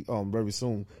very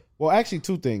soon. Well, actually,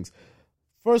 two things.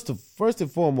 First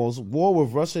and foremost, war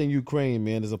with Russia and Ukraine,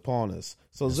 man, is upon us.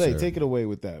 So Yes, Zay, sir. take it away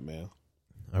with that, man.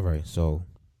 All right, so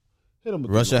Hit him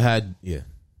with Russia the bomb. had Hit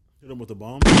him with the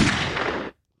bomb.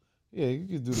 Yeah, you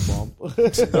can do the bomb.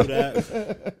 Do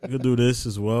that. You can do this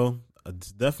as well.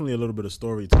 It's definitely a little bit of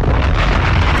storytelling.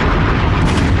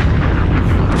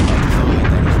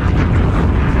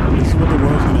 This is what the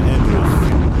world's gonna end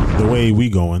with. The way we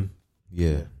going.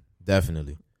 Yeah,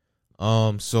 definitely.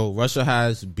 So Russia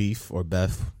has beef or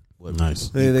beef. Nice.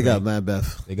 They got mad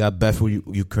beef. They got beef with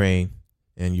Ukraine,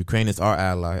 and Ukraine is our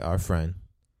ally, our friend.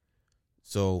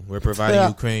 So we're providing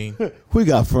Ukraine. We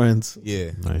got friends.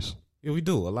 Yeah, nice. Yeah, we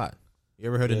do a lot. You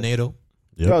ever heard of NATO?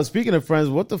 Yep. Yo, speaking of friends,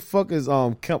 what the fuck is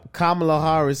Kamala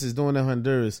Harris is doing in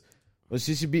Honduras? But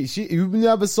she should be. You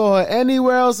never saw her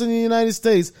anywhere else in the United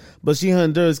States, but she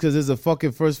Honduras because there's a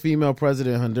fucking first female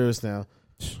president in Honduras now.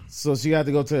 So she got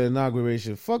to go to the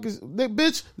inauguration. Fuck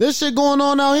bitch. There's shit going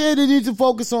on out here. They need to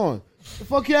focus on. The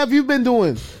fuck have you been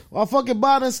doing? While fucking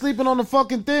Biden sleeping on the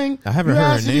fucking thing. I haven't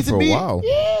heard her name for a while.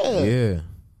 Yeah.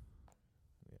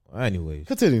 Well, anyways,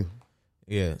 continue.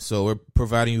 Yeah. So we're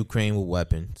providing Ukraine with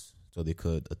weapons so they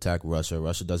could attack Russia.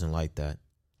 Russia doesn't like that.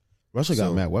 Russia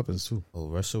got mad weapons too. Oh,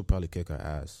 Russia will probably kick our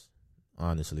ass,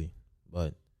 honestly.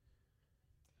 But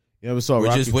you ever saw we're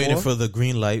Rocky just waiting IV? for the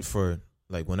green light for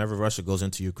like whenever Russia goes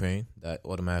into Ukraine, that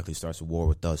automatically starts a war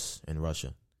with us and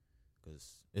Russia,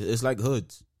 because It's like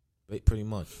hoods, pretty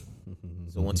much.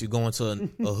 So once you go into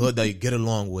a hood that you get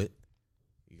along with,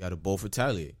 you got to both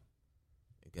retaliate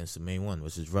against the main one,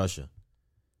 which is Russia.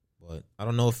 But I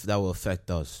don't know if that will affect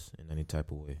us in any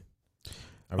type of way.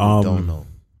 I really don't know.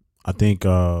 I think we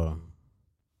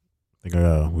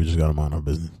just got to mind our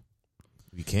business.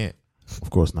 We can't. Of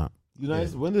course not.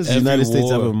 When does the United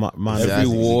States ever mind every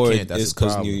war is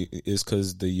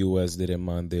because the U.S. didn't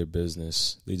mind their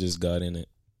business. They just got in it.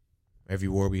 Every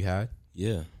war we had?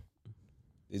 Yeah.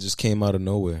 It just came out of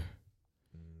nowhere.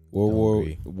 World War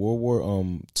II,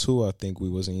 I think we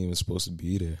wasn't even supposed to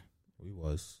be there. We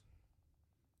was.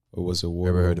 Or was it World War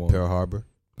Ever heard of Pearl Harbor?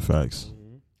 Facts.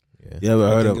 Yeah. You ever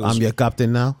heard of I'm your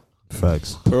captain now?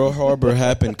 Facts. Pearl Harbor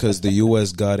happened because the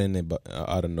U.S. got in it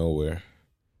out of nowhere.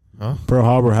 Huh? Pearl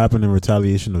Harbor happened in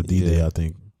retaliation of D-Day, I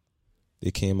think.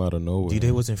 They came out of nowhere.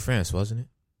 D-Day was in France, wasn't it?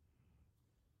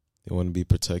 They wanted to be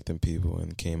protecting people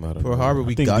and came out of Pearl nowhere. Harbor,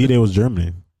 I think D-Day was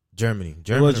Germany. Germany.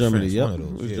 It was Germany, France, yep. one of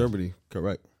those, It was Germany,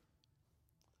 correct.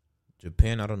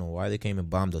 Japan, I don't know why they came and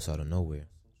bombed us out of nowhere.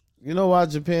 You know why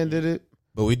Japan did it?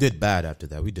 But we did bad after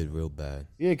that. We did real bad.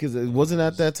 Yeah, because it wasn't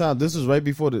at that time. This was right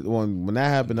before when that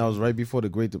happened. That was right before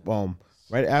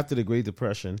right after the Great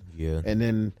Depression. Yeah, and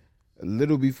then a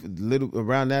little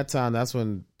around that time, that's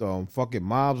when fucking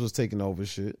mobs was taking over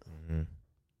shit. Mm-hmm.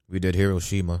 We did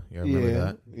Hiroshima. You remember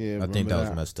that? Yeah, I think that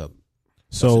was messed up.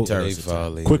 So,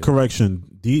 quick correction: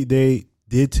 D-Day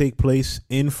did take place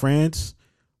in France,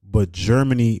 but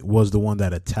Germany was the one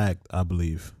that attacked, I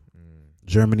believe.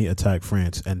 Germany attacked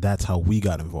France, and that's how we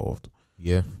got involved.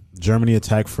 Yeah. Germany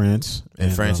attacked France.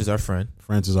 And France is our friend.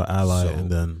 France is our ally, So, and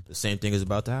then the same thing is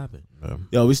about to happen.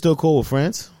 Yo, we still cool with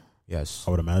France? Yes.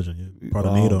 I would imagine. Yeah. Part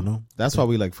of NATO, no? That's why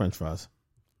we like French fries.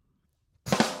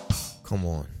 Come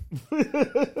on.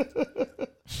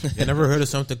 You never heard of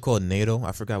something called NATO?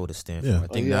 I forgot what it stands for. I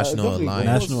think National Alliance.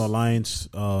 National Alliance,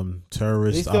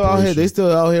 terrorist They still out here. They still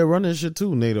out here running shit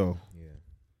too. NATO. Yeah,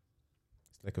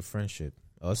 it's like a friendship.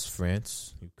 Us,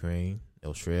 France, Ukraine,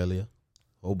 Australia,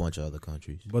 a whole bunch of other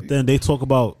countries. But then they talk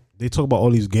about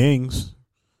all these gangs.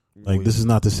 Like this is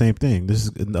not the same thing. This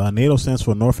is NATO stands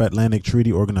for North Atlantic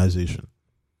Treaty Organization.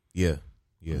 Yeah.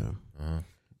 Uh-huh.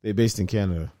 They're based in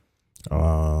Canada.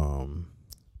 Are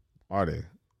they?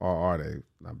 Or are they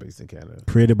not based in Canada?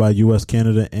 Created by U.S.,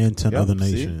 Canada, and 10 other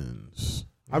nations.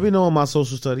 I've been knowing my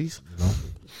social studies.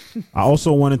 I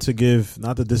also wanted to give,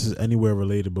 not that this is anywhere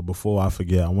related, but before I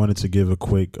forget, I wanted to give a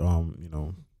quick,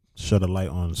 shed a light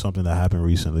on something that happened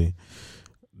recently.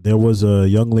 There was a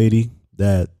young lady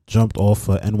that jumped off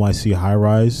a NYC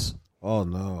high-rise. Oh,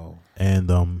 no. And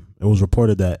it was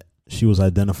reported that she was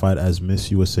identified as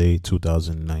Miss USA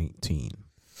 2019.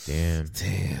 Damn.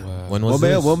 Wow. When was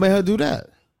this? What made her do that?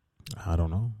 I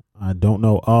don't know.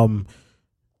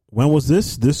 When was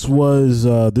this? This was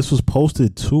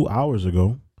posted 2 hours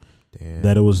ago. Damn.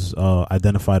 That it was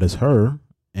identified as her,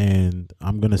 and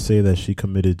I'm gonna say that she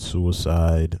committed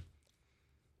suicide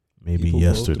maybe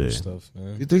yesterday. Stuff,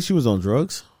 man. You think she was on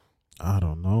drugs? I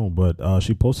don't know, but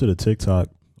she posted a TikTok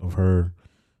of her.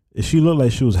 She looked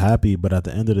like she was happy, but at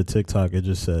the end of the TikTok, it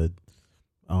just said,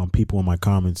 people in my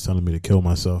comments telling me to kill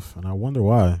myself, and I wonder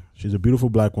why. She's a beautiful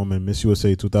black woman, Miss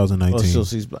USA 2019. Oh, so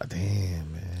she's black.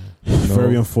 Damn, man.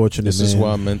 Very unfortunate. This is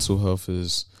why mental health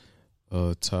is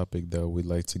a topic that we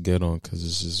like to get on because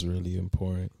it's just really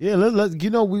important. Yeah, let's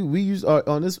we use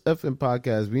on this Effin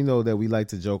podcast. We know that we like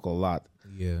to joke a lot.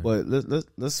 Yeah, but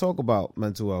let's talk about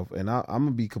mental health. And I'm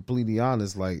gonna be completely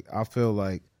honest. Like I feel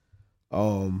like,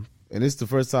 and it's the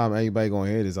first time anybody gonna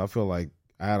hear this. I feel like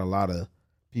I had a lot of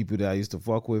people that I used to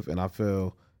fuck with, and I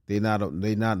feel they not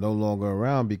no longer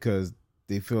around because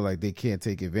they feel like they can't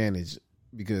take advantage.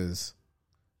 Because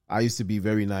I used to be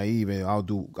very naive, and I'll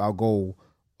go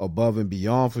above and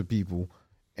beyond for people,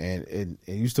 and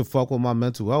used to fuck with my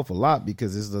mental health a lot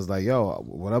because it's just like, yo,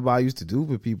 whatever I used to do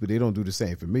for people, they don't do the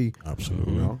same for me.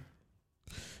 Absolutely. You know?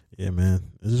 Yeah, man.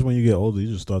 It's just when you get older, you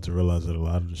just start to realize that a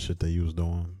lot of the shit that you was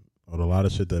doing, or a lot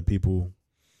of shit that people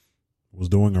was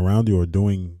doing around you or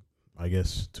doing, I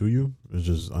guess, to you, is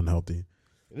just unhealthy.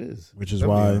 It is. Which is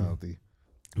why unhealthy.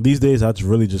 These days I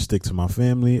really just stick to my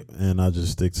family, and I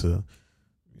just stick to,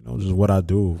 just what I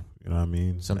do. You know what I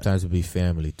mean? Sometimes it be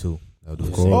family too.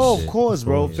 Of course,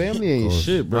 bro. Family ain't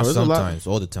shit, bro. Not sometimes,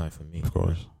 all the time for me. Of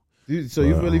course. So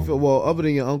you really feel other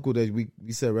than your uncle that we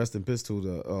said rest in peace to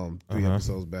the 3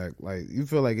 episodes back. Like you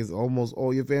feel like it's almost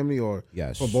all your family, or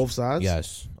yes, for both sides.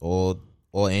 Yes, all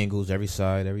angles, every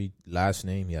side, every last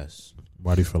name. Yes.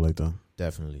 Why do you feel like that?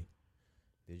 Definitely.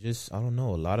 They just, I don't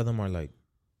know. A lot of them are like,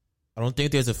 I don't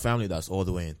think there's a family that's all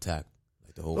the way intact.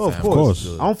 Like the whole family. Of course.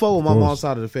 I don't fuck with my mom's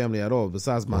side of the family at all.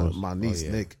 Besides my niece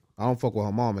Nick. I don't fuck with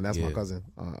her mom, and that's my cousin.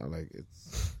 I'm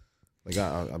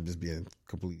just being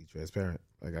completely transparent.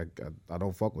 Like I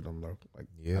don't fuck with them though, like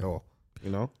at all. You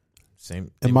know.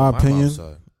 Same. In my opinion,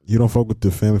 you don't fuck with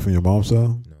the family from your mom's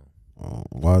side. No.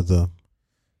 Why is that?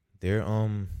 They're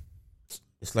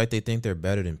it's like they think they're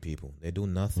better than people. They do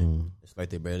nothing. It's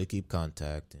like they barely keep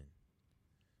contact.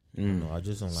 And I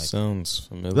just don't like. Sounds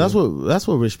familiar. That's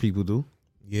what rich people do.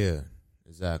 Yeah,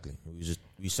 exactly.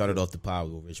 We started off the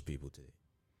pod with rich people today.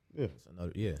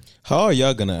 Yeah. How are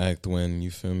y'all gonna act when, you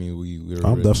feel me?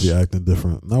 I'm rich? definitely acting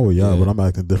different. Not with y'all, but I'm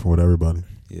acting different with everybody.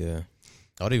 Yeah.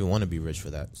 I don't even want to be rich for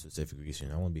that specific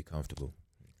reason. I want to be comfortable.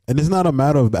 And it's not a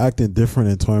matter of acting different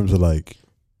in terms of like.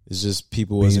 It's just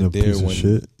people wasn't there when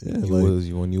shit.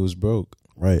 when you was broke.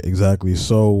 Right. Exactly.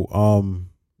 So,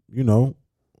 you know,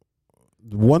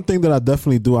 one thing that I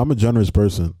definitely do. I'm a generous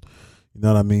person. You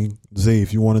know what I mean? Zay,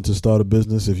 if you wanted to start a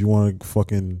business, if you want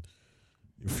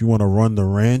to run the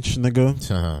ranch,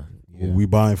 nigga, we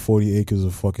buying 40 acres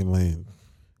of fucking land.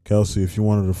 Kelsey, if you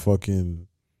wanted to fucking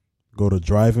go to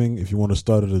driving, if you want to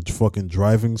start at a fucking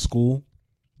driving school,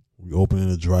 we opening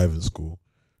a driving school.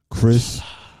 Chris,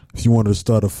 if you wanted to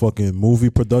start a fucking movie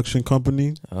production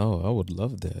company, I would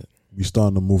love that. We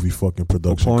starting a movie fucking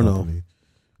production company.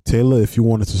 Taylor, if you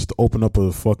wanted to open up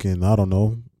a fucking, I don't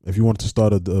know, if you wanted to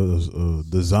start a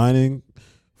designing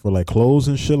for like clothes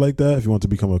and shit like that, if you want to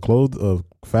become a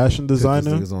fashion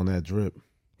designer, niggas on that drip.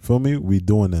 Feel me? We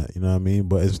doing that. You know what I mean?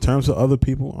 But in terms of other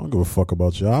people, I don't give a fuck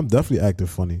about y'all. I'm definitely acting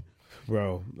funny.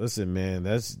 Bro, listen, man,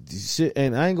 that's shit.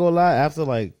 And I ain't gonna lie, after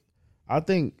I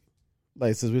think,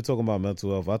 since we're talking about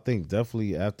mental health, I think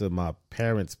definitely after my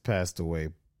parents passed away,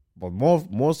 but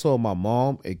more so my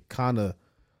mom, it kind of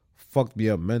fucked me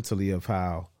up mentally of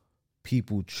how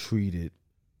people treated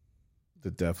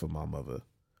the death of my mother.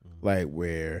 Like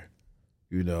where,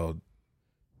 you know,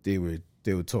 they would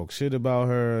talk shit about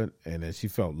her, and then she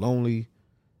felt lonely,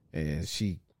 and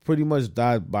she pretty much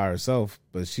died by herself,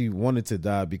 but she wanted to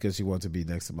die because she wanted to be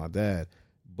next to my dad.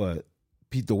 But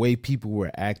the way people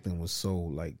were acting was so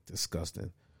like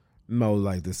disgusting. You know,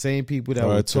 like the same people that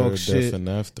would talk shit.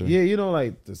 Yeah, you know,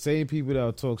 like the same people that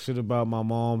would talk shit about my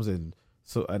moms, and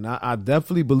I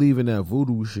definitely believe in that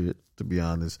voodoo shit, to be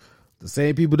honest. The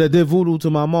same people that did voodoo to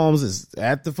my moms is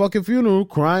at the fucking funeral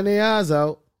crying their eyes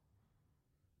out.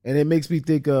 And it makes me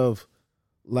think of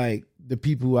like the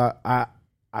people I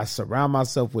surround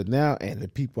myself with now and the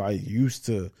people I used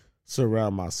to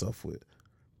surround myself with.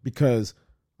 Because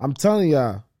I'm telling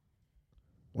y'all,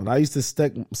 when I used to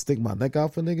stick my neck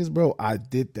out for niggas, bro, I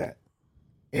did that.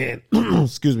 And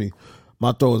excuse me,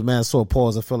 my throat was mad sore.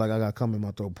 Pause. I feel like I got cum in my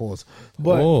throat. Pause.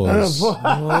 But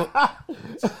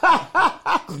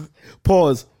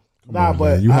pause. Nah, but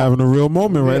man, you having a real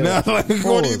moment right now. Like,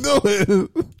 what are you doing?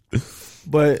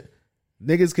 But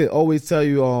niggas can always tell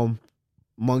you,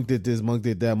 Monk did this, Monk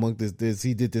did that, Monk did this,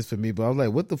 he did this for me. But I was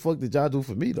like, what the fuck did y'all do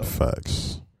for me though?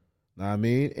 Facts. Know what I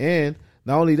mean? And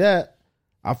not only that,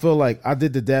 I feel like I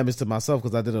did the damage to myself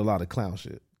because I did a lot of clown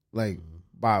shit. Like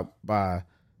by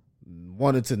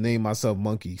wanting to name myself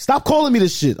Monkey. Stop calling me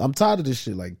this shit. I'm tired of this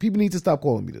shit. Like, people need to stop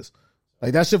calling me this.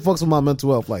 Like, that shit fucks with my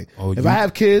mental health. Like, if I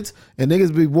have kids and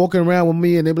niggas be walking around with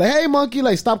me and they be like, hey, Monkey,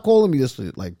 like, stop calling me this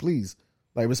shit. Like, please.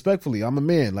 Like, respectfully, I'm a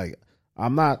man. Like,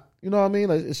 I'm not, you know what I mean?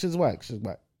 Like, it's shit's whack. Shit's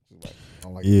whack. I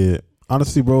don't like it.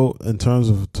 Honestly, bro, in terms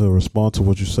of to respond to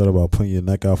what you said about putting your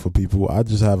neck out for people, I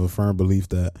just have a firm belief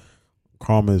that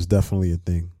karma is definitely a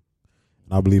thing.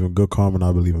 And I believe in good karma and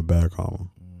I believe in bad karma.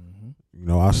 You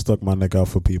know, I stuck my neck out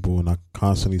for people, and I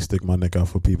constantly stick my neck out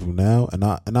for people now, and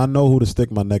I know who to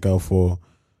stick my neck out for.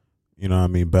 You know what I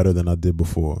mean? Better than I did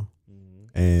before.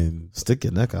 And stick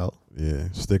your neck out. Yeah,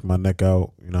 stick my neck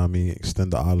out. You know what I mean?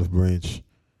 Extend the olive branch.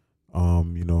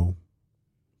 You know,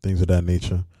 things of that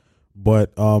nature.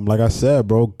 But like I said,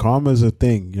 bro, karma is a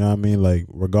thing. You know what I mean? Like,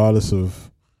 regardless of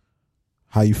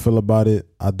how you feel about it,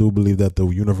 I do believe that the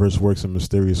universe works in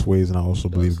mysterious ways, and I also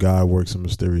believe God works in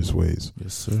mysterious ways.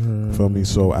 Yes, sir. Feel me?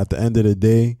 So at the end of the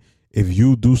day,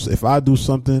 if I do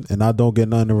something and I don't get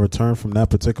nothing in return from that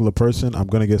particular person, I'm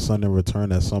gonna get something in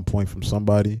return at some point from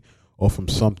somebody or from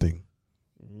something.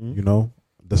 You know,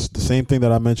 the same thing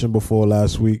that I mentioned before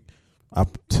last week. I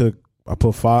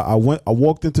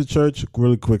walked into church.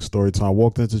 Really quick story time. I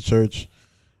walked into church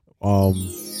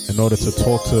in order to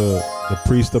talk to the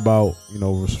priest about, you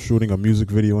know, shooting a music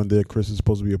video in there. Chris is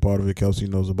supposed to be a part of it. Kelsey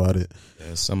knows about it.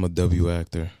 Yes, I'm a W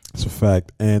actor. It's a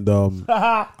fact. And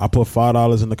I put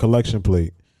 $5 in the collection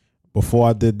plate. Before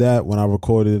I did that, when I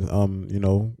recorded, you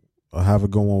know, I have a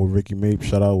good one with Ricky Mapes.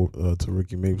 Shout out to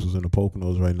Ricky Mapes, who's in the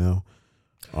Poconos right now.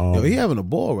 Yo, he having a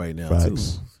ball right now,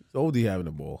 facts. too. So old he having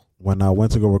a ball. When I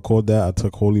went to go record that, I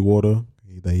took holy water.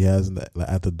 that he has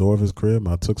at the door of his crib.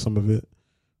 I took some of it,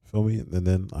 feel me, and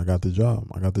then I got the job.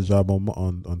 I got the job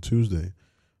on Tuesday,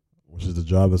 which is the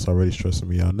job that's already stressing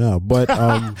me out now. But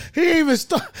he ain't even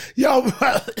start. Yo,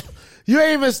 you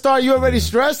ain't even start. You already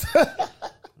stressed.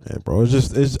 Yeah, bro.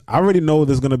 It's. I already know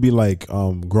there's gonna be like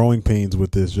growing pains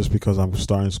with this, just because I'm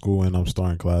starting school and I'm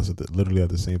starting class literally at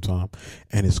the same time,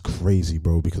 and it's crazy,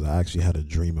 bro. Because I actually had a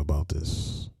dream about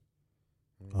this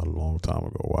a long time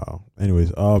ago. Wow.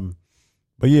 Anyways,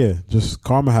 but yeah, just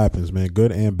karma happens, man,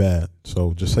 good and bad.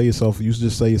 So just set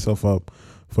yourself up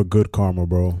for good karma,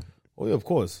 bro. Oh yeah, of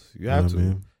course you have to,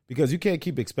 man. Because you can't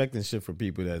keep expecting shit from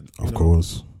people that. Of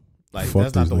course, like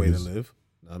that's not the way to live.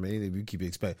 I mean, if you keep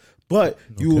expecting, but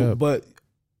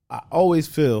I always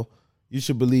feel you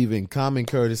should believe in common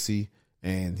courtesy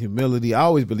and humility. I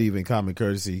always believe in common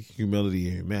courtesy, humility,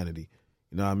 and humanity.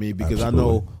 You know what I mean? Because Absolutely. I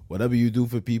know whatever you do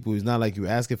for people, it's not like you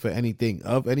asking for anything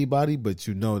of anybody, but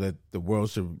you know that the world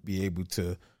should be able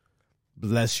to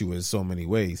bless you in so many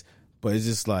ways. But it's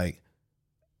just like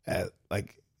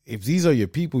if these are your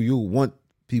people, you want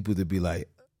people to be like,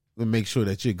 make sure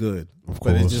that you're good. Of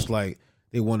course. But it's just like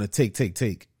they want to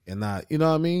take, and not, you know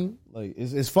what I mean? Like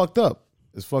it's fucked up.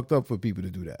 It's fucked up for people to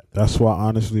do that. That's why,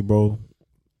 honestly, bro,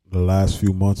 the last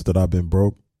few months that I've been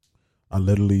broke,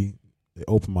 it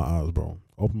opened my eyes, bro.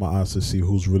 Opened my eyes to see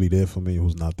who's really there for me and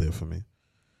who's not there for me.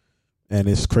 And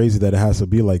it's crazy that it has to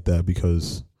be like that,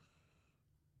 because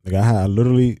like I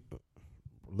literally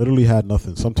had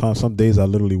nothing. Sometimes, some days I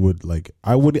literally would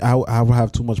I would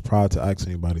have too much pride to ask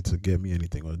anybody to get me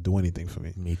anything or do anything for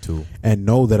me. Me too. And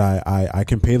know that I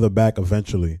can pay them back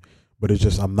eventually, but it's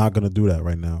just I'm not gonna do that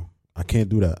right now. I can't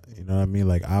do that. You know what I mean?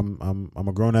 Like I'm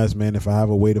a grown ass man. If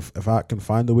I can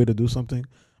find a way to do something,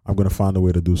 I'm gonna find a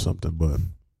way to do something. But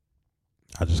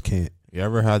I just can't. You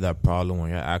ever had that problem when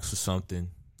you ask for something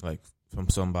like from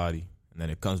somebody and then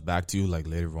it comes back to you like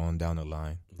later on down the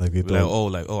line? Like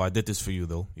I did this for you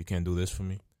though. You can't do this for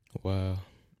me. Wow.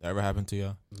 That ever happened to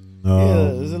y'all? No.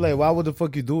 Yeah, is it like, why would the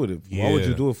fuck you do it? Why would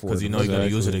you do it for? Because you know you're gonna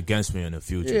use it against me in the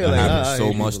future. Yeah, that happens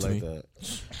so much to me. That.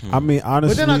 I mean,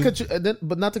 honestly,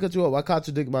 but not to cut you off, I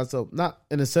contradict myself. Not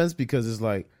in a sense, because it's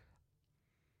like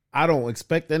I don't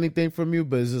expect anything from you,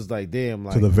 but it's just like, damn,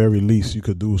 like to the very least, you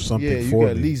could do something for me. Yeah, you could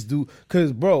at least do.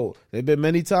 Because, bro, there've been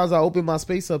many times I open my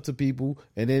space up to people,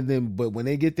 and but when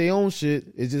they get their own shit,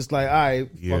 it's just like, all right,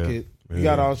 fuck it, we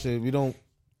got our shit. We don't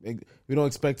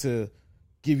expect to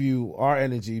give you our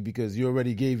energy because you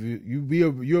already gave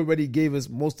us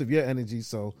most of your energy.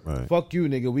 So fuck you,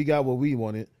 nigga. We got what we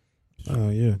wanted.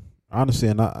 Yeah, honestly,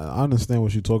 and I understand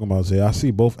what you're talking about. Zay. I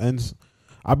see both ends.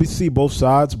 See both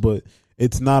sides, but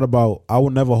it's not about, I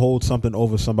will never hold something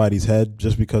over somebody's head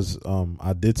just because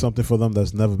I did something for them.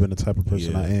 That's never been the type of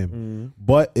person I am. Mm-hmm.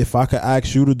 But if I could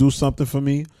ask you to do something for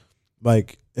me,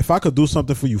 like if I could do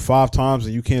something for you 5 times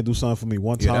and you can't do something for me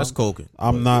 1 time, that's coking.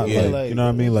 I'm not you know what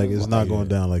I mean? Like it's not going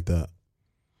down like that.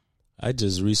 I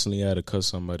just recently had to cut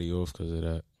somebody off because of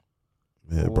that.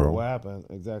 Yeah, bro. What happened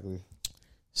exactly?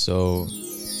 So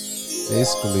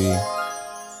basically,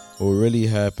 what really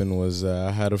happened was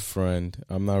I had a friend.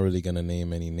 I'm not really going to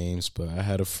name any names, but I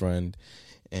had a friend.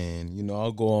 And,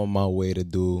 I'll go on my way to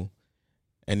do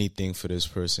anything for this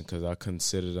person because I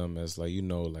consider them as,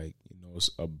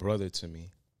 a brother to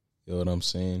me. You know what I'm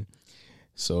saying?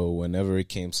 So whenever it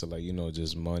came to,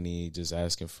 just money, just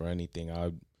asking for anything,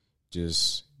 I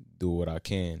just do what I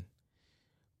can.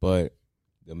 But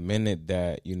the minute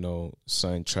that,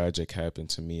 something tragic happened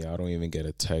to me, I don't even get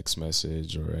a text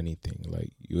message or anything.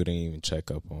 Like, you wouldn't even check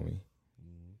up on me.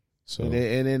 So and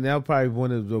then that was probably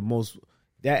one of the most,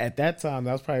 at that time,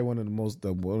 that was probably one of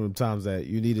the times that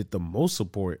you needed the most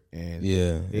support. And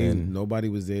and nobody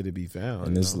was there to be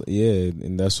found. And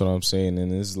and that's what I'm saying.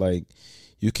 And it's like,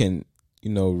 you can,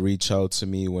 reach out to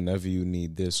me whenever you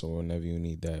need this or whenever you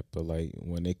need that. But like,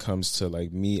 when it comes to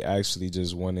like me actually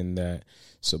just wanting that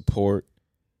support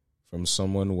from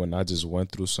someone when I just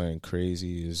went through something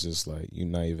crazy, it's just like you're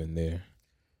not even there.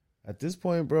 At this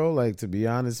point, bro, like to be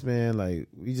honest, man, like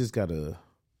we just gotta,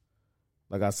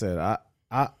 like I said,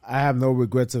 I have no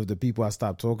regrets of the people I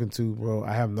stopped talking to, bro.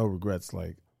 I have no regrets.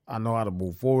 Like I know how to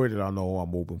move forward and I know who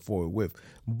I'm moving forward with.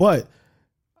 But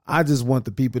I just want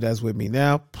the people that's with me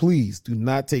now, please do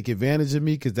not take advantage of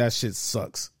me because that shit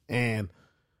sucks. And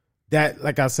that,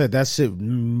 like I said, that shit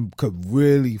could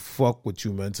really fuck with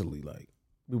you mentally. Like,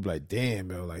 you be like, damn,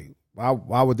 bro, like,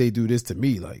 why would they do this to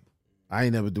me? Like, I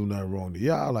ain't never do nothing wrong to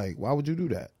y'all. Like, why would you do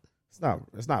that? It's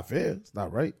not fair. It's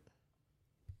not right.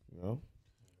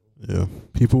 Yeah.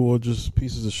 People are just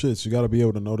pieces of shit. So you got to be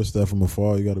able to notice that from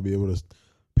afar. You got to be able to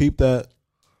peep that,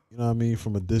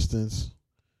 from a distance.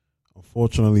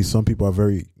 Unfortunately, some people are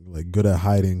very like good at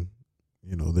hiding,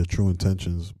 you know, their true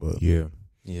intentions. But yeah,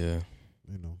 you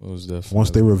know, it was definitely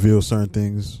once they reveal certain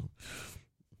things,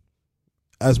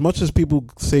 as much as people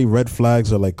say red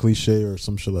flags are like cliche or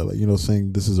some shit like, you know,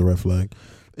 saying this is a red flag,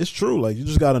 it's true. Like, you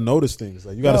just got to notice things.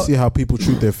 Like, you got to see how people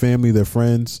treat their family, their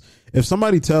friends. If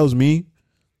somebody tells me,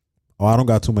 oh, I don't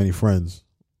got too many friends,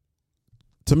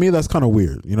 to me that's kind of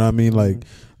weird. You know what I mean? Like,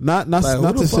 not like,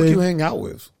 not who to the fuck say you hang out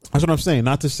with. That's what I'm saying.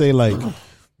 Not to say like,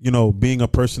 you know, being a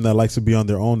person that likes to be on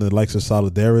their own, that likes a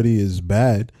solidarity is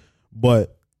bad.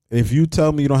 But if you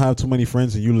tell me you don't have too many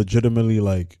friends and you legitimately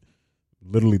like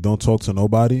literally don't talk to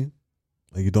nobody,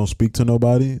 like you don't speak to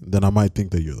nobody, then I might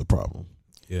think that you're the problem.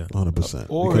 Yeah, 100%.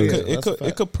 Or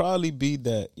it could probably be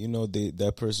that, you know,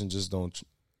 that person just don't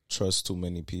trust too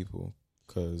many people.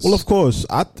 Cause well, of course,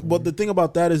 but the thing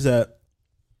about that is that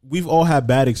we've all had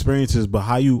bad experiences, but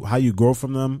how you grow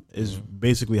from them is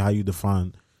basically how you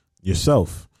define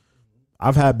yourself.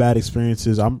 I've had bad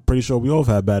experiences. I'm pretty sure we all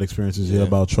have had bad experiences here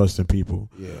about trusting people.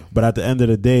 Yeah. But at the end of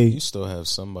the day, you still have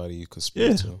somebody you could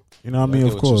speak to. You know what I mean?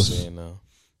 Of course.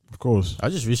 Of course. I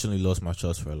just recently lost my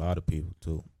trust for a lot of people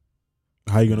too.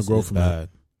 How you gonna grow from that?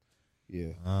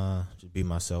 Yeah. Just be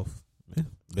myself. Yeah.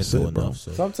 Been through enough.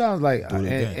 So sometimes like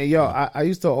I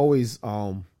used to always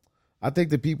I think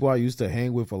the people I used to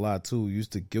hang with a lot too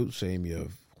used to guilt shame me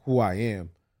of who I am.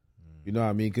 You know what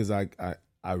I mean? Because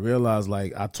I realized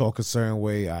like I talk a certain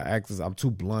way, I act as I'm too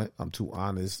blunt, I'm too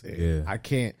honest, and I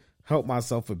can't help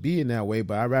myself for being that way.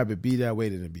 But I'd rather be that way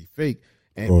than to be fake.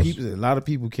 And a lot of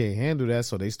people can't handle that,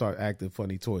 so they start acting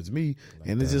funny towards me.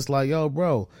 And it's just like, yo,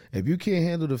 bro, if you can't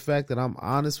handle the fact that I'm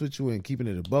honest with you and keeping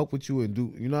it a buck with you and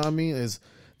do, you know what I mean? It's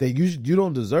that you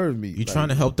don't deserve me. You're trying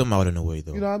to help them out in a way,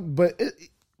 though. You know, but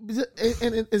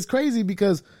it's crazy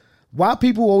because why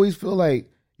people always feel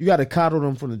like you got to coddle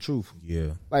them from the truth.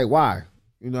 Yeah. Like, why?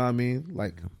 You know what I mean?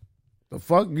 Like, the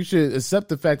fuck? You should accept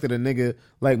the fact that a nigga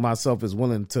like myself is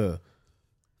willing to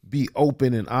be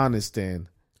open and honest and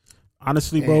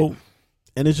honestly, bro,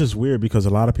 and it's just weird because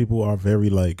a lot of people are very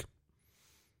like,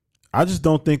 I just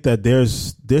don't think that there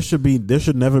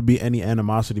should never be any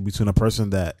animosity between a person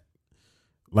that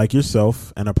like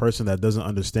yourself and a person that doesn't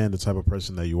understand the type of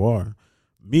person that you are.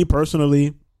 Me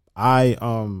personally, I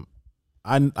don't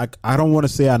want to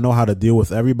say I know how to deal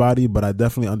with everybody, but I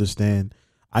definitely understand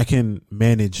I can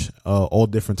manage all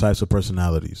different types of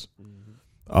personalities.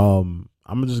 I'm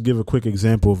gonna just give a quick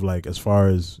example of like as far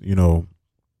as, you know,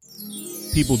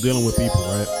 people dealing with people,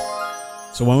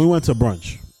 right? So when we went to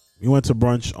brunch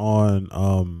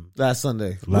on last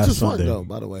Sunday. Which was fun though,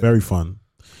 by the way. Very fun.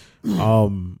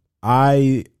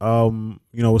 I you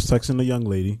know, was texting a young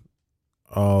lady,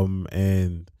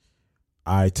 and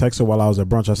I texted her while I was at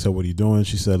brunch. I said, "What are you doing?"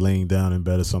 She said, "Laying down in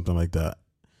bed" or something like that.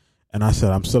 And I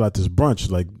said, "I'm still at this brunch."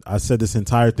 Like I said, this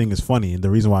entire thing is funny, and the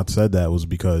reason why I said that was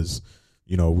because,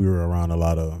 you know, we were around a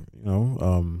lot of, you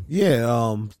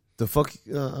know, the fuck,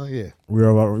 yeah. We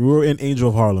were in Angel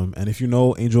of Harlem, and if you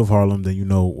know Angel of Harlem, then you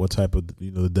know what type of,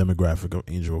 you know, the demographic of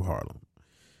Angel of Harlem,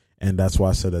 and that's why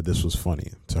I said that this was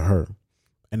funny to her.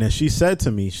 And then she said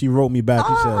to me, she wrote me back.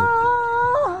 She said,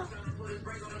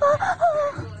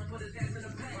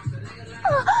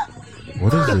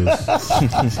 "What is this?"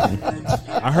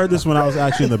 I heard this when I was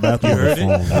actually in the bathroom. You heard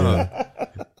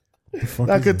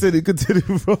it?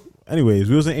 Continue, bro. Anyways,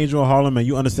 we was in Angel of Harlem, and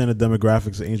you understand the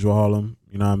demographics of Angel of Harlem.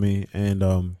 You know what I mean? And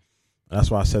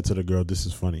that's why I said to the girl, "This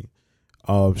is funny."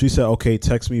 She said, "Okay,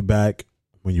 text me back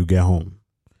when you get home."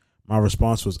 My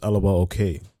response was, "LOL,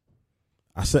 okay."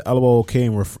 I said LOL, okay,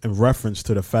 in reference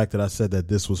to the fact that I said that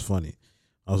this was funny.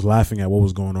 I was laughing at what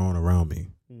was going on around me.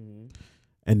 Mm-hmm.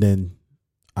 And then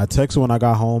I texted when I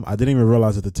got home. I didn't even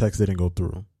realize that the text didn't go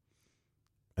through.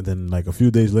 And then like a few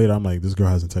days later, I'm like, this girl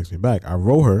hasn't texted me back. I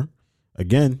wrote her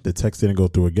again. The text didn't go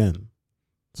through again.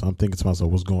 So I'm thinking to myself,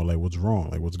 what's wrong? Like,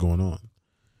 what's going on?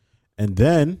 And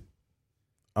then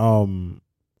I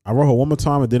wrote her one more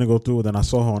time. It didn't go through. And then I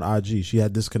saw her on IG. She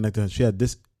had disconnected. She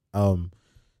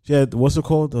had, what's it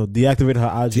called? Deactivated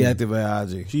her IG.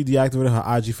 Deactivated IG. She deactivated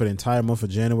her IG for the entire month of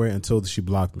January until she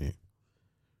blocked me.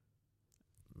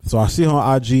 So I see her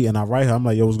on IG and I write her. I'm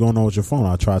like, yo, what's going on with your phone?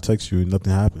 I try to text you and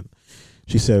nothing happened.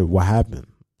 She said, what happened?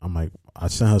 I'm like, I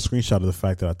sent her a screenshot of the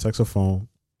fact that I text her phone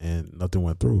and nothing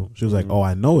went through. She was like, oh,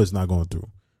 I know it's not going through.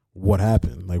 What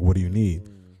happened? Like, what do you need?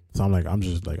 So I'm like, I'm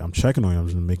checking on you. I'm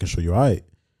just making sure you're all right.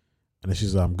 And then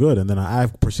she's like, I'm good. And then I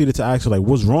proceeded to ask her, like,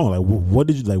 what's wrong? Like, what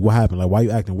did you, like, what happened? Like, why are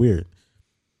you acting weird?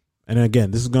 And then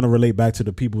again, this is going to relate back to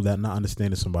the people that not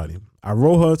understanding somebody. I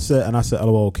wrote her, and I said,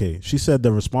 LOL, okay. She said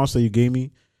the response that you gave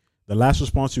me, the last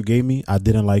response you gave me, I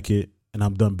didn't like it, and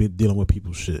I'm done dealing with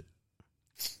people's shit.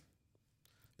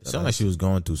 It sounded like she was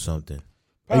going through something.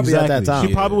 Probably at that time.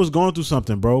 She probably was going through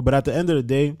something, bro. But at the end of the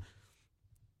day,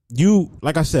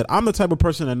 like I said, I'm the type of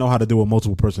person that know how to deal with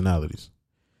multiple personalities.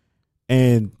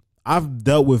 And I've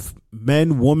dealt with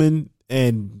men, women,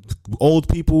 and old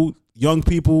people, young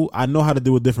people. I know how to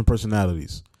deal with different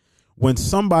personalities. When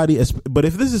somebody, but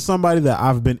if this is somebody that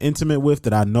I've been intimate with,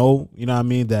 that I know, you know what I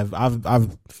mean,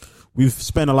 that we've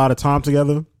spent a lot of time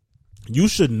together, you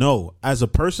should know, as a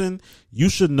person, you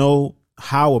should know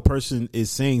how a person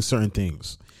is saying certain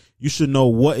things. You should know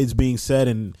what is being said,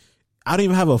 and I don't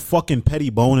even have a fucking petty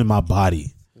bone in my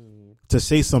body to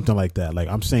say something like that. Like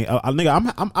I'm saying,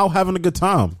 nigga, I'm out having a good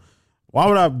time. Why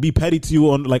would I be petty to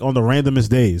you on the randomest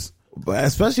days? But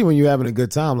especially when you're having a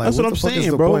good time, like that's what I'm saying, saying,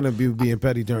 is the bro. point of you being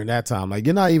petty during that time? Like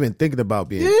you're not even thinking about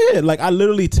being. Yeah, like I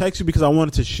literally text you because I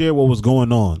wanted to share what was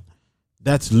going on.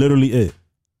 That's literally it.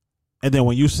 And then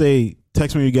when you say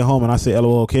text me when you get home and I say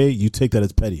LOL, okay, you take that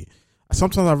as petty.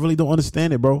 Sometimes I really don't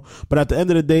understand it, bro. But at the end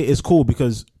of the day, it's cool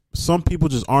because some people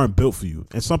just aren't built for you,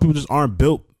 and some people just aren't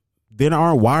built. They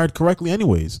aren't wired correctly,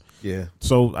 anyways. Yeah.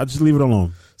 So I just leave it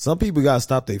alone. Some people gotta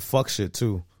stop they fuck shit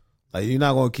too. Like you're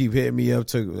not gonna keep hitting me up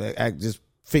to act just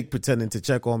fake pretending to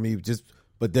check on me,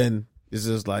 but then it's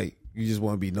just like you just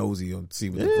want to be nosy and see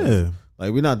what. Yeah.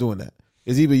 Like we're not doing that.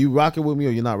 It's either you rocking with me or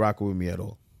you're not rocking with me at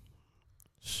all.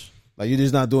 Like you're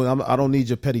just not doing. I don't need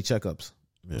your petty checkups.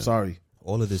 Yeah. Sorry.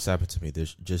 All of this happened to me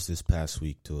just this past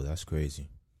week too. That's crazy.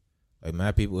 Like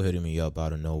mad people hitting me up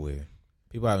out of nowhere.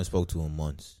 People I haven't spoke to in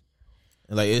months.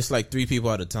 And like it's like 3 people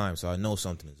at a time, so I know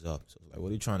something is up. So like, what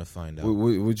are you trying to find out?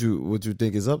 What you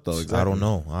think is up though? Exactly. I don't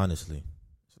know, honestly.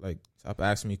 It's like stop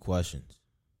asking me questions.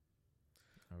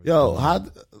 Yo,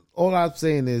 all I'm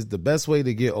saying is the best way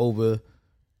to get over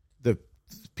the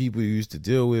people you used to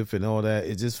deal with and all that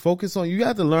is just focus on. You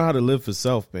have to learn how to live for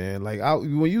self, man. Like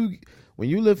when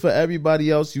you live for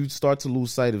everybody else, you start to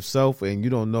lose sight of self, and you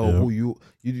don't know who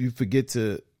you forget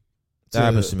to. That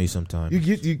happens to me sometimes.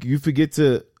 You forget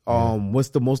to what's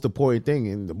the most important thing,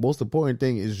 and the most important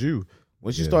thing is you.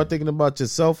 Once you start thinking about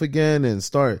yourself again and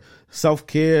start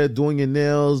self-care, doing your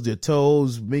nails, your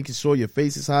toes, making sure your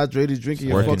face is hydrated, drinking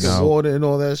your fucking water and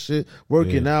all that shit,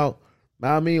 working out.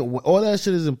 I mean, all that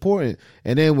shit is important.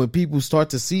 And then when people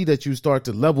start to see that you start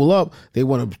to level up, they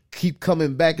want to keep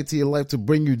coming back into your life to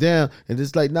bring you down. And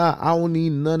it's like, nah, I don't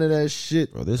need none of that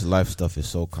shit. Bro, this life stuff is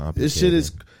so complicated. This shit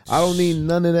is, I don't need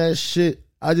none of that shit.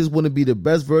 I just want to be the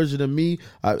best version of me.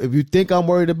 If you think I'm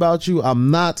worried about you,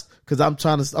 I'm not, because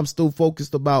I'm still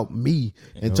focused about me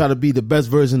and trying to be the best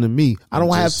version of me. I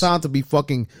don't have time to be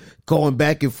fucking going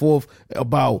back and forth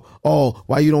about,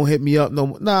 why you don't hit me up no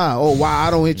more. Nah, why I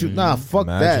don't hit you. Nah, fuck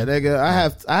that, nigga.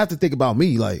 I have to think about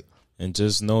me, like. And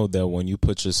just know that when you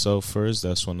put yourself first,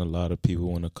 that's when a lot of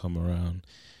people want to come around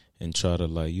and try to,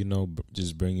 like,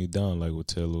 just bring you down, like what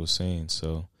Taylor was saying.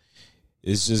 So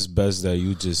it's just best that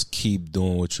you just keep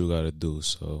doing what you got to do,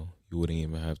 so you wouldn't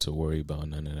even have to worry about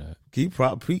none of that.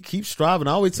 Keep striving.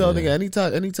 I always tell nigga,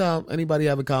 anytime anybody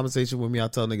have a conversation with me, I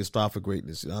tell niggas strive for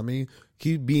greatness. You know what I mean?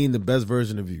 Keep being the best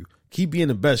version of you. Keep being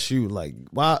the best you. Like,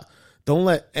 why? Don't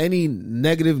let any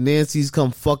negative Nancy's come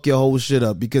fuck your whole shit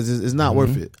up, because it's not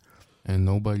worth it. And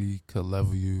nobody could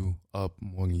level you up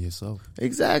more than yourself.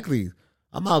 Exactly.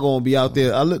 I'm not gonna be out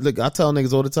there. I tell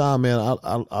niggas all the time, man.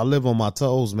 I live on my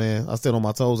toes, man. I stand on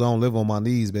my toes. I don't live on my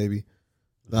knees, baby.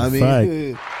 I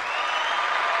mean,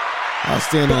 I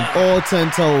stand on all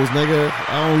 10 toes, nigga.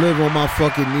 I don't live on my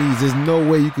fucking knees. There's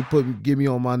no way you could get me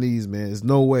on my knees, man. There's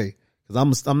no way,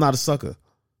 because I'm not a sucker.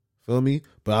 Feel me?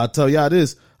 But I'll tell y'all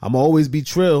this: I'm gonna always be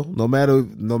trill, no matter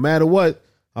what.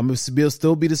 I'm gonna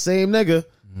still be the same nigga.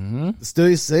 Mm-hmm.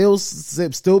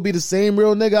 Still be the same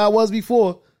real nigga I was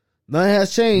before. Nothing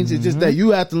has changed. Mm-hmm. It's just that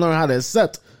you have to learn how to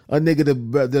accept a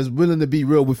nigga that's willing to be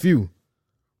real with you,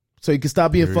 so you can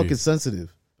stop being fucking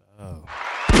sensitive. Oh.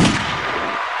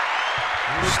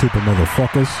 Stupid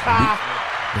motherfuckers.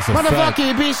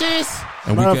 Motherfucking bitches.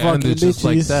 And we can end it just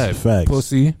like that. Facts.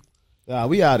 Pussy. Nah,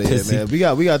 we out of here, man.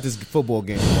 We got this football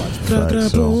game to watch.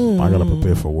 Facts, so I gotta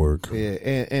prepare for work.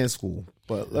 Yeah, and school.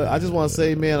 But look, I just want to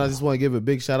say, man, I just want to give a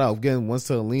big shout out again once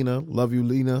to Lena. Love you,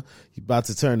 Lena. You about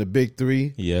to turn the big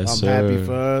 3. Yes, I'm happy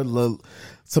for her.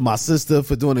 To my sister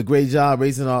for doing a great job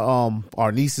raising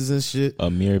our nieces and shit.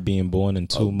 Amir being born in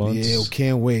 2 months. Yeah,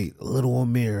 can't wait. Little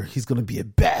Amir, he's gonna be a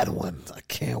bad one. I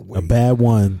can't wait. A bad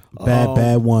one,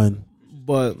 bad one.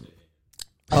 But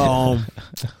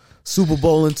Super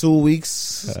Bowl in 2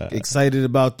 weeks. Excited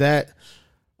about that.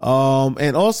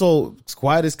 And also, it's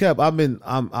quiet as kept.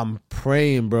 I'm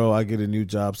praying, bro, I get a new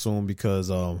job soon, because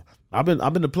I've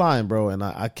been applying, bro, and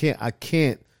I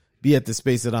can't be at the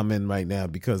space that I'm in right now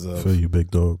because of feel you, big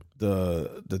dog.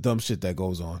 the dumb shit that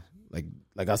goes on. Like,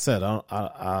 like I said,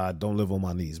 I don't live on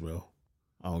my knees, bro.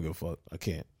 I don't give a fuck. I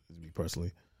can't, me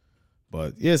personally.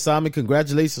 But yeah, Simon,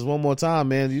 congratulations one more time,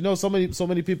 man. You know, so many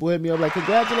people hit me up like,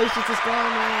 congratulations to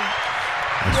Simon, man.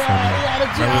 That's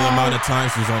funny. Remember the amount of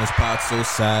times he was on his pod so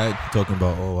sad, talking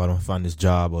about, I don't find this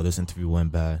job or this interview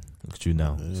went bad. Look at you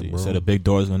now. Yeah, so you said the big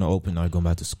door is going to open. Now you're going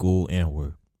back to school and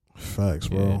work. Facts,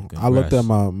 bro. I looked at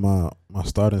my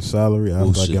starting salary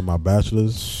after I get my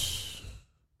bachelor's.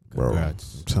 Bro,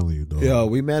 Congrats. I'm telling you, dog. Yo,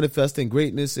 we manifesting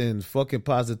greatness and fucking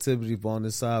positivity on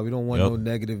this side. We don't want no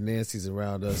negative Nancy's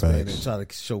around us, man, and try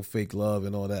to show fake love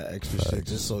and all that extra shit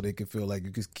just so they can feel like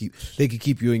they can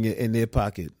keep you in their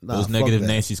pocket. Nah, those negative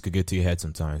Nancy's could get to your head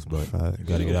sometimes, but you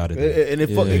gotta get out of there. And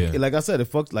it like I said,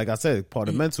 it fucks. Like I said, part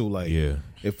of mental. Like it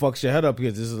fucks your head up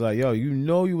because this is like, yo, you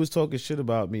know, you was talking shit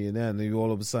about me, and then you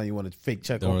all of a sudden you want to fake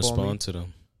check. Don't up respond on me. to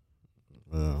them.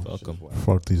 Fuck them.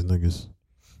 Fuck these niggas.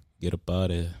 Get up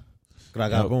out of here.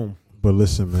 Boom. But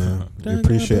listen, man, we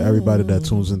appreciate everybody that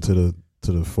tunes into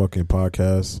the fucking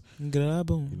podcast. You know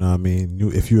what I mean?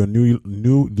 If you're a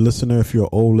new listener, if you're an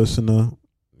old listener,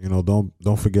 you know,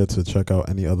 don't forget to check out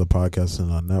any other podcasts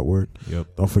in our network.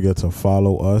 Don't forget to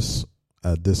follow us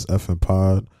at This Effin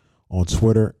Pod on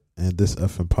Twitter and This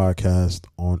Effin Podcast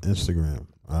on Instagram.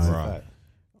 Right.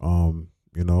 You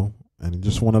know, and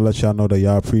just want to let y'all know that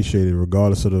y'all appreciate it,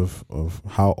 regardless of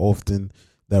how often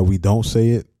that we don't say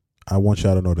it. I want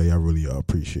y'all to know that y'all really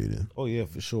appreciate it. Oh yeah,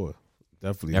 for sure,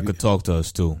 definitely. Y'all could talk to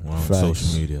us too on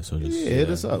social media. So just hit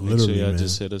us up. Make sure y'all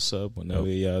just hit us up whenever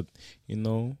y'all, you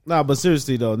know. Nah, but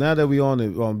seriously though, now that we on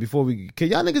it, before we can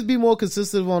y'all niggas be more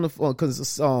consistent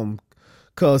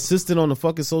consistent on the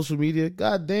fucking social media?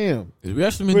 God damn, we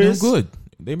actually been doing good.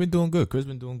 They've been doing good. Chris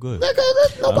been doing good.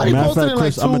 Nobody posted in like 2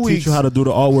 weeks. I'm gonna teach you how to do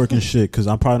the artwork and shit because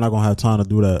I'm probably not gonna have time to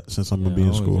do that since I'm gonna be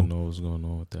in school. I don't even know what's going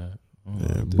on with that.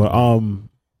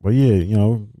 But yeah, you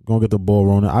know, gonna get the ball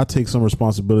rolling. I take some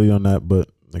responsibility on that, but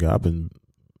like I'm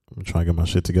trying to get my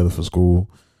shit together for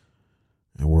school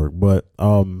and work. But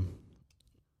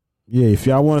yeah, if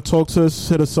y'all want to talk to us,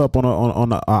 hit us up on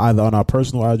either on our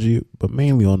personal IG, but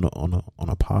mainly on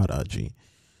a pod IG.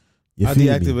 I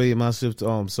deactivated my shift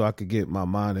so I could get my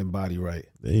mind and body right.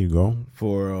 There you go.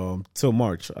 For till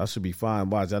March, I should be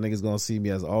fine. Watch, y'all niggas gonna see me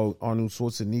as Arnold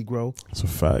Schwarzenegger. That's a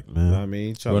fact, man. You know what I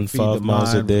mean? Try Run to feed 5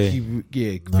 miles a day. Feed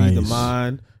the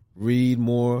mind, read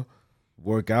more,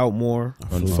 work out more.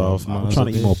 Run 5 miles. I'm trying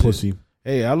to eat more pussy.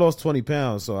 Hey, I lost 20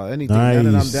 pounds, so anything now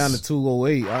that I'm down to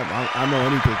 208, I know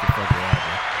anything can fucking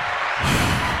happen. You know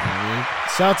what I mean?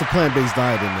 Shout out to plant-based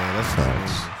dieting, man. That's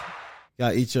facts.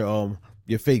 Y'all eat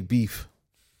your fake beef.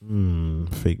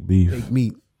 Fake beef. Fake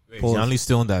meat. Y'all only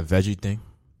still on that veggie thing?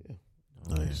 Yeah.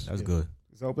 Nice. That's good.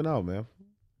 It's helping out, man.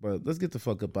 But let's get the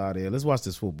fuck up out of here. Let's watch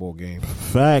this football game.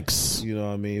 Facts. You know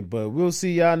what I mean? But we'll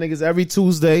see y'all niggas every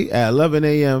Tuesday at 11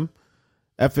 a.m.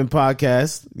 Effin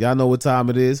Podcast. Y'all know what time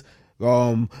it is.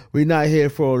 We're not here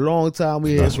for a long time.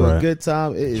 We're here for a good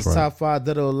time. It is Top 5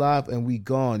 Dead or Alive, and we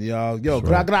gone, y'all. Yo,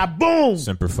 boom!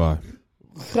 Semper Fi.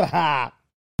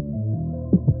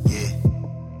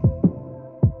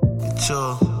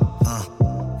 Sure,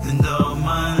 and all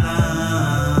my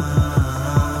life,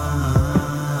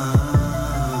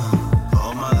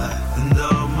 and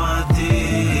all my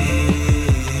days,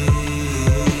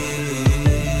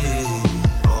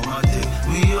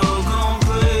 we all gon'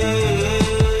 pray.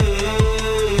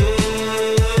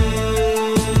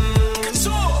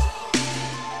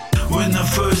 When I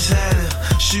first had her,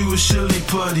 she was Shirley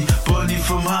Putty, buddy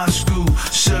from high school,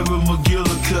 Sarah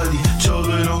McGillicuddy. Told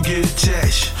her don't get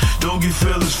attached. Don't get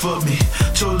fellas for me.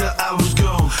 Told her I was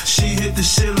gone. She hit the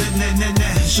ceiling,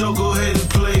 so go ahead and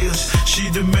play us. She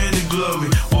demanded glory.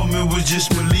 Woman was just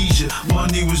my leisure.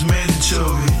 Money was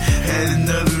mandatory. Had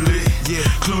another lick.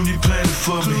 Clooney planted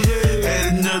for me.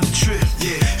 Had another trip.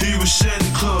 He was Santa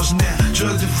Claus now.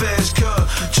 Drugs and fast car.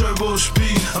 Turbo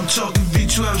speed. I'm talking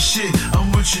V12 shit.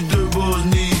 I'm what your dirt boys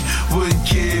need. Wouldn't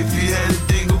care if you had to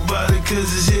think about it, cause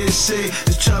it's here to say.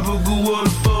 It's tropical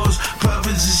waterfalls.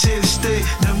 Prophets is here to stay.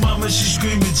 Now mama, she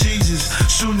screaming Jesus.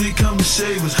 Soon they come to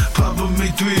save us. Papa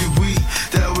make 3 if we